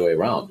just be the other way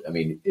around. I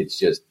mean, it's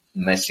just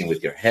messing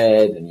with your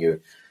head and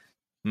you're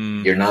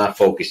not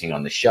focusing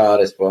on the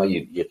shot as well.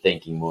 You're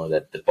thinking more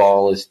that the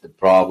ball is the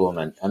problem.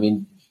 And I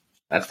mean,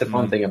 that's the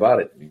fun thing about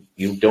it. I mean,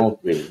 you don't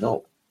really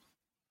know.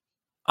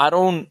 I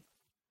don't,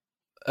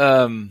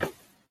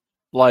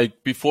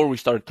 before we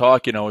started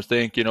talking, I was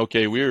thinking,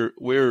 okay,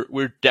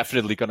 we're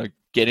definitely going to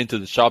get into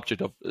the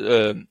subject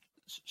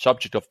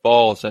of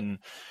balls and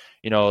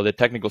the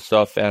technical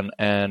stuff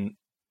and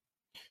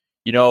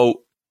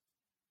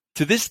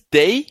to this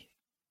day,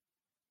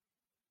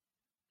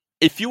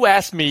 if you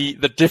ask me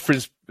the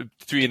difference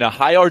between a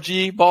high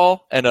RG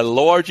ball and a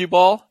low RG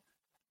ball,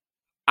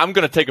 I'm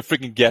gonna take a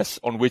freaking guess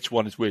on which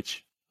one is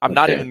which. I'm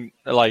not even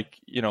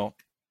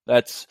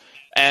that's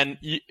and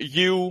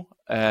you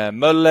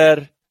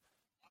Möller, a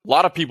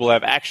lot of people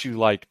have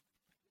actually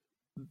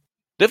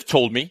they've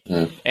told me,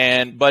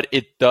 but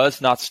it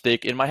does not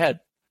stick in my head.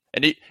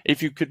 And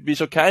if you could be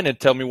so kind and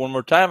tell me one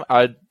more time,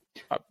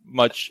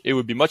 it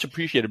would be much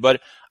appreciated.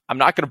 But I'm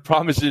not going to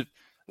promise it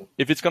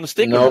if it's going to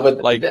stick. No,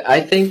 but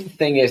I think the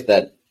thing is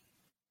that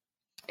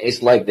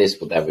it's like this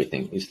with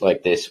everything. It's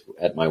like this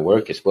at my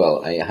work as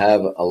well. I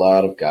have a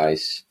lot of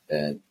guys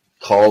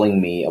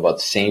calling me about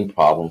the same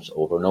problems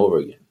over and over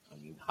again. I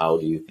mean, how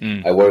do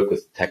you? I work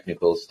with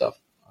technical stuff,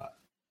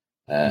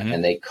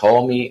 and they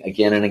call me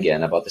again and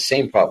again about the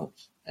same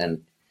problems,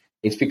 and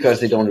it's because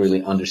they don't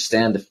really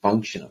understand the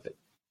function of it.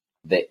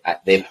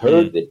 They've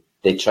heard it.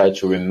 They try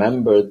to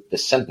remember the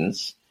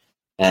sentence,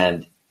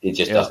 and it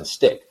just doesn't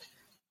stick.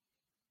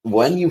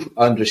 When you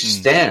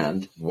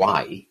understand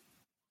why,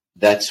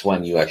 that's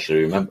when you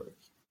actually remember.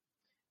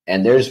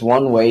 And there's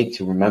one way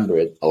to remember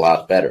it a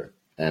lot better,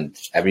 and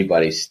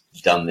everybody's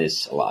done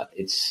this a lot.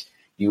 It's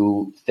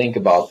you think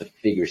about the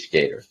figure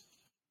skater,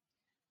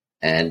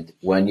 and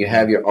when you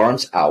have your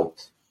arms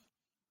out,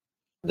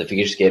 the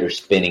figure skater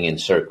spinning in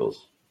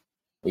circles.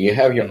 When you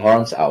have your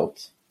arms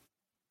out,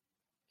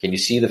 can you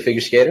see the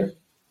figure skater?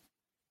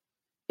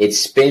 It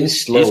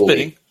spins slowly. He's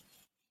spinning.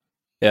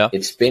 Yeah.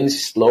 It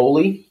spins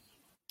slowly,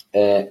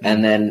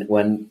 and then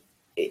when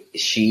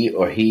she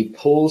or he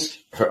pulls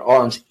her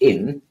arms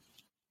in,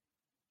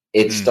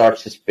 it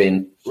starts to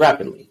spin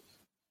rapidly.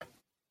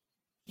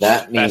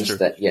 That means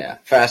faster.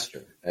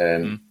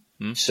 Faster.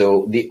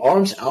 So the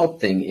arms out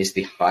thing is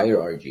the higher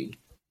RG,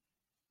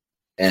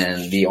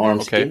 and the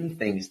arms in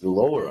thing is the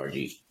lower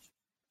RG.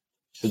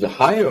 So the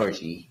higher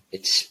RG,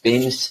 it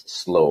spins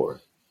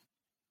slower,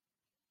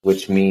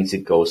 which means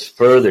it goes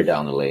further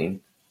down the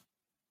lane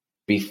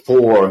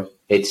before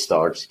it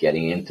starts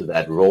getting into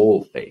that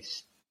roll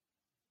phase.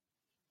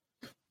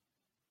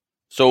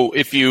 So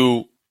if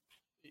you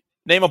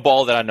name a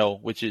ball that I know,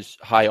 which is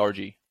high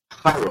RG.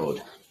 High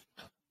road.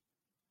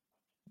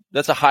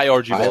 That's a high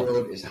RG ball. High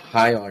road is a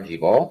high RG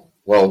ball.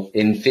 Well,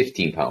 in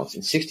 15 pounds.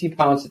 In 16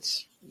 pounds,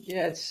 it's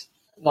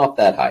not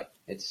that high.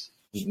 It's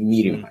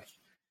medium high.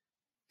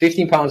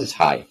 15 pounds is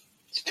high.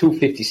 It's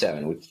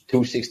 257, with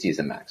 260 is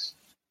the max.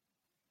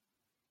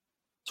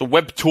 So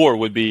Web Tour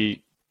would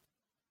be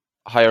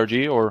high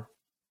RG or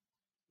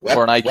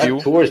an IQ?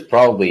 Web Tour is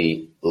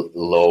probably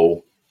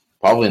low,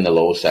 probably in the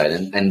low side.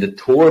 And the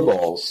Tour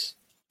balls,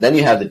 then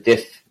you have the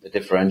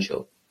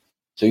differential.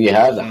 So you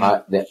have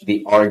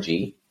the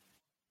RG,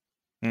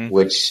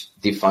 which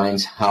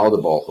defines how the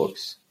ball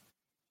hooks.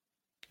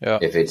 Yeah.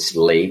 If it's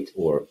late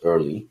or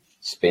early,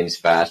 spins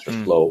fast or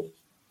slow.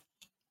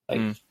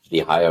 The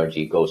high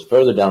RG goes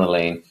further down the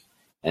lane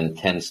and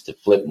tends to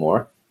flip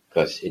more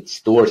because it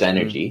stores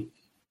energy.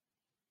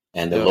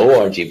 And the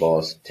low RG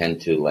balls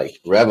tend to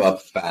rev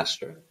up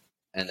faster,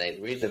 and they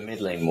read the mid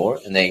lane more,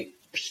 and they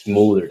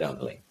smoother down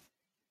the lane.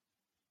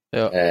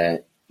 Yeah.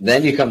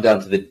 Then you come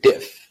down to the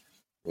diff,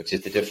 which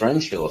is the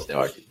differential of the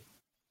RG,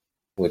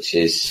 which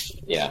is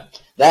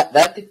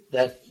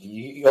that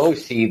you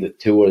always see the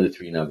 2 or the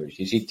 3 numbers.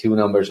 You see 2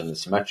 numbers on the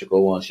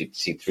symmetrical ones. You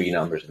see 3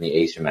 numbers on the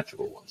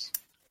asymmetrical ones.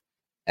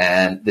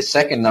 And the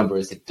second number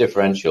is the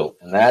differential,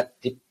 and that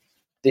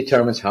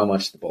determines how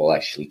much the ball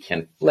actually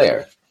can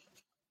flare.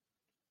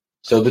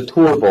 So the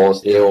tour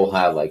balls, they all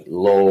have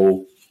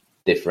low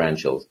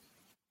differentials,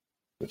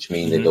 which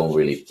means they don't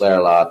really flare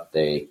a lot.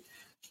 They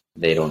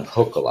don't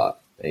hook a lot.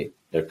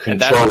 They're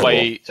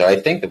controllable. So I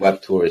think the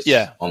Web Tour is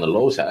on the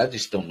low side. I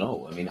just don't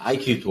know. I mean,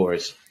 IQ Tour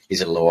is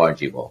a low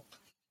RG ball.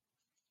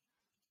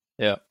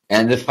 Yeah.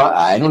 And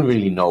I don't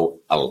really know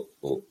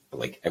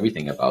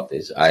everything about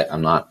this.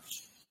 I'm not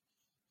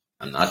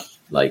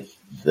like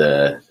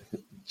the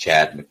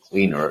Chad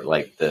McLean or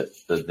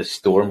the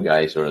Storm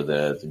guys or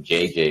the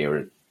JJ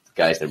or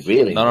guys that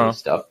really know this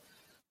stuff.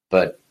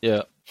 But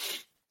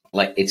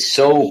it's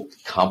so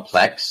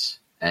complex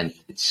and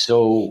it's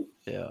so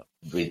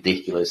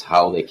ridiculous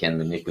how they can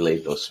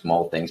manipulate those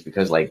small things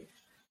because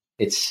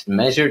it's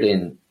measured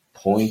in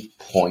point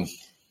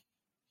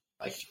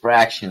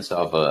fractions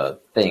of a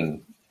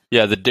thing.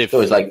 Yeah, the diff. So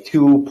it's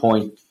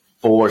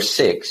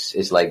 2.46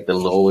 is the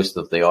lowest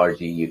of the RG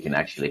you can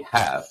actually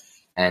have,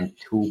 and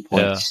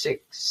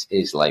 2.6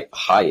 is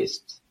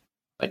highest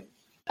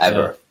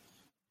ever. Yeah.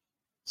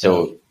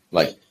 So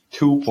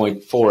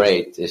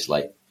 2.48 is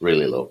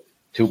really low.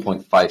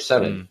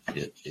 2.57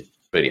 is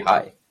pretty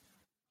high.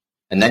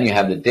 And then you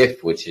have the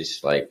diff, which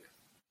is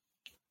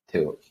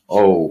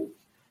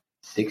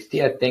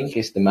 60, I think,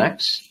 is the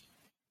max.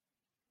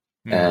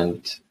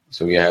 And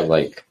so you have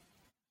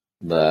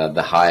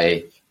the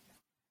high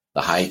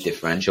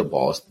differential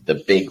balls, the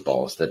big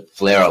balls that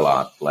flare a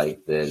lot,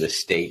 like the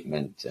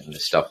statement and the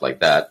stuff like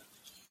that,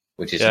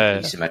 which is an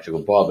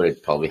asymmetrical ball, but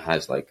it probably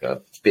has like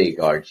a big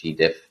RG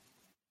diff,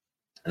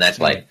 and that's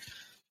like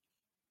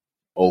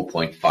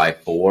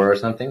 0.54 or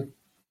something.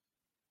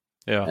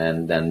 Yeah.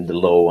 And then the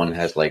low one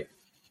has like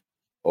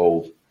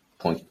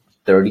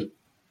 0.30.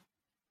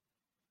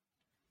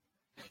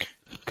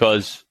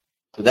 Because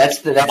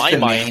that's the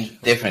main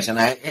difference, and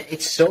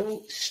it's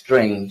so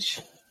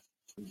strange.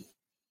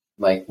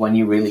 Like when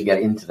you really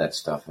get into that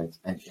stuff, and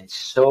it's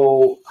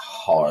so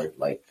hard.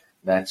 Like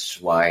that's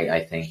why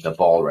I think the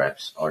ball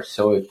reps are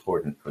so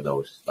important for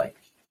those. Like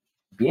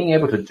being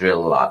able to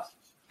drill a lot,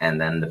 and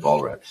then the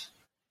ball reps.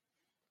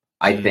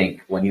 I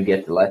think when you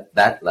get to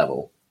that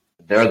level,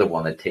 they're the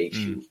one that takes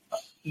you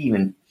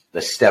even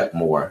the step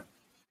more,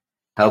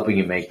 helping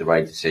you make the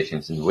right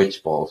decisions and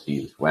which balls to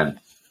use when,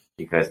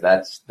 because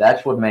that's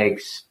what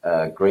makes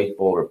a great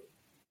bowler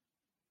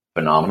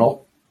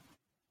phenomenal.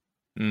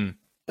 I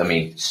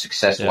mean,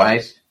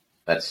 success-wise,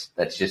 that's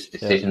just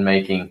decision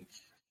making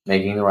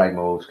the right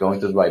moves, going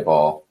to the right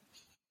ball.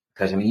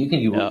 Because I mean, you can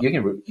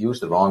use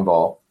the wrong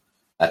ball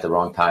at the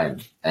wrong time,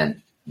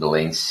 and the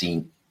lanes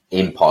seem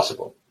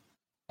impossible.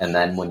 And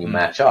then when you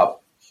match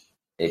up,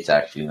 it's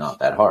actually not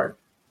that hard.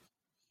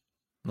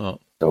 No.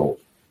 So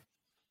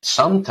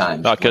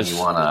sometimes when you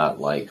wanna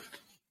like,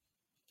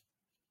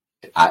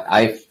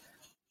 I've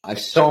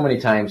so many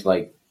times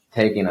like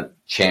taken a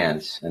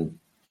chance and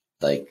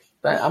like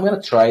I'm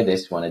gonna try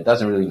this one. It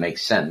doesn't really make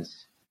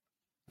sense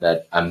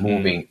that I'm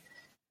moving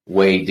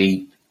way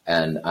deep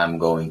and I'm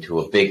going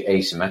to a big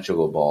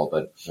asymmetrical ball.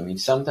 But I mean,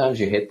 sometimes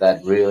you hit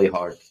that really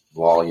hard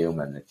volume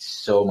and it's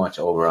so much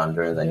over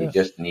under that you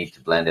just need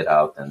to blend it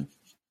out. And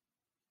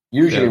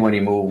usually when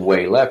you move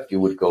way left, you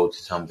would go to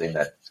something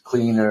that's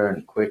cleaner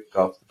and quick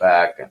off the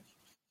back.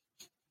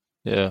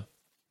 And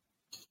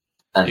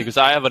because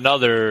I have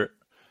another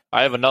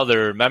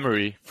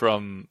memory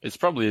from, it's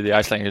probably the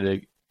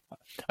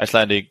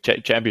Icelandic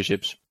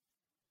championships.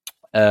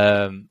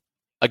 Again,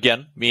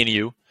 me and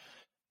you.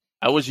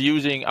 I was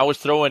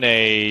throwing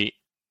I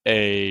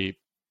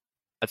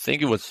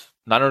think it was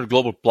 900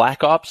 Global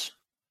Black Ops,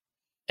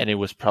 and it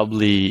was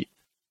probably,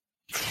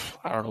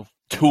 I don't know,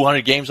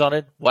 200 games on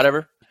it,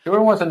 whatever. Sure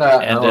it wasn't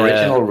an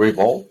original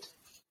Revolt?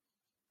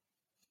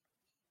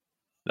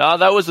 No,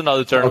 that was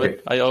another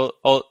tournament. Okay. I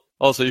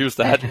also used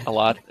that a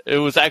lot. It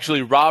was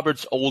actually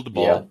Robert's old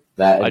ball. Yeah,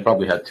 that it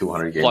probably had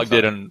 200 games. Plugged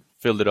it and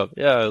filled it up.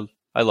 Yeah,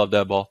 I love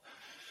that ball.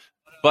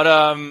 But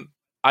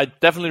I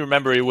definitely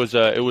remember it was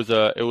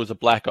a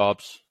Black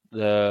Ops.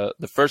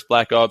 The first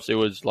Black Ops, it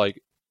was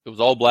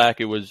all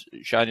black. It was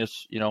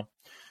shiniest,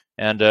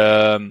 And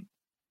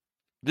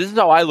this is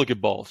how I look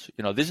at balls.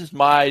 This is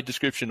my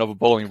description of a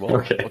bowling ball.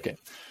 Okay.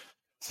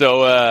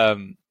 So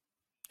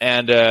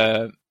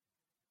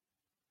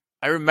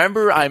I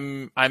remember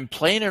I'm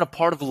playing in a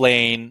part of the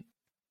lane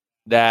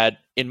that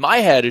in my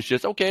head is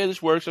just, okay,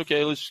 this works.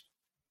 Okay, let's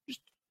just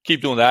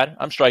keep doing that.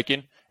 I'm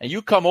striking. And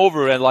you come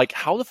over and like,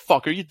 how the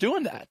fuck are you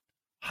doing that?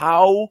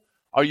 How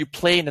are you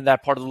playing in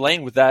that part of the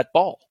lane with that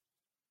ball?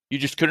 You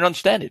just couldn't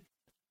understand it.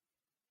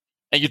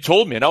 And you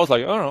told me, and I was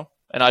like, I don't know.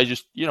 And I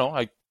just,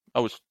 I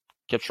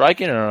kept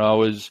striking, and I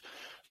was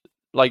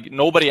like,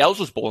 nobody else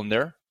was bowling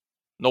there.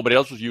 Nobody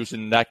else was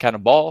using that kind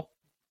of ball.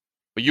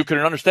 But you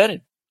couldn't understand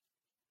it.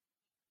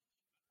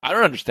 I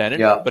don't understand it,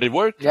 but it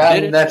worked. Yeah,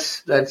 and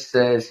that's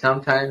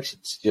sometimes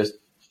it's just,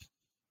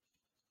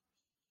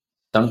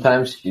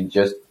 sometimes you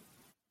just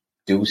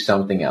do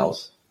something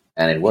else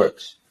and it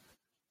works.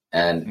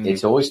 And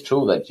it's always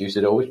true that you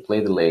should always play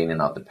the lane and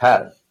not the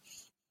pattern.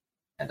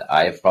 And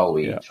I've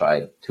probably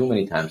tried too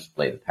many times to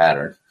play the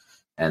pattern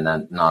and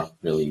then not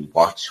really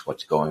watch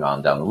what's going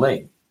on down the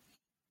lane.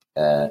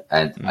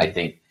 I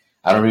think,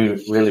 I don't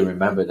really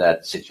remember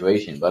that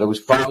situation, but it was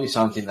probably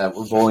something that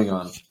we're bowling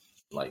on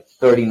like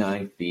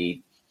 39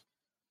 feet,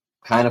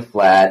 kind of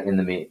flat in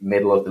the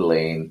middle of the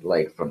lane,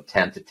 like from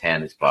 10 to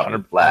 10 is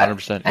probably flat.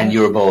 100%. And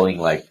you're bowling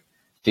like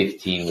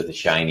 15 with a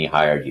shiny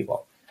higher G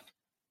ball.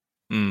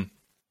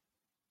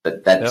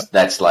 But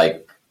that's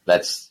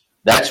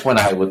when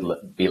I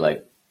would be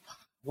like,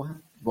 what,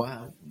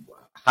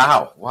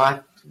 how,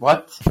 what,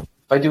 if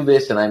I do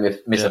this and I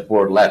miss a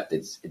board left,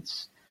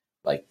 it's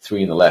like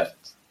 3 in the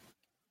left.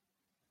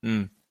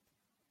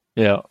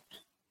 Yeah.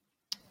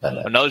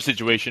 Another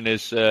situation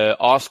is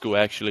Osco,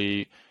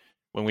 actually,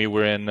 when we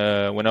were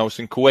when I was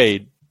in Kuwait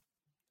and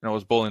I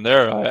was bowling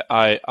there,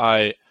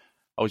 I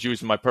was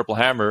using my purple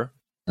hammer.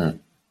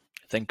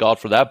 Thank God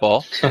for that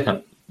ball.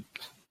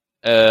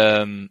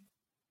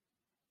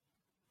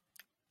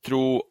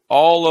 Through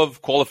all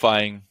of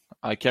qualifying,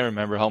 I can't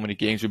remember how many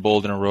games we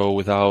bowled in a row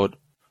without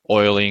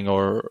oiling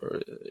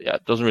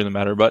it doesn't really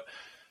matter. But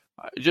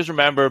I just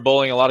remember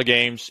bowling a lot of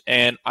games,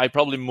 and I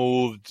probably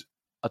moved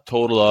a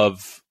total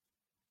of,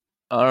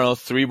 I don't know,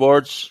 3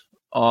 boards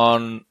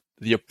on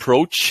the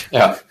approach.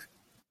 Yeah.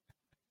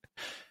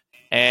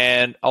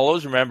 And I'll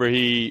always remember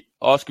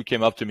Oscar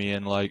came up to me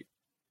and there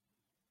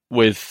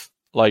was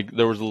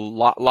a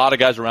lot of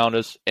guys around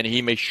us, and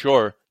he made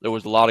sure there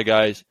was a lot of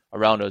guys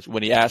around us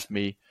when he asked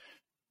me,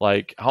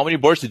 like, how many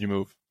boards did you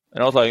move?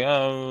 And I was like, I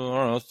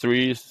don't know,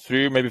 3,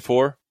 maybe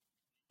 4.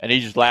 and he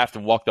just laughed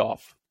and walked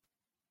off.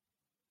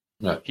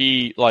 No.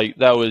 He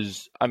that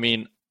was. I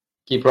mean,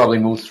 he probably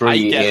moved 3 I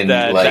get in.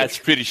 that. That's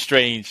pretty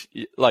strange.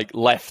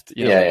 Left.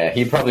 Yeah.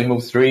 He probably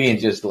moved 3 in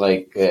just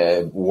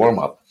warm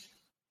up.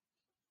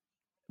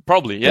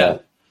 Probably, yeah.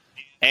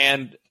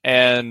 And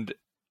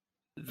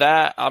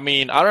that, I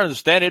mean, I don't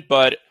understand it,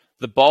 but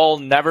the ball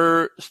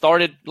never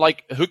started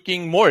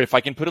hooking more. If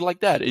I can put it like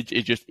that,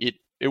 it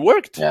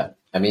worked. Yeah,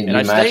 I mean, and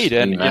you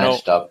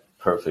matched up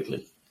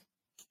perfectly.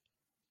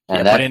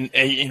 And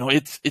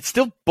it's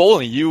still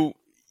bowling. You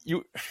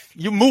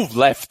move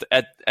left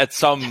at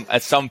some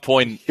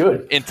point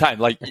in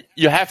time.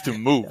 You have to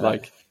move.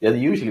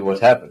 Usually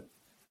what's happened.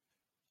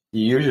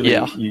 You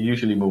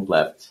usually move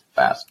left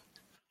fast.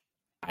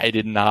 I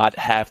did not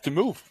have to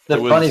move.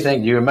 Funny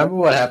thing, do you remember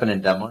what happened in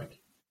Denmark?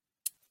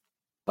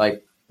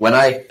 When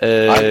I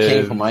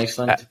came from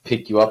Iceland to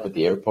pick you up at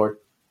the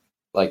airport,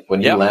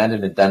 when you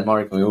landed in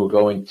Denmark, we were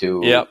going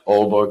to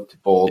Aalborg to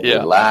bowl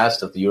the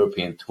last of the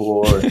European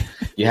Tour.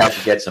 You had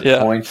to get some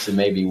points to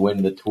maybe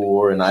win the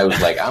tour, and I was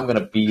like, I'm going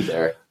to be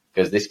there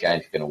because this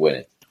guy's going to win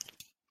it.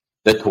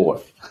 The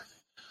tour.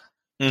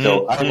 Mm-hmm.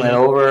 So I went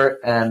over,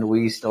 and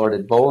we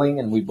started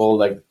bowling, and we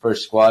bowled the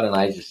first squad, and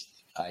I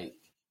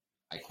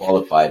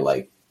qualified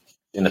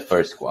in the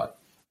first squad.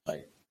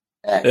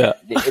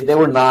 They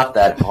were not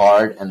that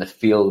hard, and the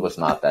field was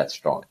not that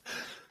strong,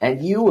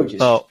 and you were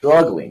just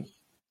struggling,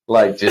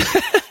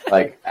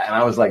 and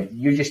I was like,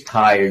 you're just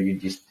tired. You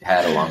just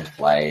had a long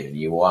flight, and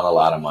you won a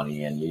lot of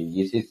money, and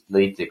you just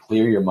need to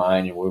clear your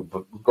mind, and we'll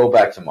go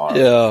back tomorrow.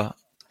 Yeah,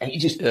 and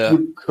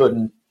you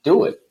couldn't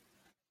do it.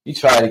 You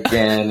tried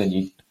again, and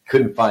you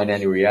couldn't find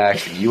any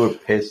reaction. You were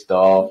pissed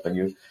off,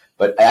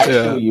 but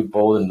actually you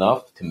bowled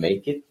enough to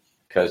make it.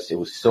 Because it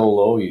was so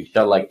low, you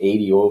shot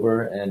 80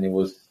 over, and it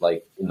was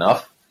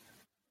enough.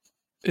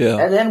 Yeah.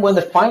 And then when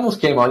the finals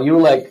came on, you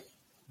were like,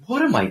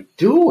 "What am I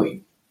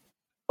doing?"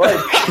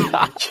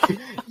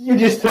 You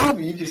just told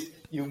me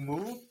you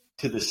moved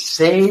to the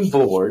same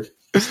board.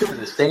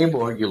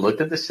 You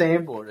looked at the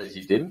same board as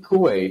you did in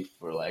Kuwait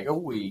for a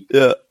week.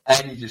 Yeah.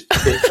 And you just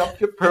picked up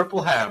your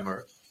purple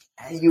hammer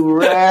and you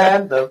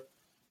ran the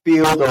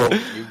field over.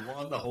 You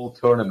won the whole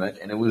tournament,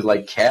 and it was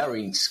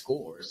carrying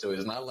scores. So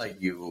it's not like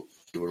you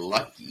were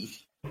lucky.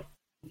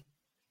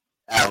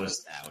 That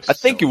was I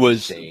think it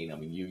was insane. I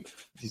mean,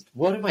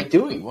 what am I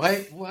doing?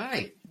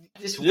 Why?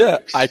 This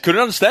works. I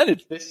couldn't understand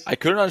it. I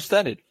couldn't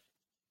understand it.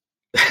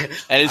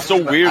 And it's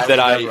so weird that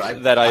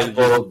I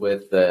bowled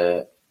with.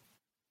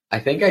 I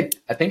think I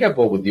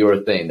bowled with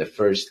urethane the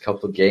first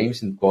couple of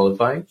games in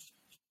qualifying.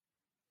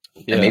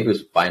 Yeah. And maybe it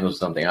was finals or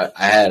something. I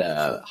had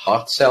a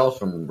hot cell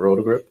from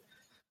Rotogrip,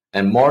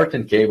 and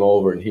Martin came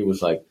over and he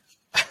was like.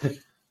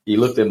 He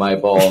looked at my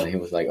ball and he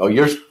was like, "Oh,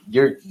 you're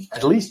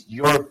at least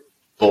you're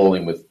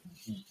bowling with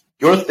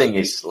your thing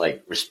is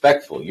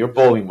respectful. You're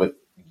bowling with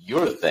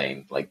your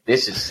thing.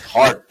 This is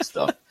hard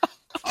stuff.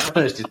 I'm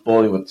just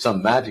bowling with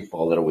some magic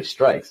ball that always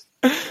strikes."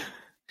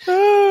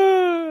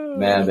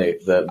 Man,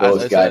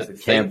 those guys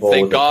that can't bowl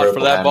with the purple hammer. Thank God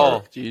for that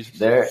ball. Jeez.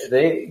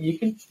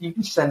 You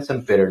can sense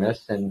some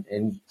bitterness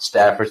in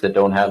staffers that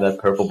don't have that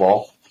purple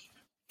ball.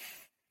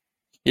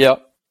 Yeah.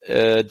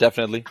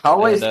 Definitely.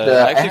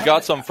 I actually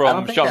got some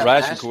from Sean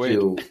Rash in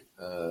Kuwait.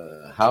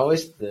 How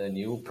is the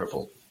new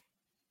purple?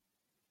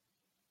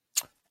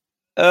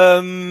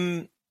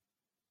 If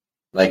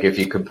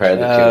you compare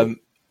the two.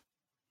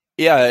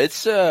 Yeah,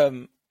 it's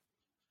I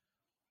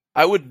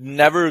would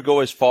never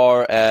go as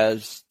far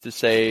as to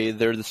say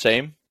they're the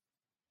same.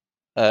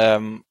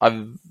 I've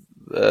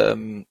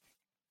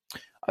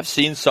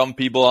seen some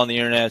people on the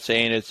internet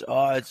saying it's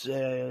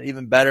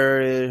even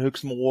better, it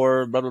hooks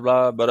more, blah blah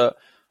blah, but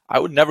I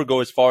would never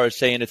go as far as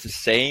saying it's the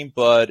same,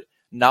 but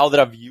now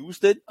that I've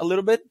used it a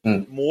little bit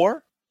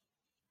more,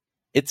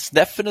 it's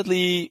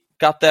definitely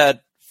got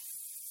that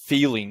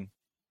feeling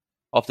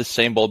of the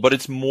same ball, but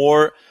it's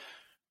more,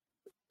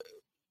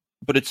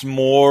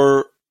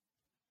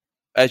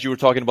 as you were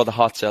talking about the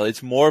hot cell,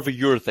 it's more of a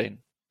urethane.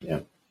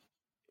 Yeah.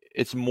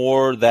 It's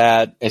more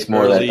that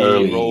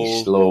early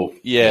roll. Slow.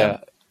 Yeah,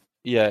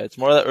 it's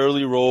more that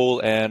early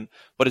roll,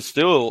 but it's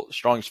still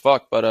strong as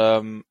fuck, but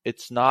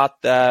it's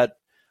not that.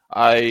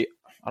 I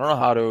don't know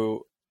how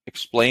to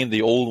explain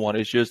the old one.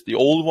 It's just the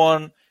old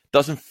one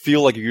doesn't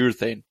feel like a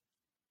urethane.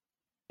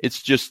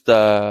 It's just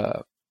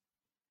I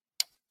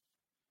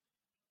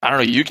don't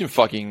know. You can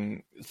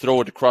fucking throw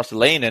it across the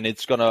lane, and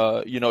it's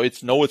gonna,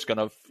 it's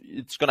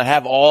gonna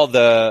have all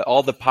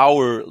the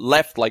power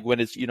left. When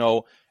it's,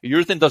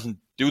 urethane doesn't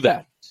do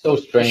that. So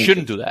strange. It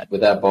shouldn't do that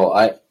with that ball.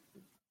 I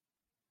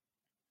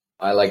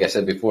like I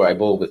said before, I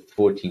bowl with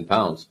 14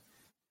 pounds.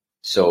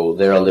 So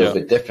they're a little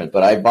bit different.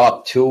 But I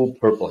bought 2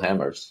 purple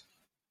hammers,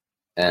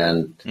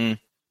 and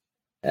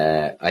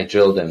I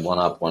drilled them one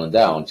up, one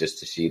down, just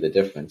to see the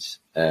difference.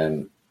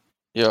 And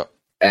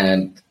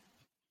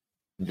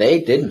they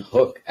didn't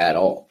hook at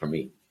all for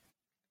me.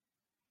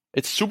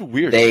 It's super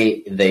weird.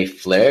 They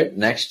flared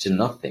next to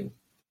nothing.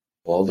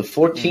 Well, the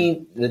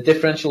 14, the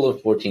differential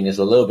of 14 is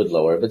a little bit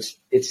lower, but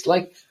it's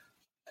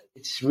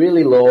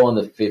really low on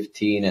the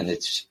 15, and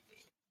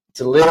It's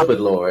a little bit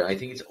lower. I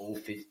think it's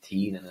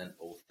 015 and then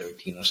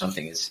 013 or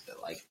something. It's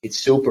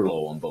super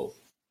low on both.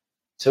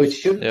 So it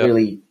shouldn't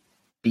really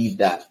be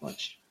that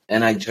much.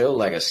 And I drilled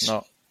like a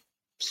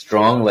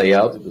strong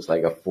layout. It was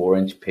like a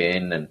 4-inch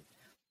pin,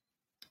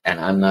 and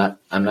I'm not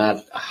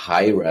a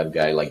high rev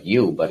guy like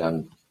you, but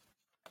I'm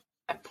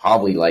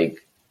probably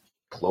like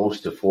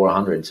close to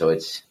 400. So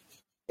it's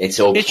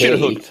okay. It should have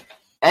hooked.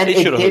 And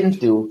it didn't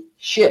do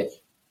shit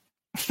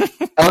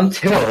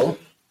until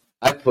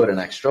I put an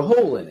extra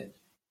hole in it.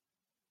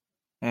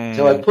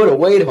 So I put a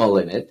weight hole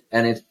in it,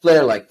 and it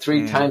flared like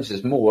 3 times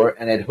as more,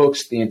 and it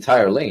hooks the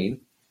entire lane.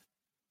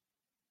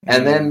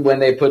 And then when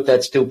they put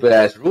that stupid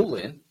ass rule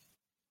in,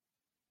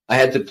 I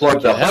had to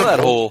plug the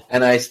hole.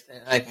 And I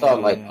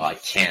thought like, I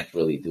can't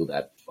really do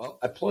that. Well,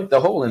 I plugged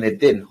the hole, and it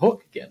didn't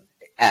hook again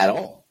at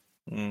all.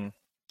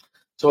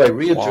 So I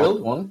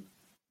re-drilled one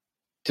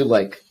to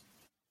like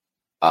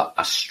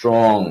a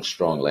strong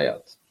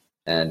layout,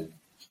 and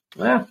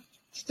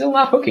still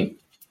not hooking.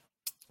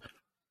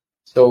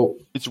 So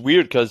it's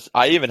weird because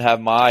I even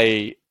have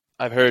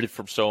I've heard it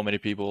from so many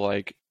people.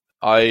 Like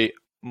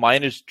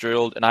mine is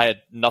drilled, and I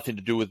had nothing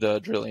to do with the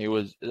drilling. It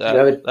was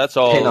that's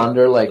all. Pin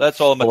under like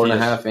that's all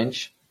 4.5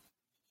 inch.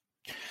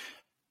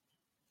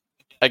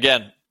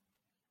 Again,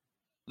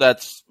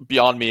 that's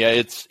beyond me.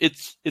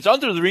 It's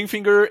under the ring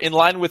finger, in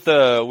line with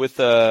what's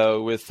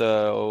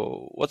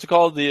it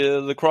called,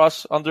 the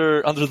cross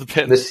under the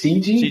pin. The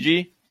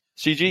CG.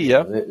 CG,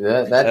 yeah.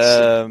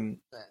 That's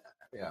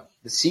yeah.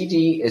 The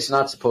CG is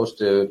not supposed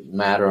to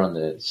matter on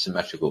the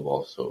symmetrical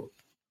ball, so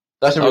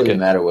it doesn't really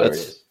matter where it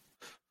is.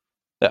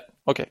 Yeah.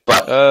 Okay.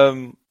 But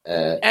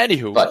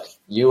anywho, but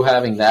you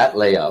having that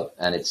layout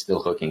and it's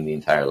still hooking the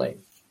entire lane.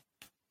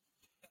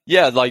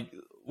 Yeah, like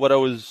what I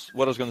was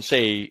going to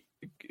say.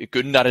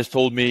 Gunnar has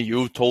told me.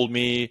 You've told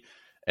me.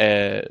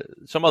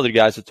 Some other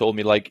guys have told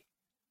me, like,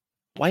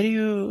 why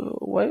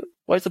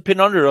is the pin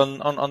under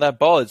on that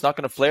ball? It's not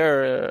going to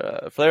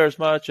flare as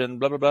much,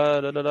 and blah blah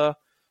blah da da da.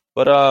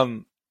 But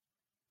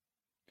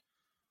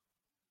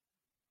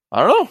I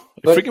don't know.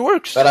 It freaking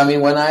works. But I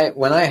mean, when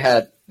I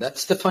had,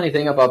 that's the funny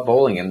thing about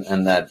bowling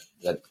and that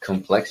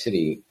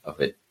complexity of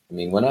it. I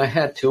mean, when I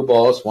had 2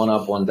 balls, one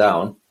up, one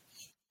down,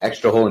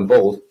 extra hole in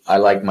both, I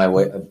like my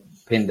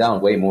pin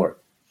down way more.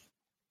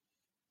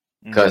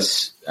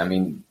 Because I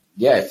mean,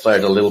 yeah, it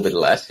flared a little bit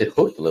less, it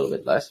hooked a little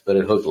bit less, but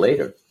it hooked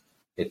later.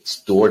 It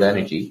stored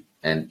energy,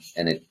 and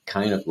it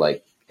kind of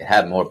like it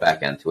had more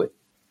back end to it.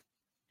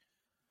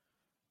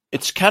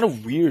 It's kind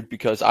of weird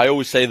because I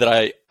always say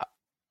that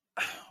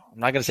I'm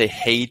not gonna say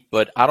hate,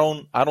 but I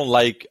don't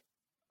like.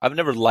 I've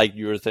never liked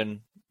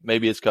urethane.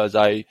 Maybe it's because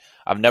I've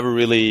never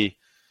really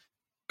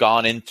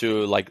gone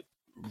into like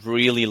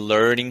really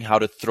learning how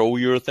to throw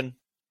urethane,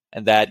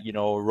 and that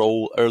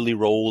early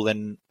roll,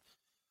 and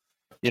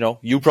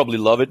you probably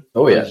love it.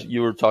 Oh yeah,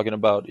 you were talking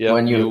about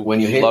when you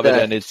hit love that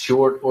it, and it's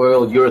short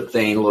oil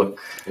urethane look,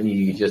 and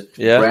you just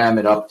ram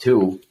it up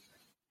too.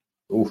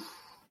 Oof.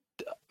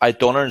 I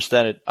don't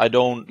understand it. I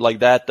don't like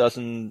that.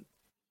 Doesn't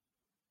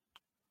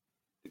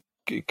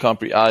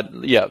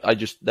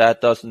that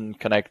doesn't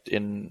connect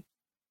in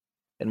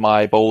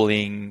my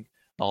bowling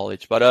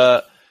knowledge.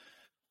 But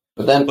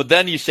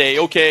then you say,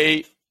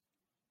 okay,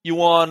 you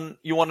won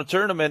a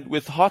tournament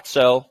with hot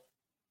cell,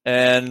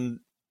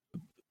 and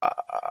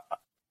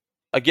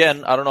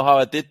again, I don't know how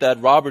I did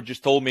that. Robert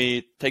just told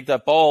me take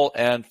that ball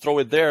and throw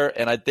it there,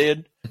 and I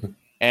did.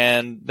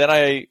 And then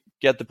I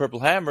get the purple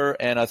hammer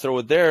and I throw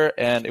it there,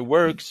 and it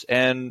works.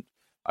 And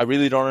I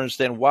really don't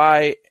understand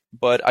why,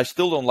 but I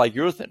still don't like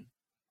urethane.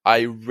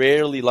 I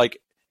rarely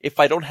like. If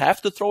I don't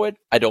have to throw it,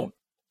 I don't.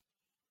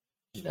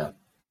 Yeah,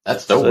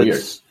 that's so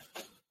weird.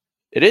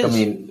 It is. I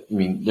mean,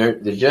 they're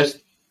just,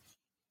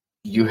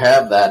 you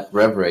have that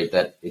rev rate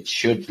that it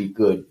should be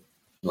good,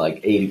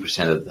 like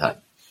 80% of the time.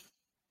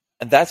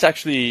 And that's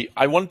actually,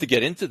 I wanted to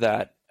get into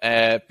that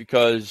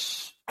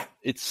because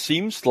it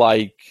seems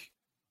like,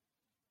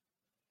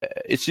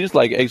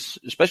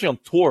 especially on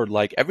tour,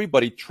 like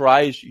everybody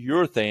tries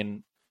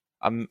urethane.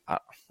 I don't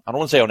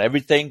want to say on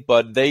everything,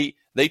 but they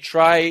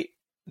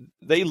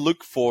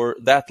look for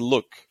that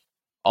look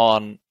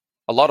on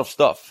a lot of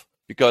stuff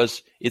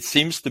because it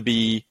seems to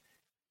be,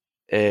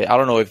 I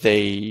don't know if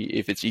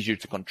it's easier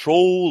to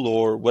control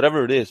or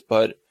whatever it is,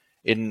 but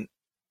in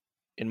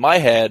my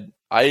head,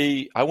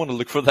 I want to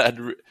look for that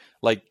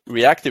like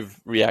reactive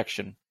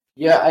reaction.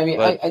 Yeah, I mean,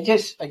 but I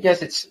guess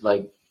it's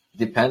like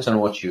depends on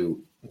what you're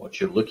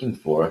looking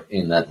for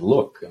in that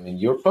look. I mean,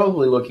 you're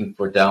probably looking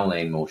for down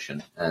lane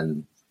motion,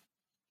 and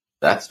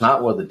that's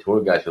not what the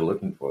tour guys are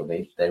looking for.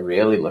 They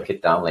rarely look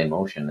at down lane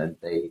motion, and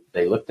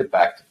they look at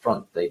back to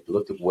front. They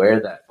look at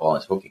where that ball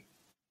is hooking.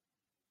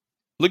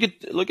 Look at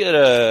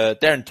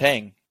Darren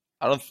Tang.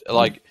 I don't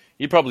like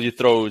he probably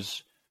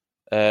throws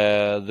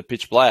the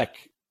pitch black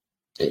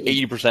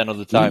 80% of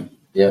the time.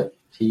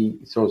 He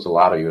throws a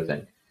lot of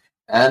urethane.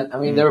 And I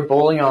mean, they were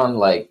bowling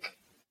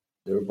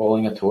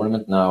a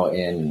tournament now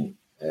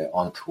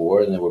on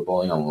tour, and they were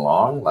bowling on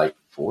long, like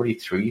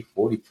 43,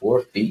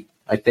 44 feet,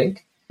 I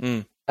think.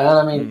 And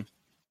I mean,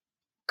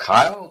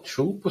 Kyle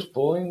Troop was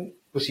bowling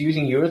was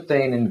using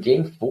urethane in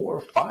game 4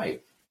 or 5.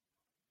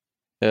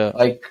 Yeah.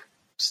 Like,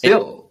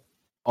 still,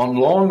 on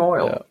long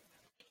oil. Yeah.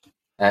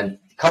 And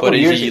a couple of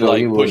years ago,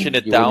 like you pushing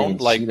wouldn't it down, even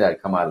like see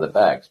that come out of the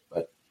bags.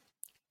 But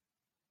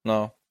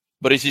no.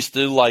 But is he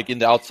still like in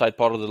the outside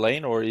part of the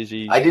lane, or is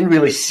he? I didn't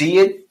really see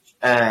it.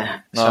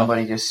 No.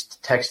 Somebody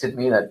just texted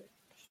me that.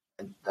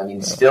 I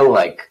mean, still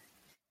like.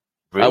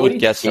 Really? I would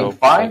guess game so.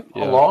 5 Like,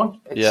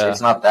 along?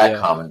 It's not that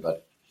common,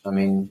 but I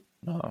mean,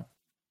 no.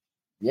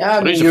 Yeah, I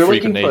But mean, he's a you're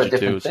freak of looking for a nature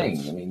different too, so thing.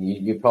 it's- I mean,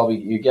 you probably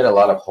you get a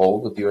lot of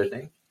hold with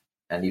urethane,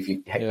 and if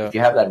you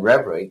have that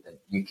rev rate that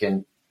you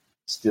can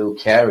still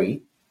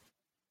carry,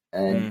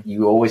 and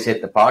you always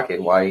hit the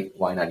pocket, why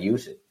not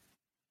use it?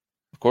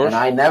 Of course.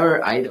 And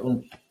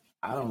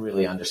I don't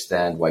really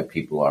understand why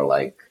people are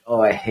like, oh,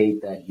 I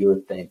hate that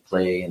urethane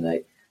play,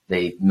 and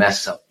they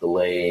mess up the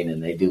lane,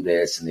 and they do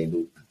this and they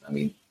do. I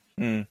mean,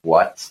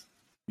 what?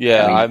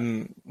 Yeah, I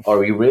mean, are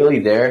we really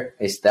there?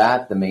 Is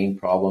that the main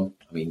problem?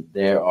 I mean,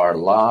 there are a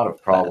lot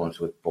of problems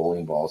with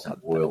bowling balls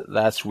and oil.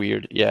 That's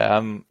weird. Yeah,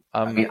 I'm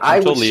I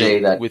would totally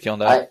say that with you on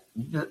that.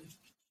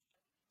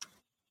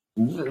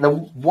 The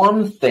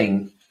one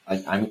thing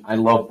I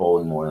love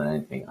bowling more than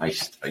anything. I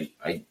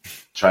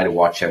try to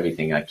watch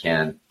everything I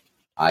can.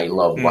 I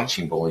love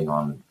watching bowling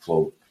on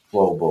flow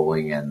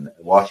bowling and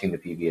watching the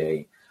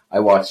PBA. I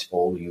watch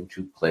old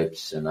YouTube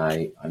clips, and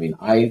I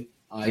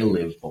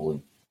live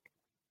bowling.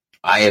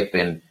 I have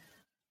been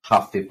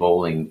Hafþór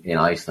bowling in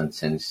Iceland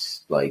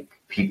since, like,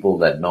 people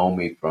that know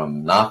me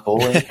from not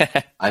bowling,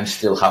 I'm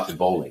still Hafþór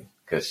bowling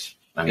because,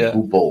 I mean,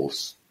 who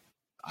bowls?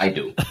 I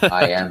do.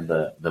 I am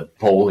the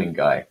bowling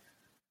guy.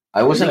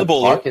 I was in a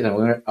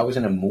podcast, I was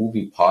in a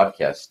movie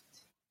podcast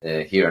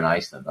here in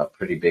Iceland, a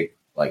pretty big,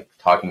 like,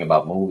 talking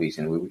about movies,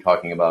 and we were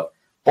talking about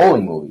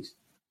bowling movies.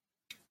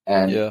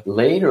 And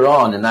later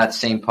on in that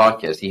same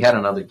podcast, he had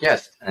another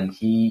guest, and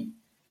he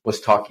was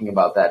talking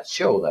about that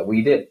show that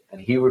we did, and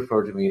he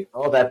referred to me,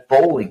 oh, that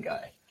bowling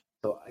guy.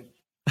 So,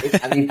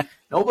 I mean,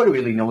 nobody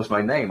really knows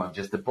my name. I'm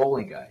just the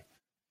bowling guy.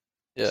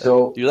 Yeah.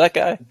 So, you that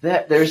guy?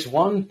 There's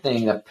one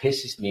thing that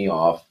pisses me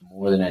off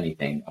more than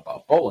anything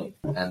about bowling,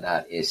 and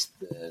that is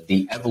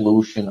the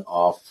evolution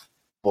of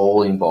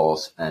bowling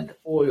balls and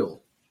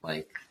oil,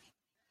 like,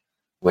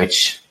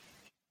 which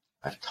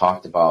I've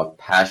talked about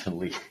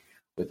passionately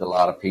with a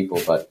lot of people,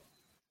 but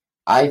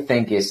I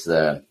think it's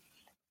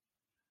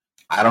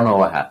I don't know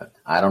what happened.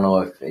 I don't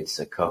know if it's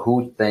a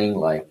Kahoot thing,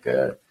 like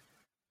the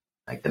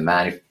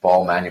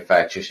ball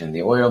manufacturers and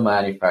the oil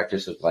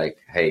manufacturers was like,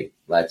 hey,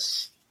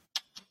 let's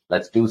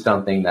do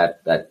something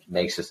that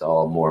makes us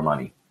all more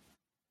money.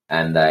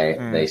 And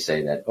they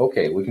say that,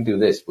 okay, we can do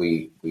this.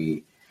 We're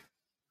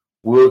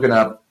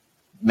gonna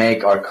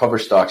make our cover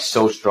stock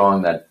so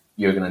strong that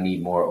you're gonna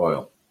need more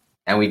oil.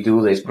 And we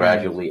do this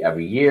gradually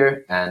every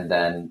year, and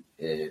then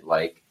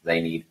like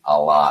they need a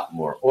lot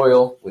more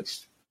oil,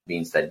 which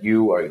means that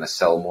you are going to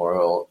sell more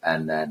oil,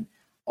 and then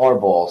our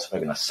balls are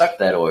going to suck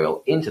that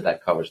oil into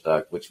that cover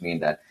stock, which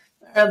means that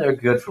they're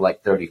good for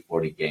like 30,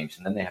 40 games,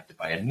 and then they have to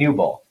buy a new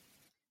ball.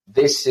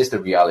 This is the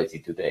reality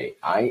today.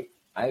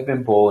 I've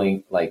been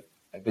bowling, like,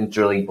 I've been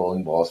drilling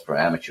bowling balls for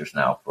amateurs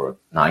now for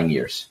 9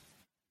 years.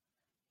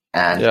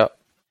 And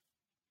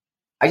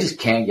I just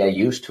can't get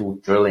used to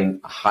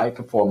drilling a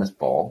high-performance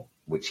ball,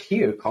 which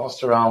here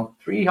costs around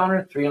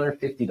 $300,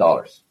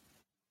 $350.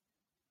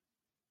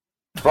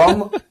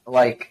 From,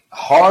 like, a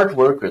hard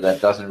worker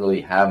that doesn't really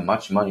have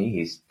much money,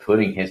 he's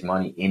putting his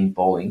money in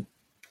bowling,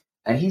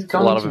 and he's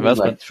coming to me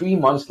like 3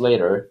 months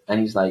later, and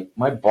he's like,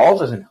 my ball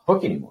doesn't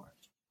hook anymore.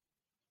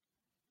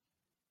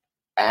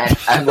 And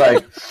I'm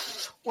like,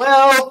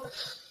 well,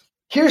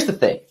 here's the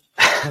thing.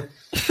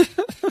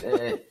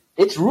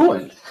 It's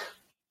ruined.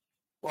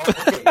 Well,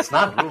 okay, it's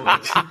not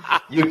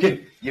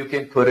ruined. You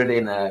can put it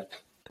in a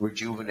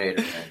rejuvenator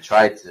and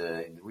try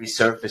to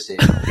resurface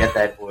it and get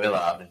that oil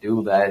out and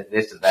do that,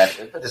 this and that,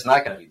 but it's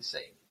not going to be the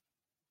same.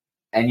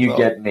 And you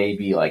get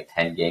maybe like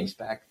 10 games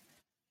back.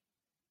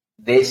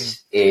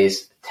 This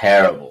is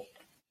terrible.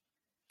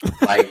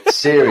 Like,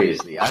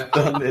 seriously, I've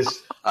done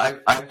this.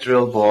 I've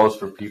drilled balls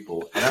for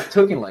people, and I've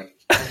taken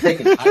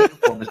high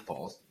performance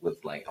balls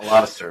with like a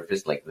lot of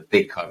surface, like the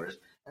big covers,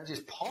 and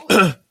just polish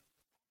them.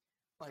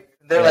 Like,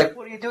 they're like,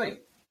 what are you doing?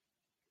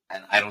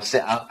 And I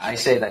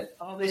say that,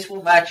 oh, this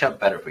will match up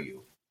better for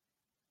you.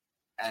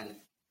 And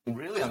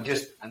really, I'm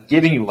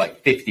giving you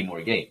like 50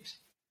 more games.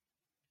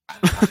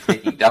 I'm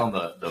taking down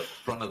the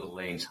front of the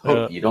lane's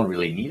hook. You don't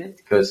really need it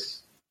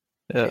because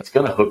it's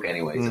going to hook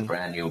anyway. It's a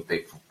brand new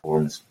big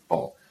performance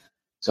ball.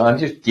 So I'm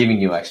just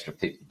giving you extra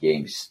 50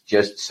 games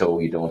just so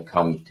you don't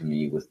come to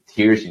me with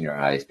tears in your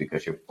eyes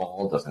because your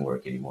ball doesn't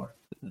work anymore.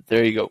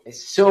 There you go.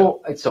 It's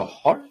so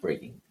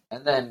heartbreaking.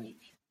 And then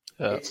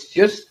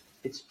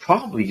it's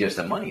probably just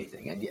a money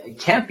thing. It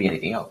can't be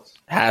anything else.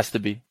 It has to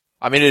be.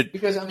 I mean,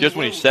 just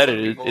when you said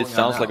it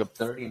sounds like a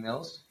 30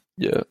 mils.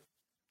 Yeah.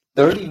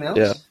 30 mils?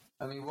 Yeah.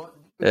 I mean,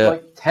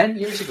 like 10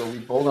 years ago, we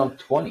bowled on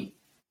 20.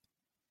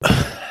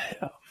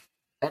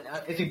 And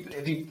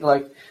if you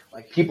like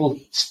people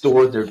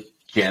store their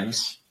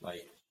gems,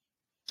 like,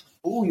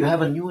 oh, you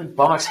have a new in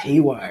box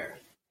haywire.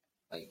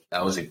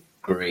 That was a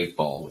great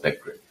ball with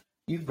that grip.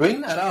 You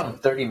bring that out on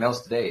 30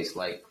 mils today, it's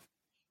like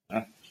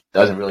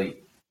doesn't really.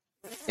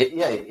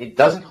 It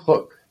doesn't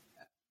hook.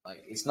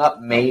 Like it's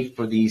not made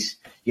for these.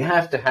 You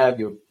have to have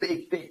your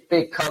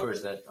big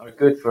covers that are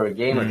good for a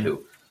game or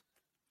two.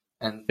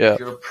 And if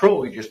you're a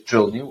pro, you just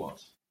drill new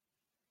ones.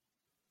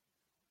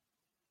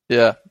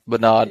 Yeah,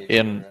 but not if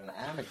in. You're an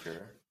amateur.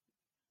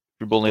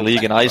 You're bowling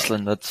league in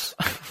Iceland. That's.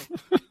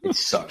 It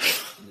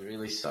sucks. It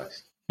really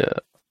sucks. Yeah.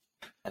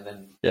 And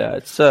then. Yeah,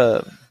 it's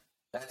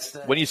That's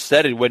the, when you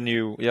said it.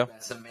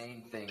 That's the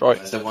main thing. Sorry.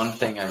 That's the one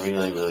thing I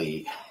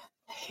really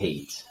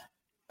hate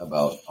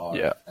about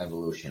our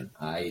evolution.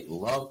 I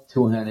love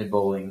two-handed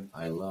bowling.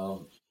 I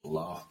love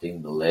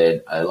lofting the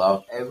lead. I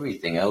love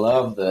everything. I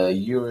love the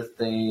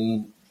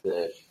urethane.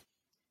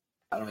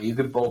 I don't know. You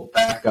can bowl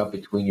back up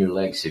between your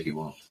legs if you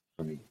want.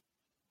 For me,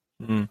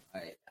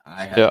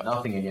 I have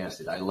nothing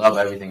against it. I love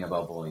everything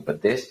about bowling,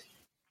 but this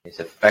is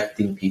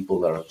affecting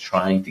people that are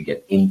trying to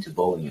get into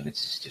bowling, and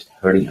it's just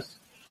hurting us.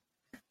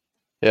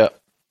 Yeah,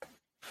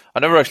 I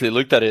never actually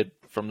looked at it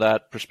from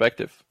that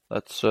perspective.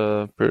 That's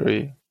a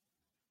pretty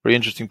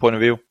interesting point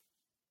of view.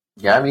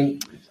 Yeah, I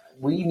mean,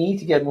 we need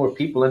to get more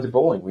people into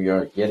bowling. We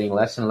are getting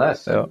less and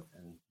less, and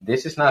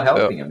this is not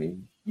helping. I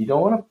mean, you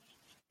don't want to,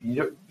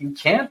 you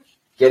can't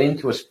get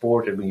into a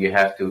sport when you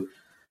have to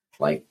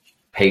like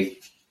pay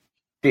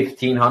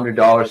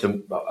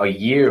 $1,500 a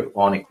year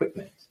on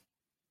equipment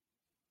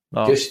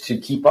just to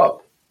keep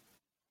up.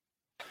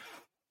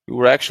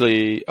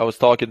 I was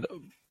talking.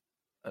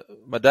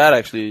 My dad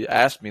actually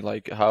asked me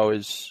like, "How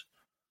is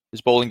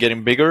bowling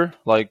getting bigger?"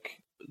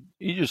 Like,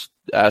 he just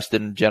asked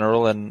in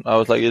general, and I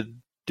was like, "It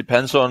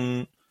depends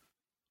on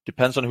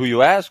who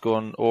you ask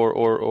on,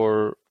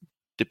 or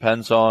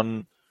depends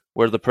on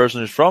where the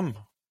person is from,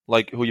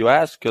 like who you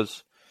ask.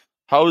 Because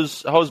how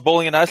is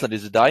bowling in Iceland?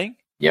 Is it dying?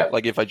 Yeah.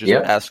 Like if I just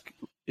ask,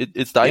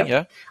 it's dying.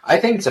 Yeah. I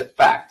think it's a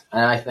fact,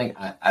 and I think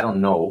I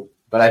don't know,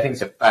 but I think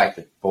it's a fact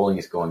that bowling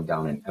is going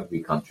down in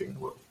every country in the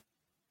world.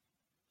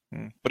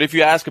 But if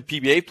you ask a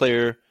PBA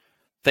player,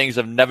 things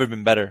have never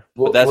been better.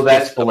 Well,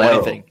 that's the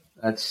money thing.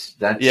 That's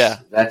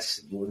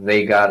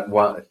they got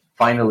one.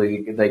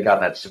 Finally, they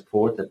got that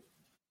support that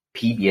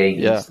PBA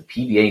needs. Yeah. The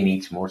PBA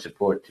needs more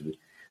support too,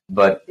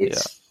 but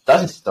it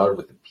doesn't start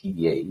with the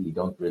PBA. You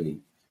don't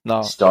really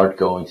start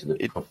going to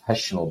the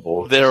professional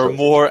bowlers. There are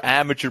more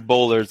amateur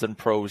bowlers than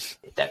pros.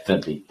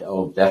 Definitely.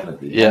 Oh,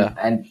 definitely. Yeah,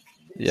 and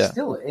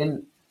still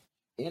in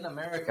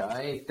America,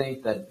 I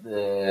think that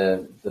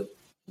the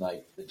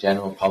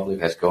general public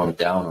has gone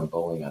down on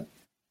bowling, and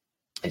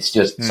it's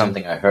just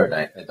something I heard.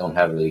 I don't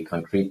have really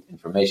concrete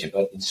information,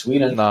 but in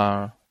Sweden,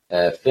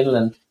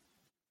 Finland,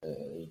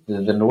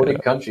 the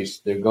Nordic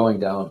countries, they're going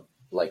down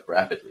like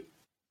rapidly.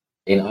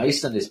 In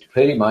Iceland, it's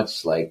pretty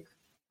much like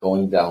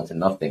going down to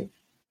nothing.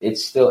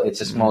 It's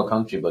a small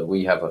country, but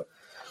we have a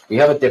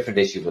different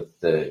issue with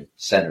the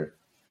center.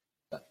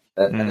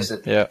 That is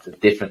a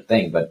different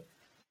thing, but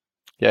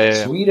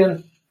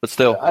Sweden, but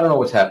still, I don't know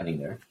what's happening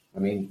there. I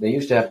mean, they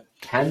used to have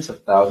tens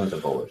of thousands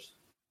of bowlers.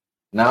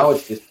 Now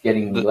it's just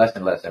getting less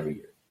and less every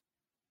year.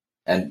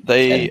 And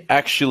they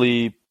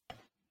actually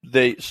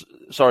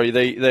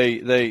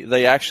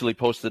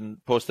posted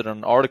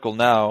an article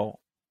now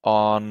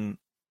on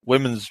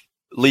women's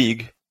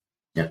league.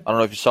 Yeah. I don't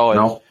know if you saw it.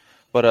 No.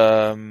 But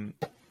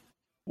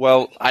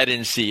well, I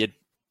didn't see it.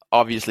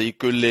 Obviously,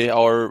 Gulli,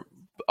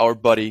 our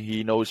buddy,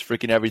 he knows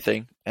freaking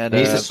everything. And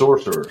he's the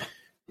sorcerer.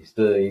 He's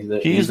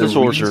the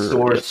sorcerer.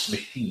 Resource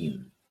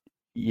machine.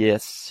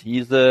 Yes,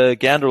 he's the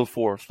Gandalf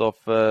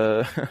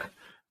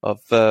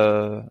of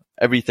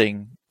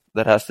everything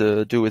that has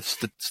to do with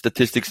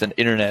statistics and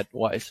internet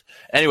wise.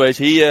 Anyways,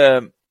 he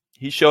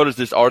showed us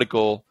this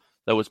article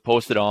that was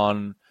posted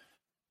on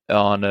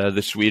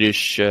the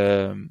Swedish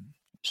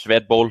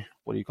Svedboll.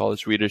 What do you call it?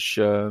 Swedish?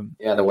 The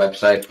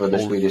website for the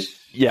Swedish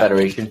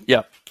Federation.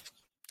 Yeah.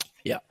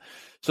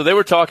 So they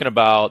were talking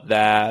about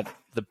that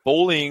the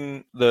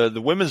bowling,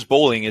 the women's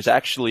bowling is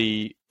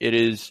actually it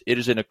is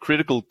in a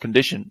critical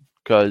condition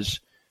because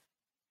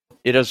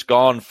it has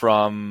gone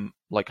from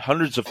like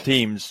hundreds of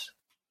teams.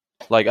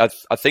 Like I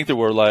think there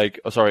were like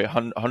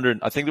 100.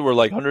 I think there were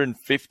like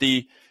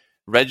 150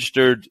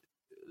 registered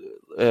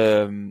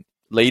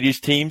ladies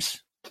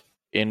teams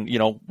in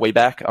way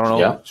back. I don't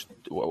know,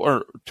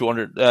 or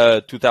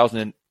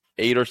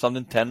 2008 or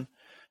something. 10.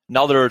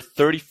 Now there are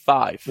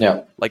 35.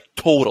 Yeah, like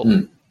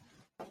total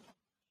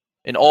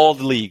in all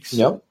the leagues.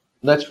 Yep,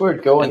 that's where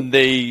it's going. And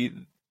they,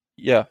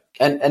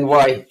 and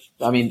why?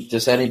 I mean,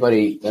 does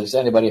anybody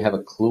have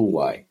a clue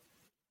why?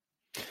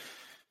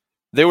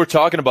 They were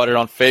talking about it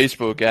on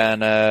Facebook,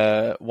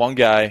 and one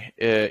guy,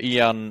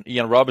 Ian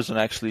Robinson,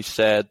 actually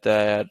said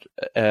that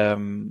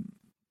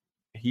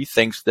he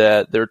thinks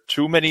that there are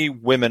too many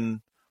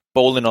women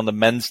bowling on the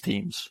men's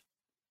teams.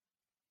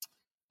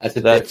 That's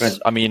a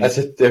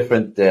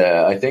different.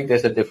 I think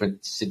there's a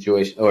different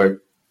situation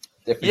or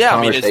different. Yeah,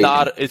 I mean,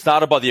 it's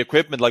not about the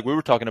equipment like we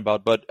were talking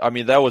about, but I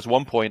mean that was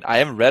one point. I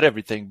haven't read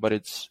everything, but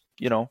it's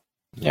Yeah,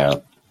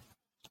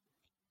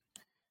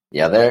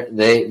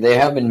 they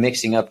have been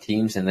mixing up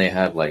teams, and they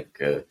have like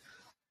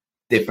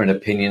different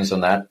opinions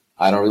on that.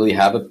 I don't really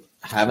have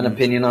an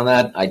opinion on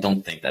that. I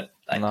don't think that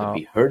could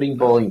be hurting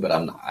bowling, but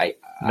I'm not.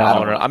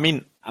 I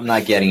mean, I'm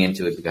not getting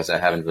into it because I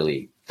haven't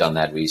really done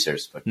that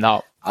research. But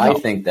I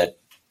think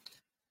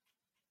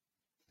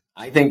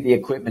the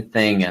equipment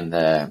thing and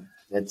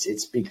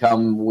it's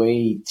become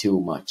way too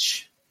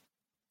much.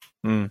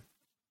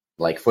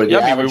 Like for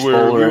the average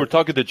bowler, we were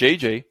talking to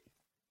JJ.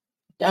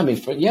 Yeah, I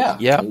mean,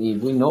 I mean,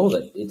 we know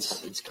that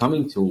it's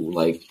coming to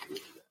like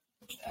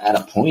at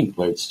a point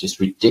where it's just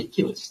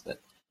ridiculous. That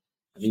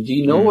I mean, do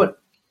you know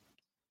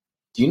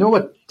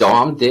what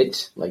Dom did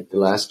like the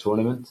last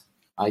tournament?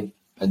 I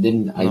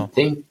didn't. No. I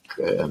think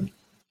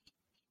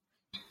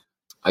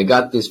I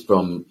got this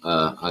from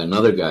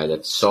another guy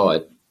that saw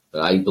it,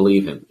 but I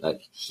believe him that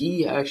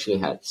he actually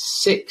had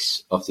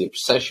 6 of the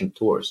Obsession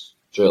tours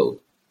drilled,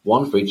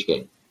 1 for each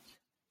game.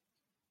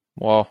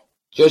 Wow!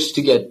 Just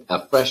to get a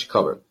fresh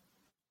cover.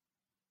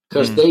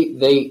 Because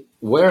they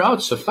wear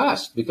out so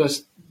fast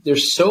because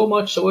there's so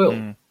much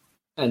oil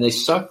and they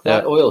suck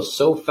that oil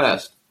so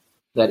fast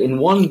that in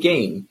one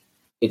game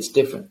it's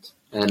different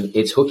and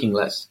it's hooking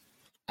less.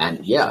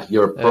 And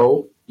you're a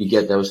pro, you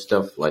get those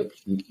stuff like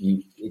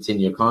it's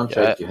in your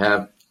contract, you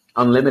have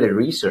unlimited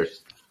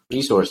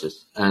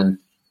resources, and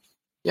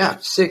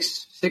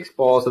 6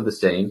 balls are the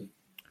same.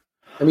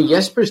 I mean,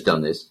 Jesper's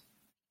done this.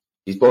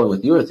 He's bowling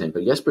with urethane,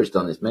 but Jesper's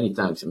done this many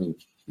times. I mean,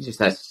 he just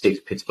has 6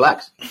 pitch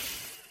blacks.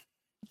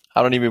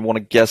 I don't even want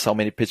to guess how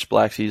many pitch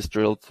blacks he's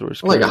drilled through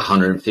his career. Like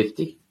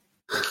 150.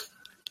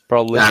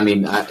 Probably. I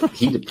mean,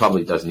 he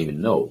probably doesn't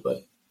even know,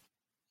 but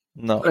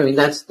no. I mean,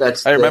 that's.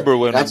 I remember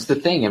when that's the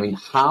thing. I mean,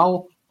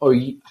 how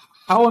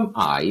am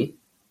I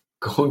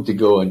going to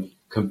go and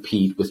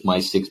compete with my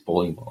 6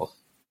 bowling balls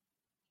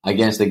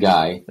against a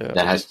guy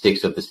that has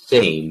 6 of the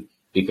same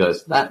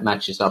because that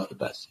matches up the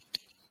best?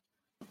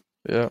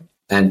 Yeah.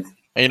 And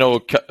you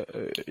know,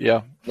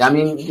 I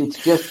mean,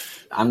 it's just.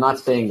 I'm not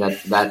saying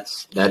that's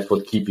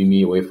what's keeping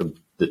me away from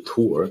the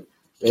tour.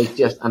 It's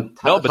just I'm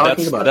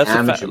talking about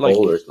amateur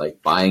bowlers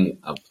like buying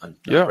a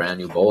brand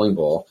new bowling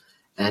ball,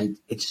 and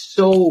it's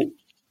so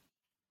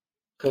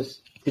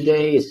because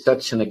today is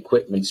such an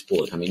equipment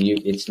sport. I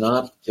mean, it's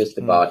not just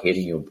about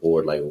hitting your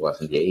board like it was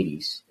in the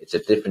 80s. It's a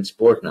different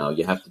sport now.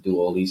 You have to do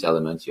all these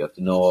elements. You have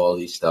to know all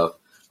these stuff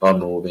about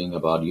moving,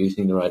 about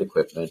using the right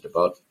equipment,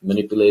 about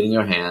manipulating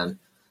your hand,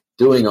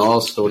 doing all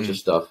sorts of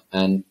stuff,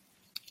 and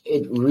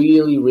it's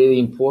really, really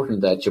important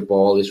that your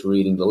ball is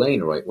reading the lane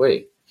the right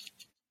way.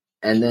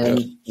 And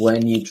then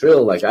when you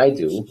drill like I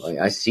do,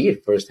 I see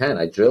it firsthand.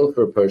 I drill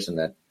for a person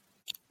that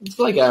it's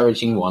like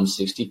averaging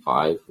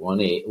 165,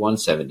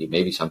 170,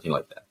 maybe something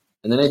like that.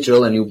 And then I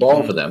drill a new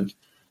ball for them,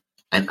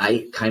 and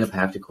I kind of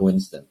have to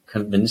convince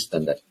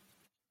them that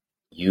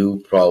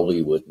you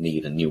probably would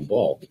need a new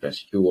ball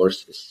because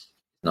yours is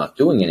not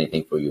doing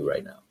anything for you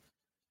right now.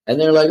 And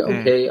they're like,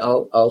 okay,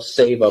 I'll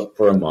save up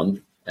for a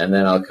month. And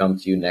then I'll come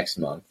to you next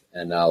month,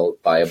 and I'll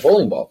buy a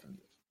bowling ball from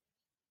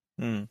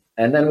you.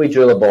 And then we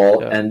drill a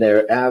ball, and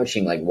they're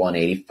averaging like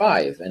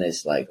 185. And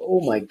it's like,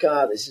 oh, my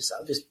God,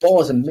 this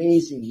ball is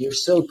amazing. You're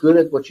so good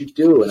at what you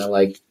do. And I'm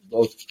like,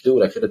 well,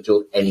 dude, I could have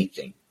drilled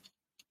anything.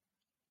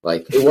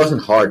 Like, it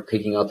wasn't hard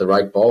picking out the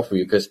right ball for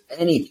you because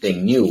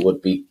anything new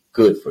would be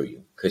good for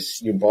you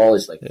because your ball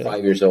is like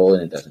 5 years old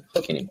and it doesn't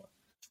hook anymore.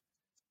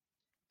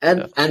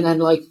 And then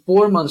like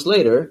 4 months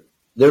later,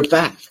 they're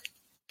back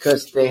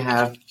because they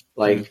have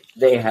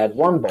they had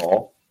one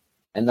ball,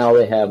 and now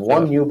they have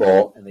one new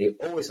ball, and they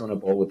always want to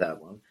bowl with that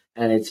one.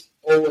 And it's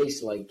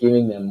always like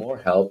giving them more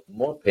help,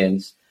 more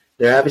pins.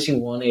 They're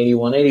averaging 180,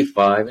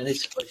 185, and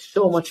it's like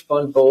so much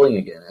fun bowling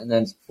again. And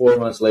then 4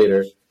 months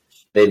later,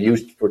 they've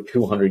used for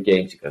 200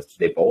 games because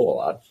they bowl a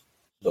lot.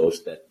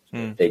 Those that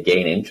they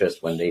gain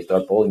interest when they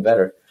start bowling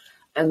better.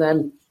 And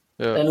then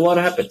what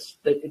happens?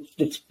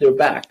 They're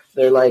back.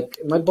 They're like,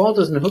 my ball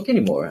doesn't hook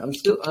anymore.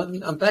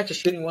 I'm back to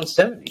shooting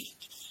 170.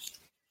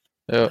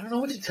 I don't know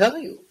what to tell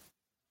you.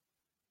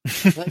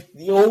 Like,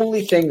 the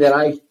only thing that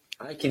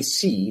I can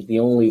see,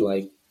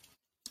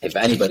 if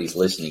anybody's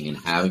listening and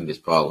having this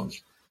problem,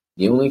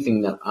 the only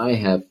thing that I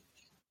have,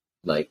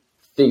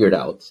 figured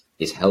out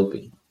is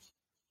helping.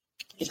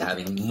 Is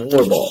having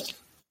more balls.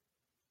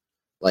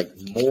 Like,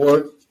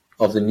 more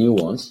of the new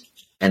ones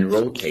and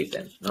rotate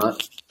them.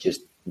 Not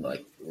just,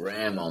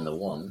 ram on the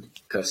one.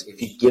 Because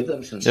if you give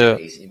them some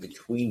space in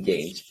between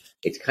games,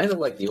 it's kind of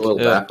like the oil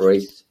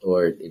evaporates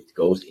or it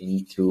goes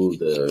into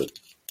the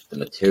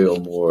material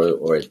more,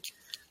 or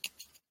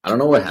I don't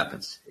know what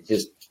happens.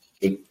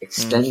 It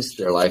extends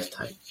their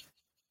lifetime.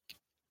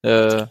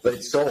 But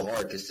it's so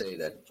hard to say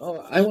that,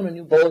 I want a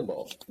new bowling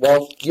ball.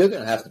 Well, you're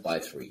going to have to buy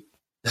 3.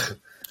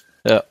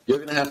 You're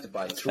going to have to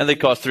buy 3. And they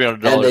cost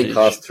 $300 And they each.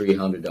 cost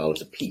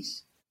 $300 a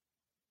piece.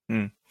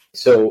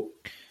 So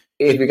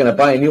if you're going to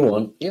buy a new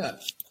one,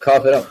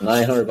 cough it up,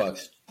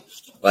 $900.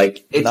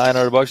 Like, it's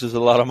 $900 is a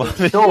lot of money.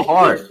 It's so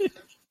hard.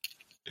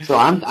 So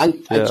I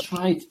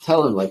try to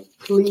tell them,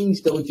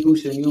 please don't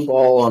use your new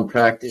ball on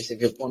practice.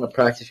 If you want to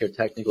practice your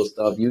technical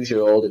stuff, use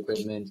your old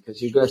equipment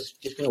because you're just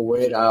going to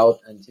wear it out,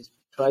 and just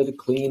try to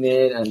clean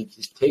it and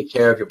just take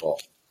care of your ball.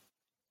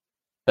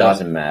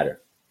 Doesn't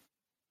matter.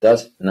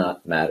 Does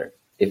not matter.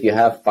 If you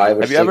have 5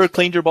 or 6... Have you ever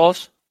cleaned your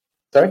balls?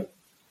 Sorry?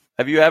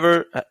 Have you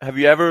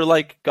ever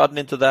like gotten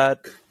into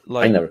that?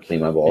 Like, I never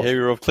clean my balls.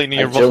 Behavior of cleaning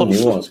your I drill balls.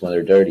 new ones when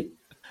they're dirty.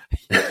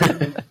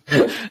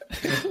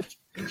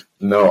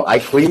 No, I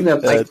clean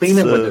them. I clean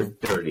them when they're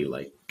dirty,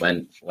 like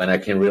when I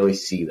can really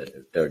see that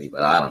they're dirty.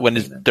 But I don't. When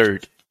it's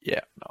dirt, yeah.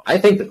 No. I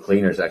think the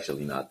cleaner's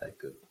actually not that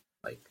good.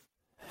 Like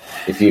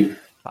if you,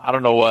 I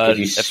don't know what if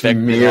you effect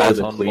it smear has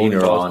the on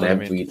cleaner balls, on but I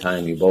every mean,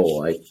 time you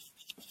bowl, I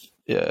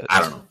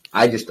don't know.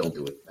 I just don't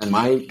do it. And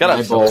my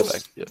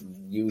balls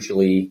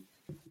usually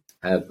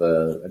have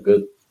a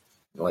good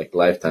like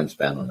lifetime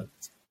span on them.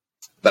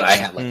 But I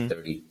have like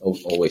 30.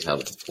 Always have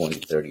like 20,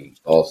 30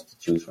 balls to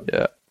choose from.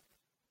 Yeah.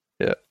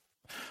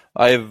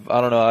 I don't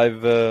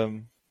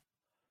know.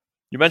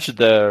 You mentioned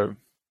the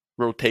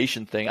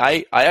rotation thing.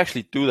 I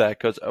actually do that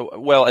because,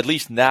 well, at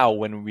least now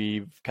when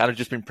we've kind of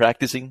just been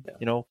practicing,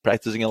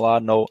 practicing a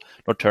lot, no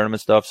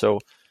tournament stuff. So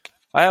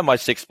I have my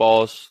 6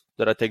 balls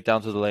that I take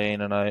down to the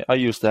lane, and I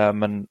use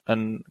them,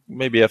 and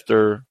maybe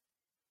after a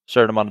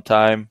certain amount of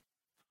time,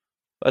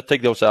 I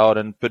take those out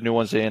and put new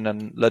ones in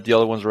and let the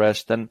other ones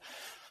rest. And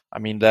I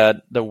mean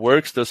that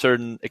works to a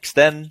certain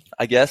extent,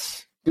 I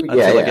guess.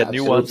 Until I get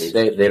new ones.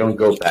 They don't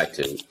go back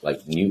to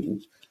like new,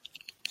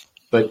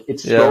 but it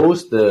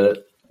slows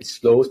the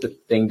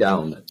thing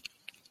down that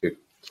you're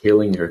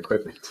killing your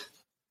equipment.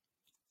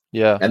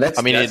 Yeah, and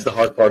that's the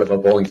hard part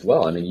about bowling as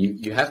well. I mean,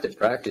 you have to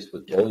practice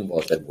with bowling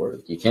balls that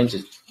work. You can't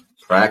just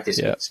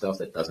practice with stuff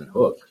that doesn't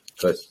hook,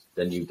 because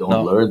then you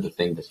don't learn the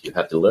thing that you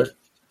have to learn.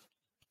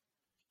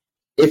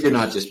 If you're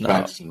not just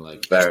practicing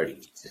like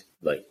Barry,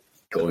 like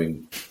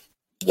going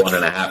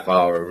 1.5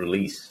 hour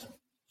release.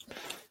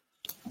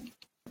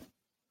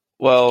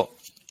 Well,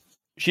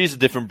 she's a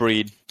different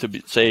breed, to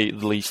say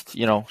the least.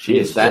 She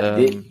is that.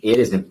 It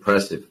is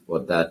impressive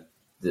what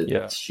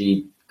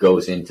she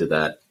goes into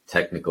that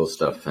technical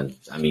stuff, and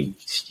I mean,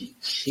 she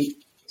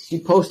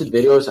posted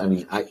videos. I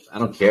mean, I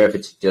don't care if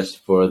it's just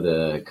for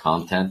the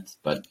content,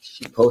 but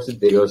she posted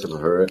videos of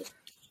her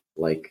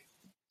like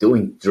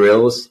doing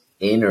drills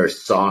in her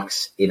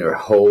socks in her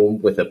home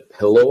with a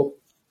pillow.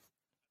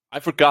 I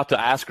forgot to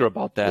ask her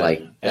about that.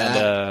 Like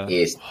that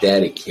is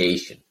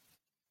dedication.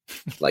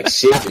 Like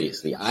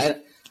seriously, I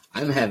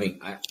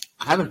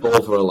haven't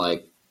bowled for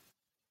like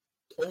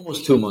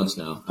almost 2 months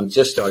now. I'm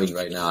just starting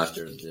right now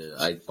after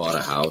I bought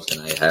a house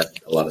and I had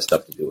a lot of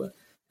stuff to do,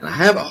 and I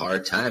have a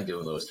hard time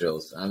doing those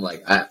drills. I'm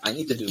like, I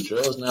need to do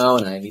drills now,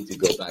 and I need to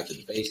go back to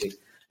the basics.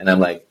 And I'm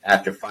like,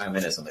 after 5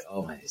 minutes, I'm like,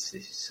 oh man, this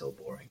is so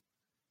boring.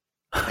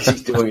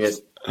 She's doing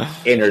it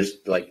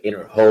in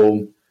her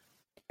home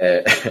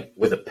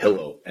with a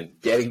pillow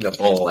and getting the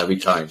ball every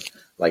time.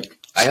 Like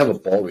I have a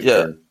ball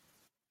return.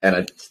 And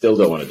I still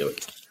don't want to do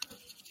it.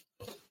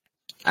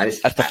 I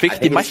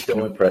think it's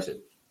so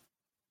impressive.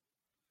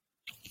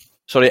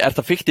 Sorry, er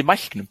það 50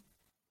 mæknum?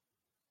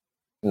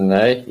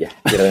 Nei, ég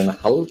er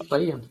að halda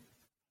í hann.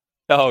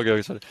 Oh,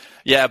 okay, sorry.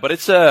 Yeah, but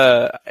it's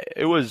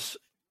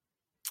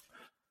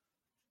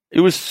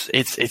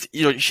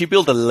she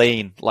built a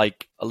lane,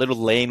 like a little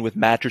lane with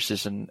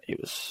mattresses, and it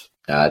was.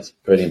 Yeah, it's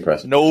pretty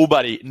impressive.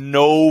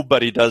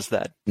 Nobody does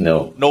that.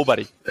 No.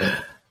 Nobody.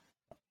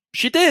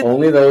 She did.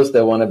 Only those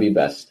that want to be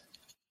best.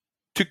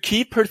 To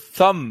keep her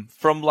thumb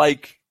from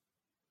like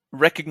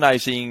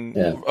recognizing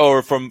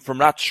or from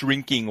not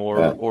shrinking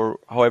or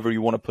however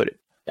you want to put it.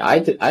 Yeah, I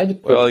had to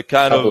put a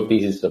couple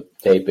pieces of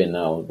tape in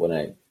now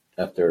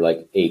after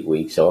like 8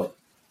 weeks off.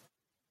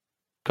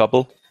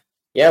 Couple?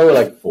 Yeah, we're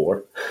like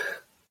 4.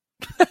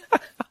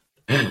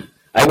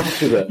 I went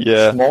to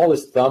the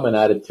smallest thumb and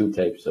added 2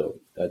 tapes, so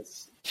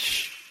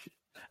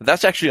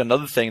that's actually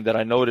another thing that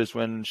I noticed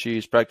when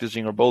she's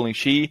practicing her bowling.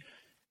 She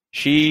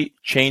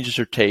changes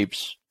her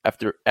tapes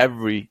after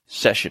every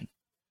session.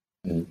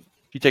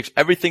 She takes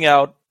everything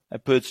out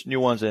and puts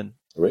new ones in.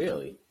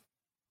 Really?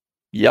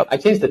 Yep. I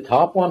changed the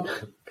top one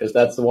because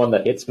that's the one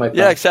that hits my thumb.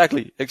 Yeah,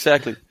 exactly.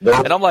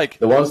 And I'm like,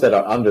 the ones that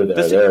are under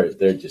there,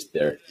 they're just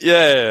there.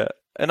 Yeah.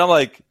 And I'm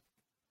like,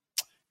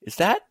 is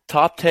that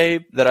top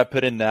tape that I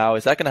put in now,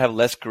 is that going to have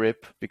less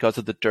grip because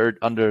of the dirt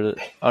under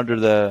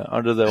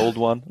the old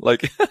one?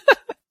 Like,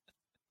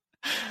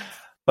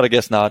 but I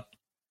guess not.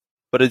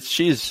 But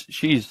she's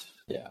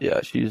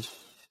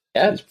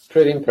it's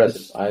pretty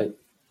impressive.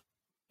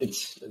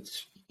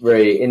 It's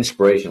very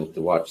inspirational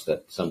to watch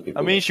that some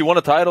people. I mean, she won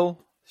a title.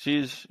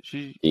 She's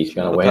gonna win. She's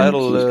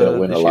gonna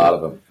win a lot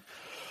of them.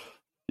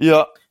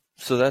 Yeah.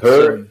 So that's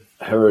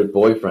her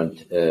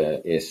boyfriend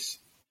is.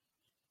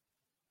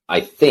 I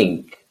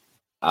think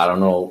I don't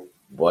know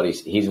what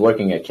he's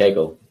working at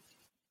Kegel,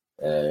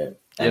 and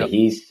I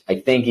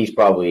think he's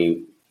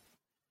probably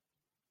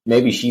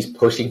maybe she's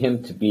pushing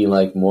him to be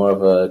like more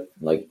of a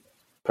like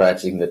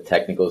practicing the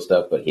technical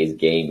stuff, but his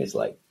game is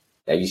like.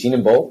 Have you seen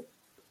him bowl?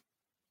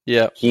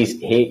 Yeah,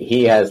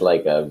 he has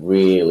like a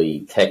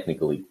really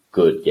technically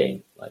good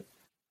game. Like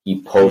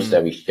he posts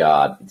every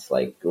shot. It's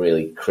like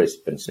really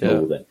crisp and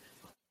smooth,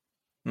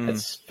 and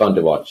it's fun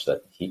to watch.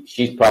 That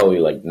she's probably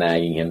like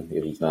nagging him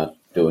if he's not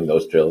doing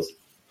those drills.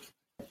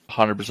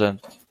 100%.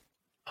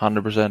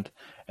 100%.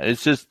 And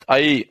it's just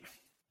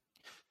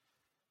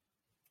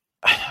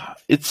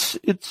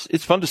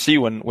it's fun to see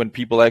when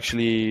people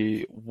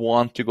actually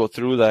want to go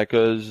through that,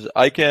 because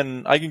I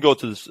can go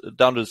to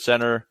down to the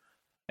center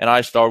and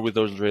I start with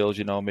those drills,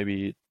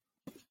 maybe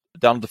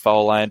down to the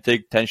foul line,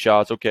 take 10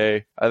 shots.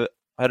 Okay, I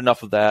had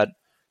enough of that.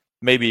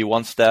 Maybe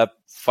one step,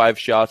 5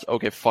 shots.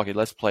 Okay, fuck it,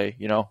 let's play.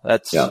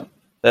 That's the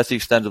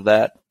extent of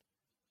that.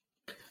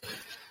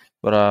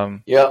 But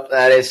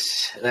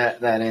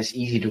that is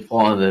easy to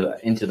fall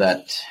into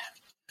that.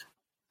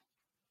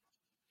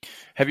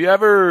 Have you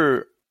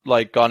ever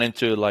gone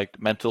into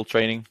mental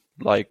training,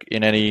 to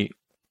any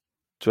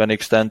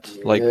extent,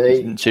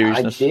 in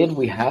seriousness? I did.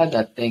 We had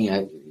that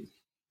thing.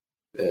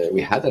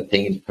 We had that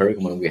thing in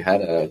Pergamon. We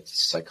had a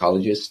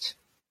psychologist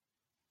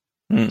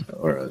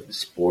or a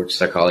sports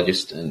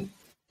psychologist, and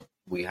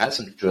we had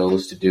some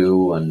drills to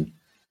do, and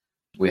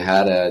we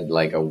had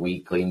a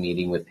weekly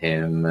meeting with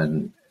him,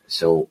 and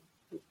so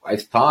I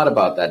thought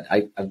about that.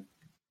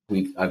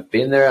 I've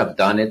been there. I've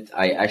done it.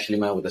 I actually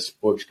met with a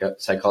sports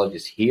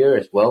psychologist here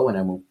as well when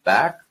I moved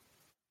back.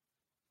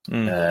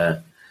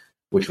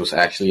 Which was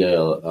actually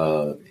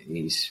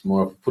he's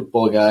more of a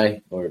football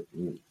guy, or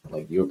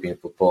European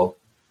football,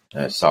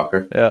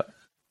 soccer. Yeah,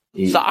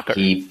 soccer.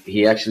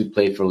 He actually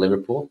played for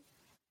Liverpool.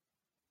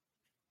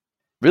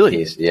 Really?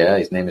 His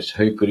name is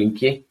Hafþór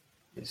Harðarson.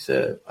 He's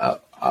a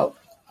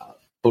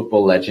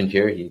football legend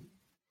here. He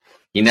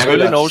never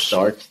got to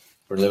start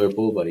for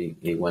Liverpool, but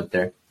he went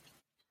there.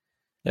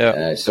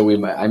 Yeah. So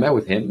I met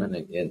with him,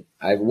 and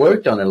I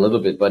worked on it a little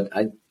bit, but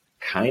it's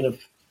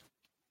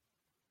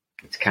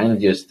kind of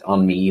just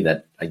on me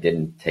that I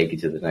didn't take it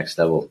to the next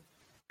level,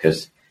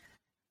 because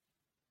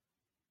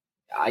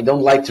I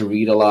don't like to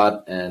read a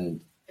lot,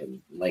 and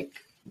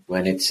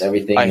when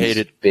everything I hate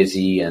it.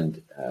 Busy,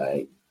 and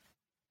I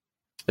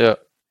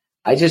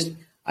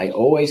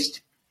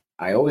always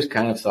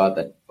kind of thought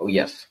that, oh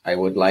yes, I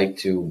would like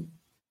to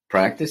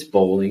practice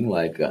bowling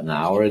an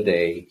hour a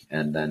day,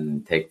 and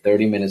then take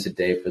 30 minutes a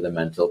day for the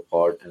mental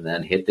part, and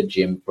then hit the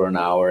gym for an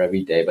hour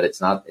every day. But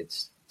it's not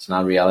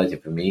reality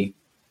for me.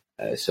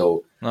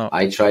 So no.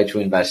 I try to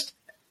invest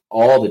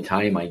all the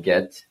time I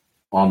get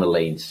on the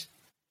lanes.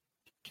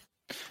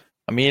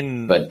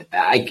 But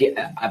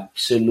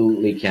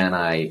absolutely can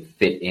I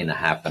fit in a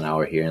half an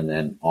hour here and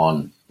then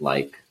on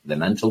the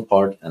mental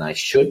part, and I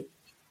should,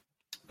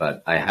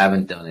 but I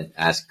haven't done it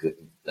as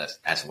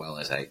well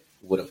as I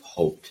would have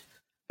hoped.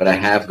 But I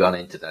have gone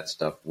into that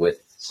stuff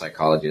with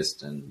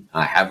psychologists, and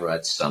I have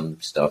read some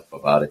stuff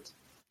about it.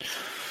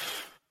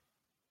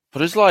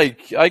 But it's you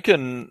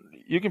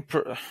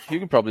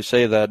can probably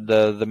say that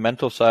the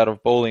mental side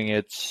of bowling,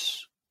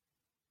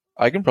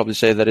 I can probably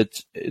say that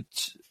it's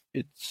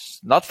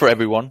not for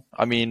everyone.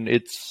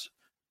 It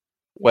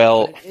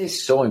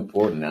is so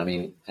important.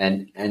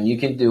 And you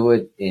can do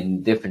it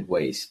in different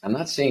ways. I'm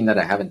not saying that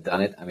I haven't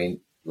done it.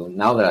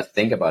 Now that I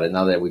think about it,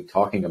 now that we're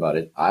talking about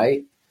it,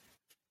 I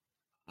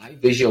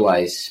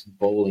visualize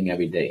bowling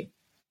every day.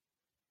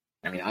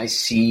 I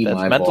see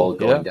my ball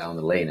going down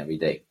the lane every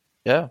day.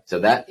 Yeah. So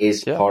that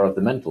is part of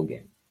the mental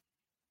game.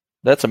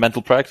 That's a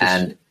mental practice.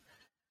 And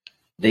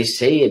they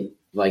say it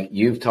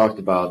you talked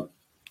about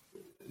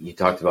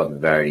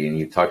Verity, and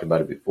you talked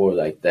about it before,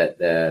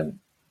 that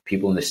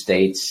people in the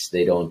States,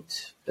 they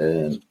don't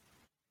focus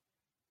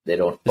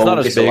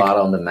a lot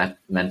on the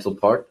mental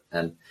part,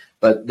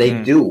 but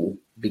they do,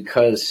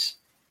 because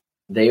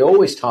they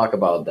always talk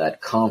about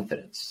that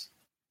confidence.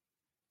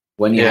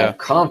 When you have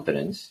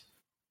confidence,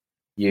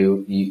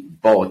 you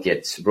ball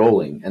gets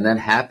rolling, and that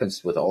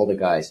happens with all the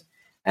guys,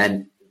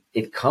 and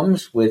it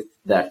comes with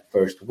that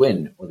first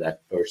win or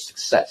that first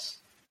success.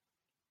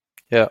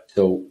 Yeah.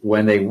 So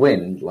when they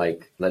win,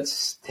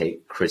 let's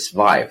take Chris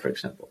Vi, for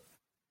example.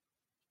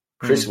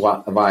 Chris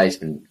Vi has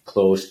been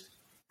close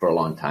for a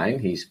long time.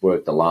 He's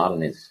worked a lot on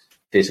his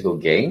physical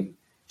game,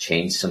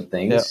 changed some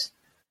things,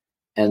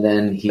 and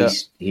then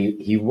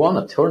he won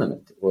a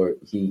tournament, or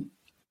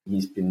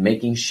he's been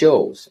making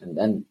shows, and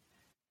then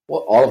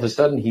all of a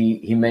sudden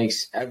he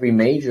makes every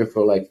major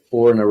for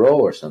 4 in a row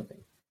or something.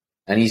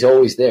 And he's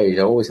always there. He's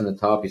always on the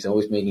top. He's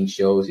always making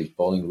shows. He's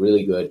bowling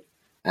really good.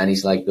 And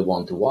he's the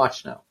one to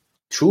watch now.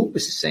 Troop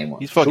is the same one.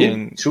 He's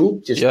fucking...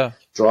 Troop just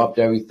dropped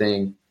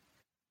everything,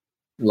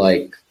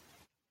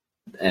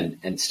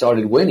 and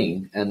started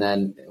winning. And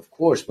then, of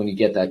course, when you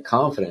get that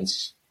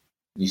confidence,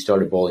 you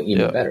started bowling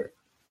even better.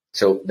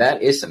 So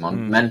that is the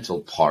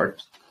mental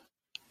part,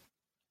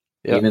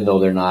 even though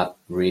they're not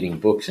reading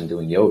books and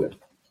doing yoga.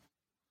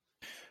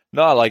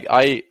 No,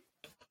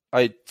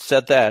 I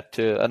said that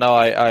too. Now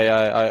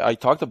I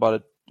talked about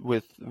it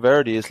with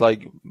Verity. It's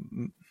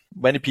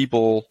many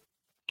people,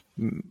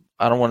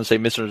 I don't want to say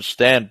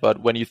misunderstand,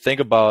 but when you think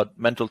about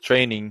mental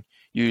training,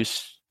 you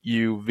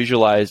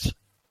visualize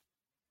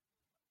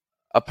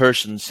a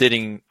person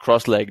sitting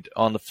cross-legged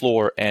on the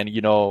floor and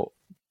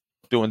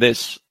doing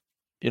this,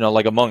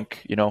 like a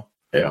monk,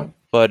 Yeah.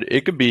 But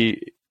it could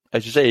be,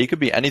 as you say, it could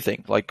be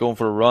anything, like going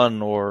for a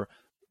run or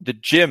the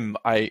gym.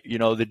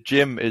 The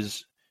gym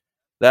is.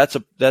 That's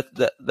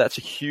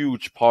a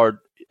huge part,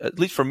 at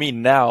least for me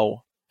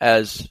now,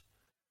 as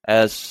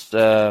I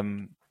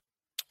don't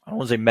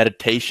want to say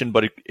meditation,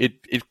 but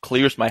it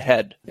clears my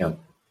head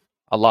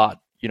a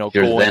lot.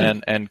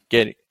 Going and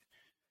getting.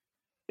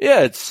 Yeah,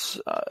 it's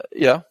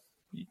yeah,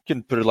 you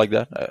can put it like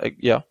that.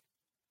 Yeah,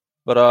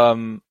 but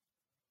I've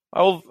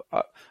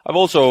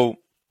also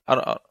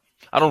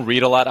I don't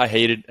read a lot. I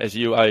hate it as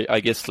you. I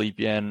get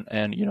sleepy and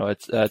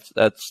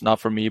that's not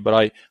for me.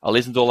 But I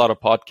listen to a lot of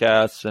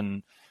podcasts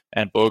and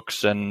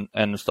books and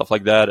stuff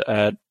like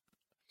that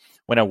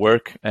when I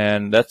work,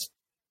 and that's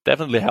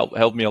definitely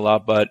helped me a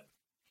lot. But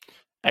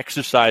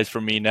exercise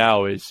for me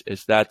now is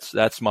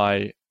that's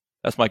my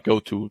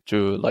go-to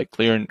to like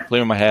clearing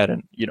my head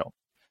and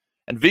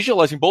and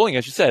visualizing bowling,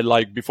 as you said,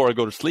 like before I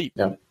go to sleep.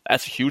 Yeah.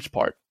 That's a huge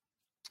part.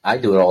 I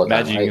do it all the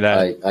Imagining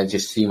time. I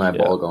just see my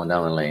ball going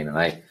down the lane, and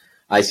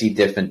I see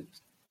different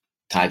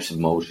types of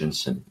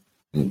motions and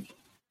then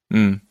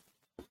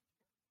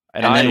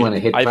when I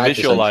hit practice,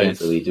 visualize. I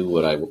can't really do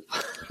what I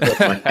with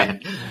my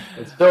hand.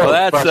 It's so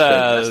frustrating.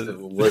 That's the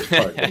worst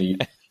part.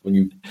 When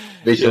you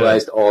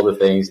visualized all the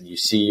things and you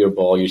see your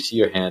ball, you see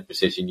your hand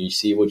position, you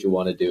see what you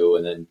want to do,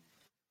 and then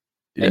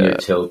your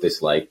tilt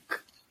is like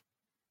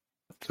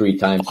 3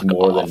 times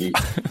more than you.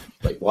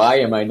 Like, why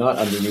am I not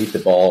underneath the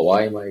ball?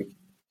 Why am I?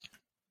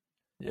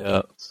 Yeah,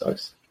 it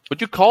sucks. But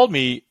you called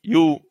me.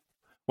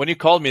 When you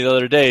called me the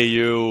other day,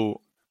 you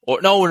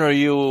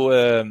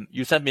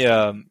sent me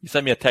a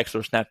text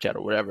or Snapchat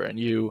or whatever, and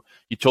you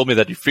told me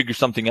that you figured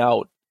something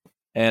out.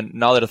 And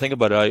now that I think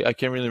about it, I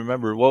can't really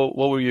remember. What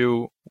were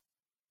you?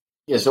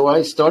 Yeah, so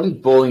I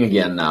started bowling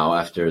again now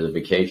after the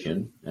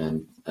vacation,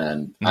 and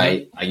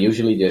I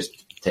usually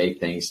just take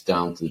things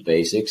down to the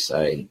basics.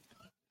 I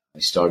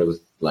started with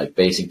like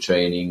basic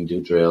training, do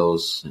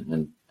drills,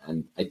 and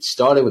I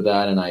started with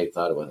that, and I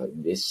thought, well,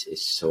 this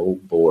is so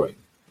boring.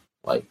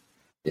 Like,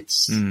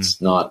 this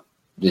is not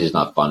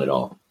fun at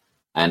all,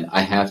 and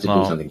I have to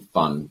do something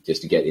fun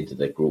just to get into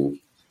the groove.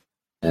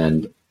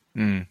 And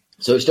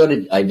so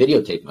I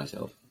videotaped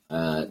myself,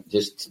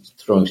 just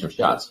throwing some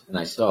shots, and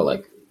I saw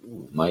like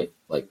my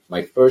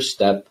first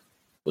step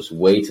was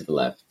way to the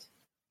left,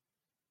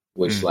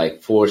 which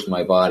like forced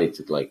my body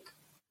to like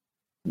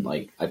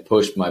I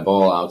pushed my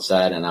ball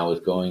outside and I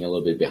was going a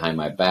little bit behind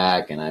my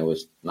back and I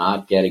was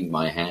not getting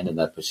my hand in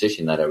that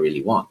position that I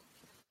really want.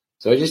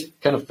 So I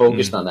just kind of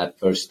focused on that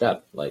first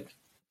step, like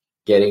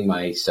getting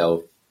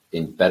myself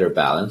in better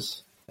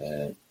balance,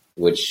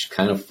 which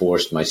kind of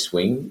forced my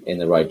swing in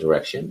the right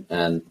direction.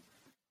 And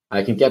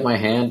I can get my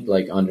hand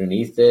like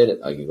underneath it.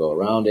 I can go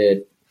around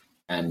it.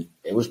 And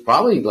it was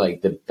probably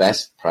like the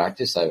best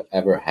practice I've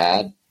ever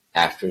had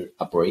after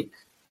a break,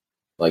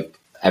 like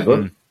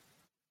ever.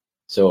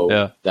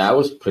 So that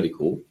was pretty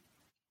cool.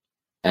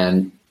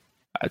 And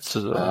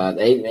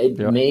it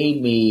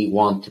made me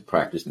want to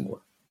practice more.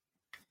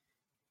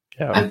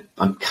 Yeah.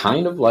 I'm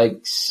kind of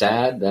like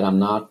sad that I'm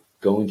not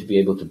going to be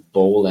able to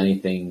bowl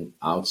anything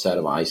outside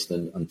of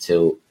Iceland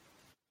until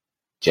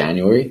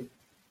January,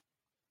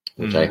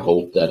 which I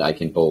hope that I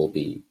can bowl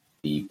the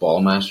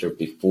ball master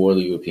before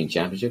the European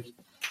Championships.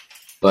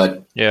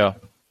 But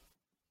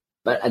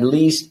at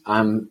least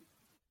I'm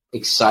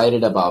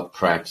excited about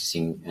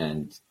practicing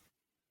and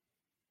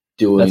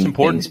doing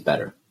things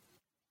better.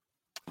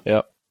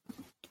 Yeah,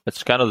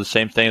 it's kind of the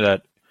same thing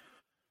that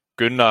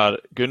Gunnar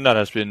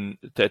has been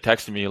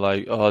texting me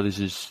like, oh, this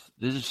is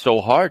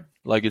so hard.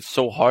 Like, it's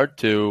so hard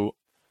to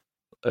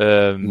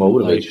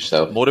motivate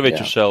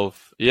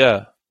yourself.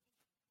 Yeah.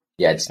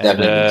 Yeah, it's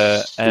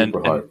definitely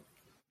super hard.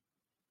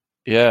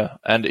 Yeah,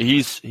 and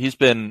he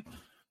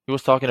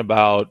was talking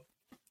about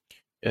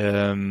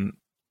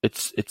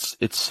it's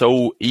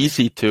so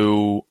easy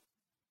to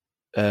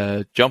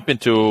jump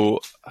into,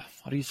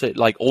 how do you say,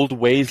 like old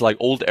ways, like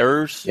old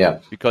errors. Yeah.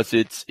 Because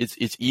it's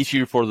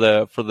easier for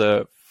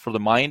the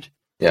mind.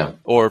 Yeah.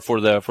 Or for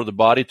the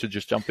body to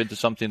just jump into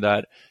something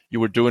that you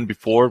were doing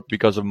before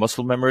because of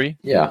muscle memory.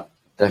 Yeah,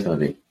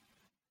 definitely.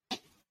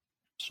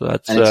 So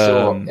that's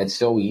it's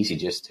so easy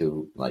just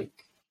to like,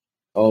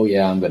 oh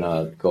yeah, I'm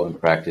gonna go and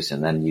practice,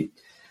 and then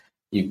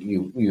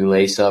you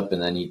lace up, and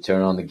then you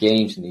turn on the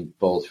games, and you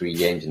bowl 3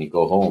 games, and you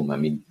go home. I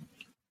mean,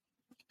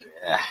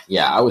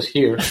 yeah, I was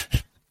here.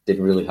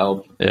 Didn't really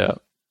help. Yeah.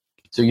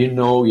 So you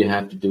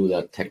have to do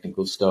that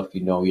technical stuff.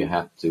 You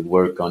have to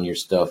work on your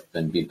stuff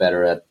and be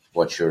better at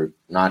what you're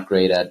not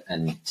great at,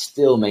 and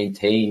still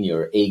maintain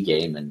your A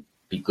game and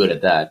be good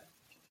at that.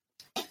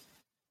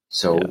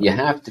 So you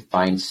have to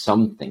find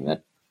something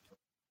that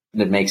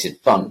makes it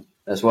fun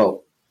as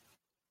well.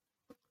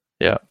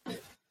 Yeah.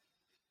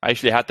 I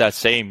actually had that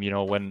same,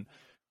 when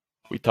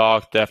we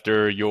talked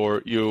after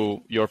your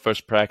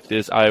first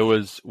practice,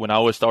 when I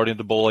was starting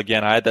to bowl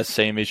again, I had that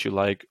same issue,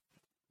 like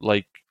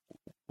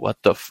what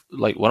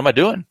am I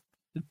doing?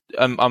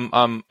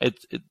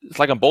 It's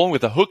like I'm bowling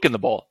with a hook in the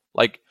ball.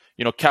 Like,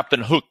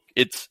 Captain Hook,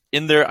 it's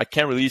in there. I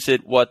can't release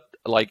it.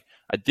 I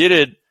did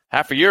it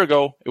half a year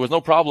ago. It was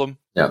no problem.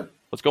 Yeah.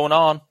 What's going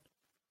on?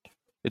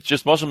 It's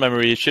just muscle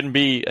memory. It shouldn't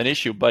be an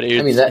issue, but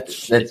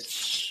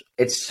it's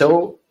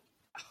so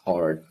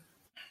hard.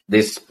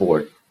 This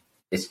sport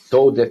is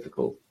so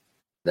difficult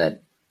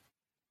that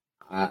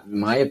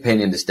My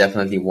opinion is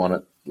definitely one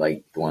of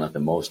the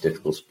most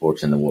difficult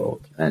sports in the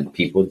world, and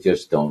people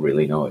just don't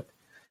really know it.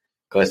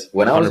 Because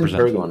when I was 100%. in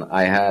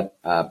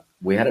Bergen,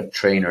 we had a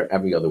trainer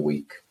every other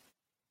week,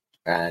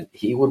 and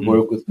he would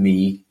work with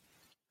me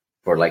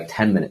for like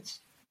 10 minutes.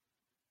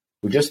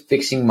 We're just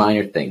fixing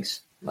minor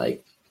things,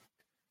 like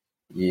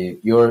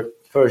your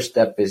first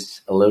step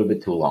is a little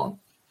bit too long.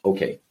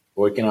 Okay,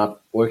 working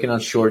on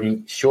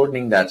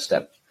shortening that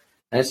step.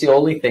 And it's the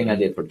only thing I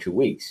did for 2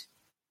 weeks.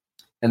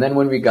 And then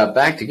when we got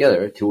back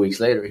together 2 weeks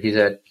later, he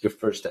said, your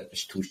first step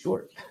is too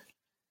short.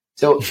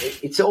 So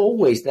it's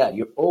always that.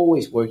 You're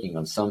always working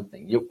on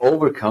something. You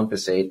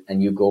overcompensate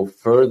and you go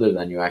further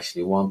than you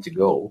actually want to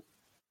go.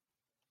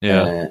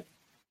 Yeah.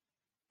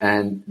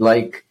 And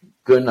like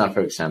Gunnar,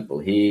 for example,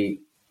 he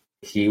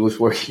was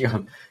working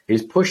on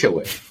his push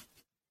away.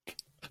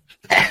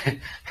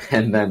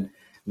 And then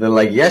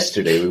like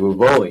yesterday we were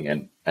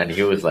bowling and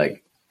he was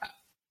like,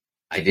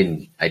 I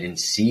didn't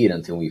see it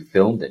until we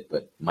filmed it,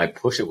 but my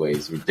push away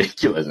is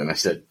ridiculous. And I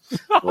said,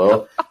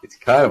 well, it's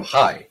kind of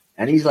high.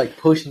 And he's like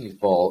pushing his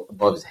ball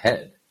above his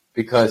head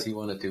because he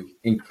wanted to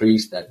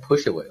increase that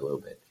push away a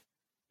little bit.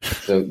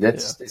 So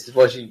this is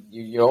what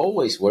you're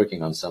always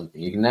working on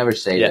something. You can never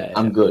say that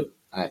I'm good.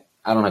 I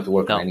don't have to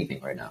work on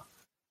anything right now.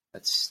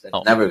 That's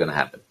never going to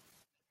happen.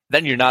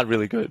 Then you're not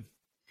really good.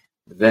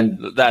 Then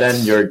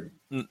you're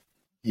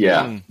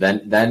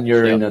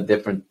in a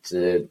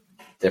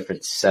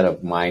different set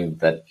of mind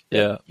that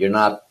you're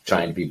not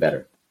trying to be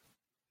better.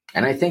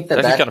 And I think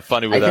that's kind of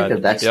funny with that. I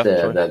think that's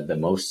the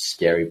most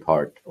scary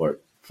part, or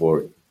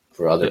for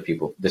other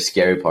people, the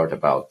scary part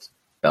about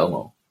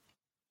Belmo.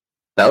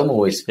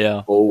 Belmo is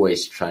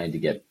always trying to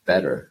get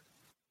better.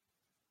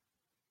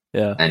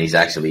 Yeah. And he's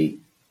actually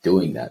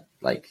doing that.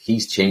 Like,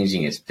 he's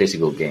changing his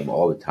physical game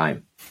all the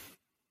time.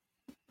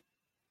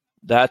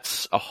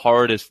 That's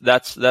one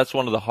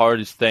of the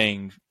hardest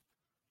things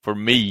for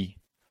me,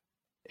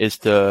 is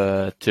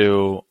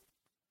to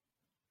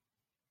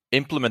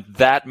implement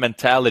that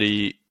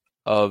mentality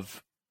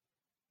of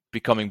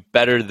becoming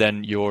better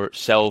than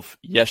yourself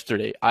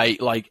yesterday.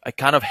 I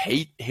kind of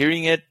hate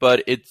hearing it,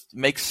 but it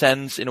makes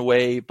sense in a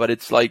way. But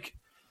it's like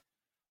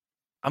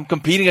I'm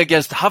competing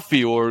against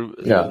Huffy or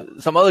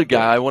some other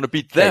guy. I want to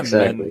beat them,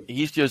 and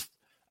he's just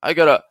I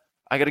gotta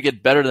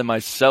get better than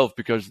myself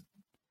because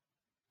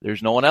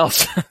there's no one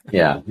else.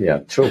 yeah,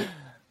 true.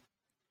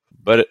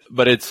 But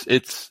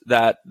it's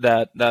that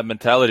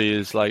mentality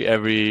is like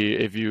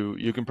if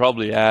you can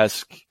probably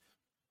ask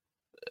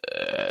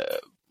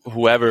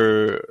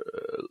whoever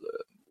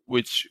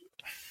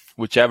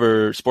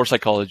whichever sports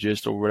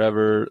psychologist or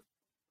whatever,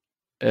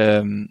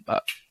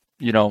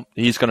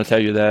 he's going to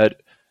tell you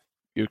that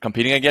you're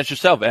competing against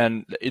yourself,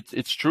 and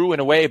it's true in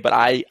a way. But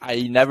I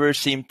never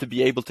seem to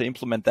be able to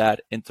implement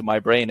that into my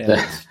brain,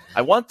 and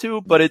I want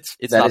to, but it's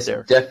not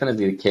there. That is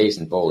definitely the case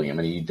in bowling. I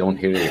mean, you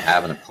don't really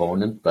have an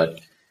opponent,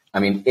 but I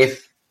mean,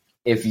 if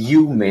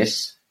you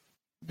miss,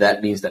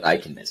 that means that I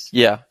can miss.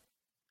 Yeah.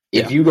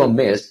 If you don't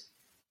miss,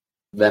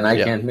 then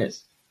I can't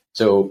miss.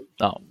 So,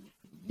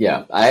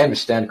 I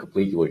understand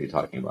completely what you're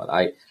talking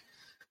about.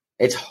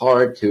 It's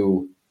hard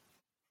to,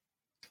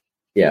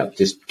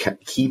 just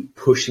keep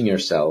pushing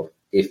yourself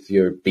if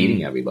you're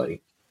beating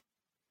everybody.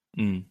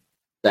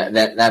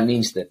 That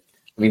means that,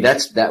 I mean,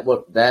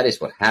 that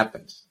is what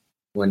happens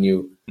when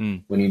you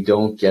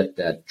don't get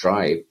that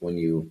drive, when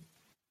you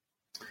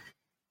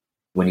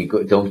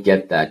don't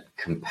get that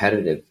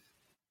competitive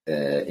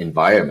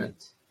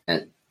environment.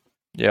 And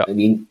I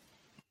mean,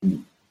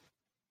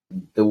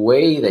 the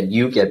way that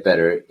you get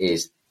better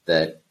is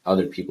that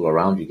other people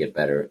around you get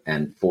better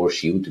and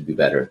force you to be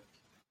better.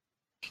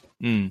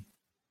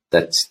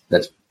 That's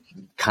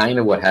kind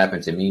of what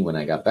happened to me when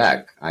I got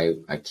back.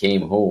 I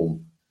came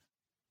home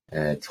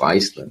to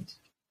Iceland,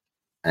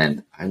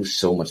 and I was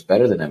so much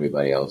better than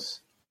everybody else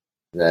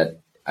that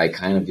I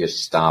kind of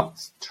just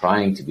stopped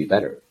trying to be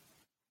better.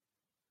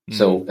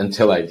 So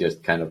until I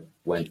just kind of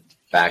went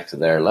back to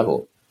their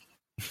level.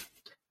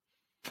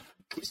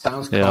 It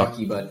sounds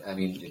cocky, but I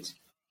mean, it's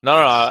no.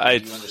 I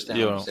understand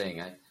what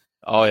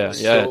I'm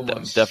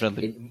saying.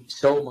 Definitely.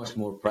 So much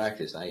more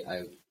practice.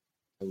 I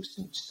was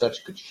in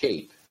such good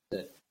shape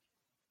that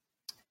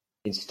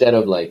instead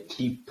of like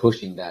keep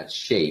pushing that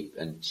shape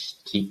and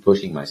keep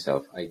pushing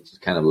myself, I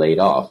just kind of laid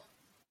off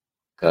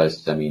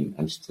because I mean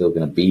I'm still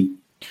gonna beat.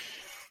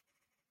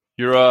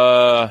 You're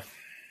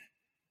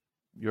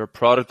a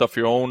product of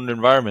your own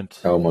environment.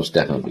 Oh, most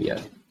definitely,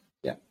 yeah.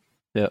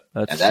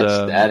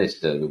 That is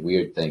the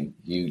weird thing.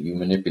 You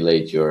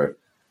manipulate your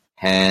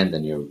hand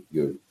and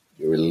your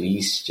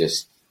release,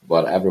 just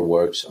whatever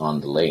works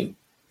on the lane,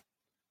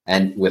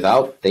 and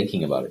without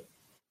thinking about it.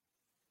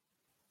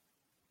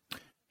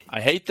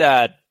 I hate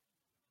that.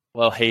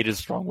 Well, hate is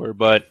a strong word,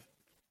 but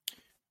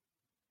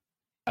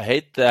I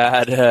hate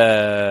that.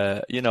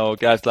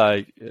 Guys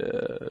like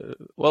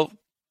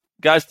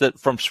guys that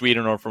from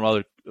Sweden or from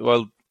other,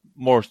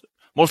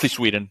 mostly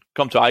Sweden,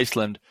 come to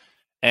Iceland,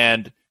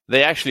 and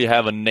they actually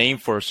have a name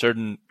for a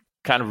certain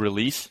kind of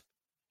release,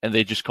 and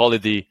they just call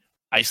it the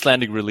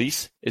Icelandic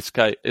release. It's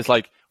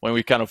like when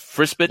we kind of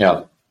frisbee it.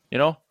 Yeah. You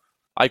know,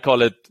 I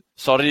call it.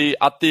 Sorry,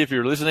 Atti, if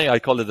you're listening, I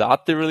call it the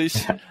Atti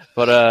release.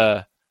 but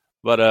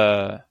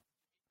I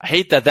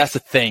hate that that's a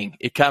thing.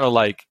 It kind of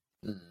like.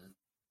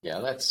 Yeah,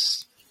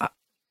 that's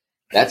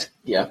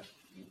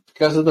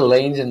because of the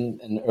lanes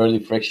and early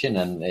friction,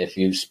 and if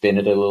you spin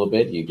it a little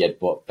bit, you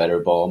get better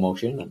ball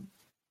motion.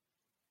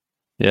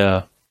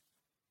 Yeah.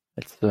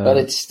 But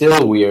it's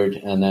still weird,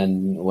 and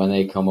then when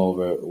they come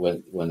over,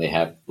 when they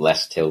have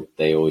less tilt,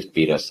 they always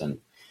beat us. And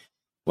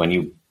when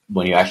you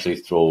actually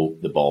throw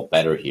the ball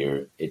better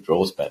here, it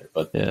rolls better.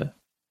 But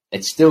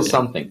it's still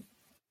something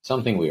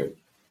weird.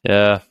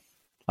 Yeah,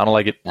 I don't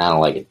like it. I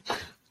don't like it.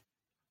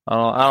 I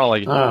don't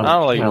like it. I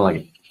don't like it. I don't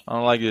like it. I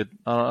don't like it.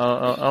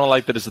 I don't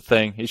like that it's a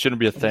thing. It shouldn't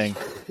be a thing.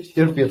 It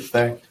shouldn't be a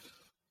thing.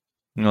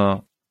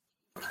 No.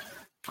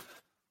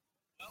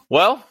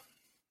 Well,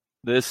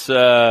 this.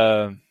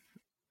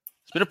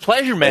 It's been a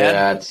pleasure, man.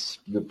 Yeah,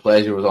 the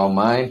pleasure was all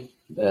mine.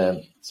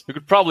 We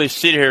could probably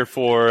sit here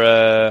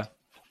for.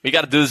 We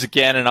got to do this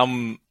again, and I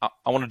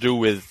want to do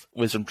with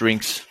some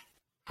drinks.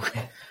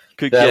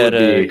 Could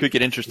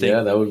get interesting.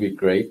 Yeah, that would be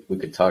great. We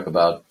could talk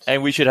about.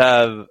 And we should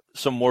have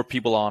some more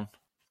people on,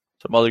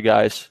 some other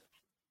guys.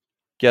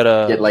 Get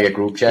like a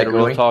group chat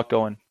going. Talk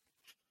going.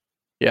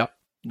 Yeah,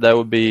 that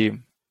would be.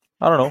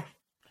 I don't know.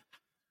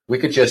 We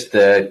could just.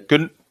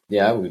 Good.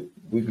 Yeah,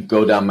 we could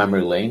go down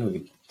memory lane. We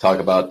could talk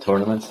about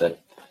tournaments that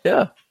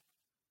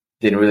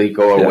didn't really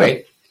go our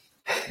way.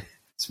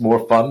 It's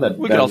more fun than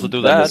we could also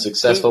do that. The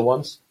successful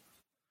ones.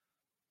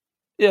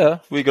 Yeah,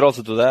 we could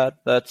also do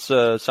that. That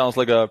sounds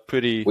like a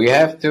pretty. We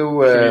have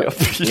to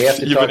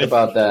talk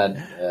about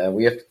that.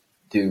 We have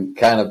to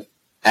kind of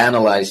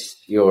analyze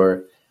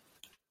your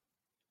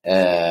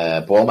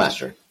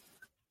Ballmaster.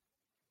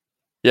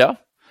 Yeah.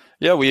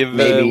 We've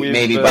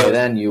maybe by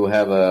then you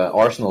have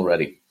Arsenal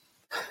ready.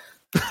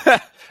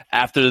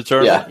 After the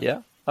tournament,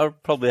 yeah. I'll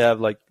probably have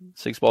like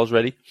 6 balls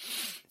ready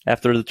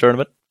after the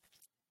tournament.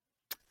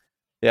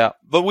 Yeah,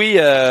 but we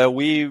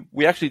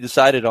actually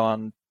decided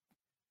on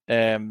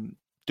doing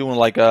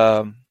like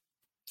what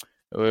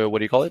do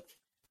you call it?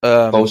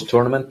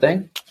 Post-tournament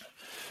thing?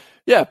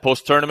 Yeah,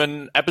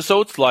 post-tournament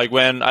episodes. Like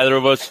when either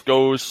of us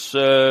goes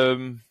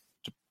to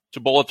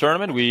bowl a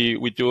tournament,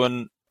 we do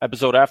an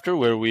episode after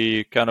where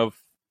we kind of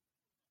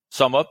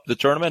sum up the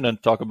tournament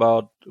and talk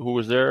about who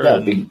was there,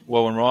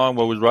 what went wrong,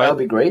 what was right. That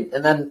would be great.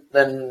 And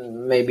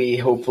then maybe,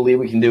 hopefully,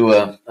 we can do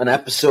an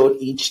episode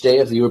each day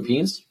of the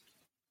Europeans.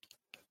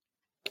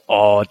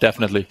 Oh,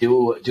 definitely.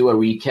 Do a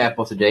recap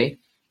of the day.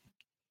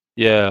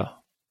 Yeah,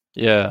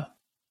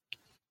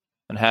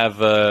 and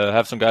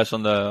have some guys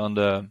on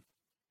the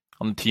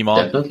team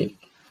on. Definitely.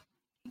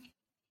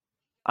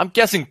 I'm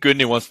guessing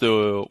Goodney wants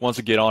to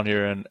get on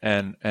here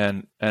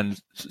and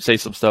say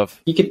some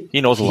stuff. He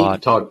knows a lot. He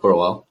can talk for a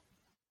while.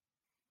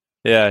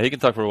 Yeah, he can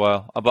talk for a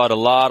while about a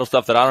lot of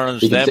stuff that I don't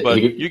understand, but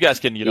you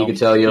guys can, He can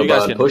tell you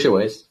about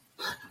pushaways.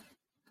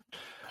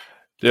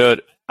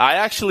 Dude,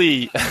 I was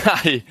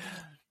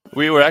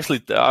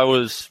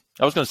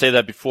going to say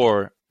that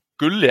before.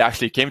 Gulli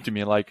actually came to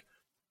me like,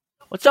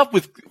 what's up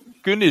with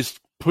Gunni's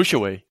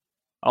pushaway?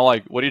 I'm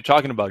like, what are you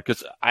talking about?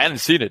 Because I hadn't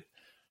seen it.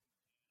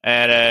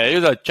 And he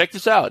was like, check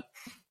this out.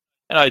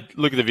 And I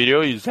look at the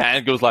video, his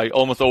hand goes like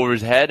almost over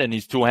his head and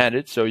he's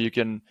two-handed, so you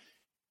can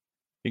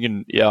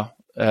figure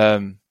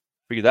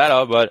that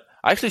out. But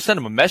I actually sent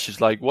him a message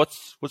like,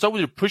 what's up with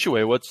your push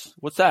away? What's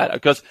that?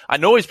 Because I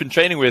know he's been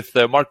training with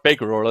Mark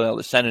Baker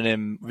or sending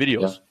him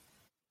videos. Yeah.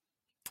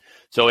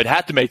 So it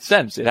had to make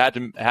sense. It had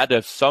to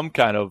have some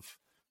kind of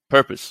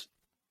purpose.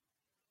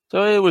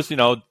 So it was,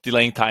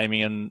 delaying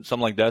timing and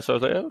something like that. So I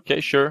was like,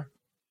 okay, sure.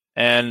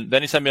 And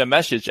then he sent me a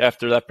message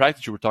after that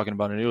practice you were talking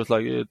about, and he was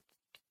like,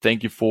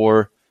 thank you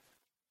for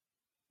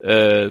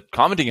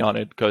commenting on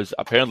it, because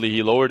apparently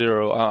he lowered it,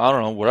 or I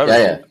don't know, whatever.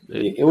 Yeah.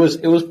 It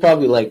was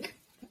probably like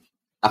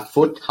a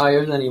foot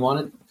higher than he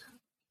wanted.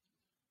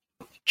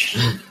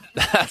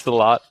 That's a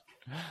lot.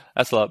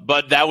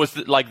 But that was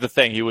like the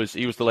thing. He was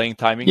delaying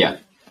timing. Yeah.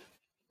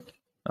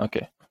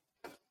 Okay.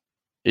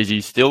 Is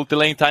he still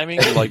delaying timing?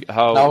 Like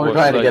how? No, we're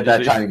trying to get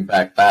that timing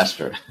back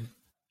faster.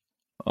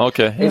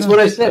 Okay. It's what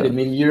I said. I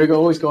mean, you're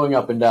always going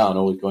up and down,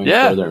 always going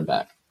further and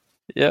back.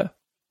 Yeah.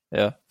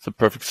 It's a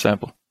perfect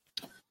example.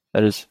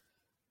 That is.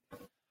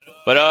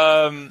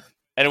 But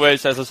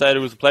anyways, as I said, it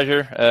was a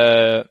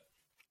pleasure.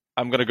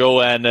 I'm gonna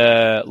go and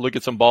look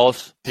at some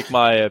balls, pick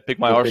my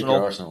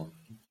Arsenal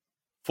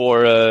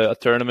for a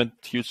tournament,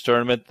 huge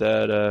tournament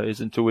that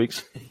is in 2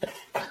 weeks.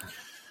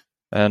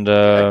 And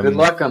good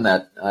luck on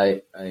that.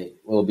 I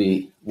will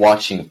be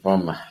watching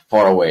from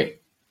far away.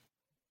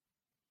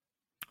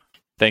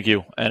 Thank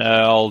you, and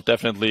I'll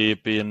definitely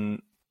be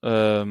in.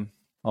 I'm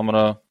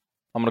gonna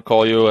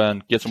call you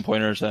and get some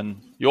pointers,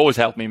 and you always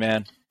help me,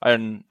 man.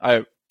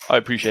 I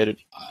appreciate it.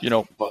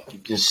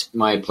 Just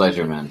my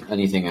pleasure, man.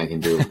 Anything I can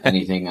do,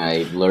 anything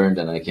I learned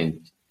and I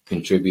can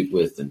contribute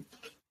with, and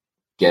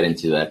get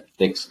into that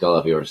thick skull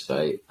of yours.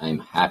 I'm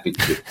happy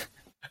to.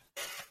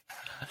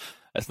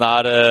 It's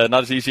not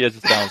as easy as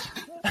it sounds.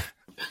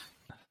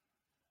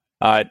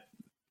 All right.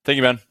 Thank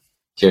you, man.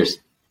 Cheers.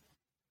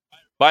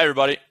 Bye,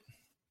 everybody.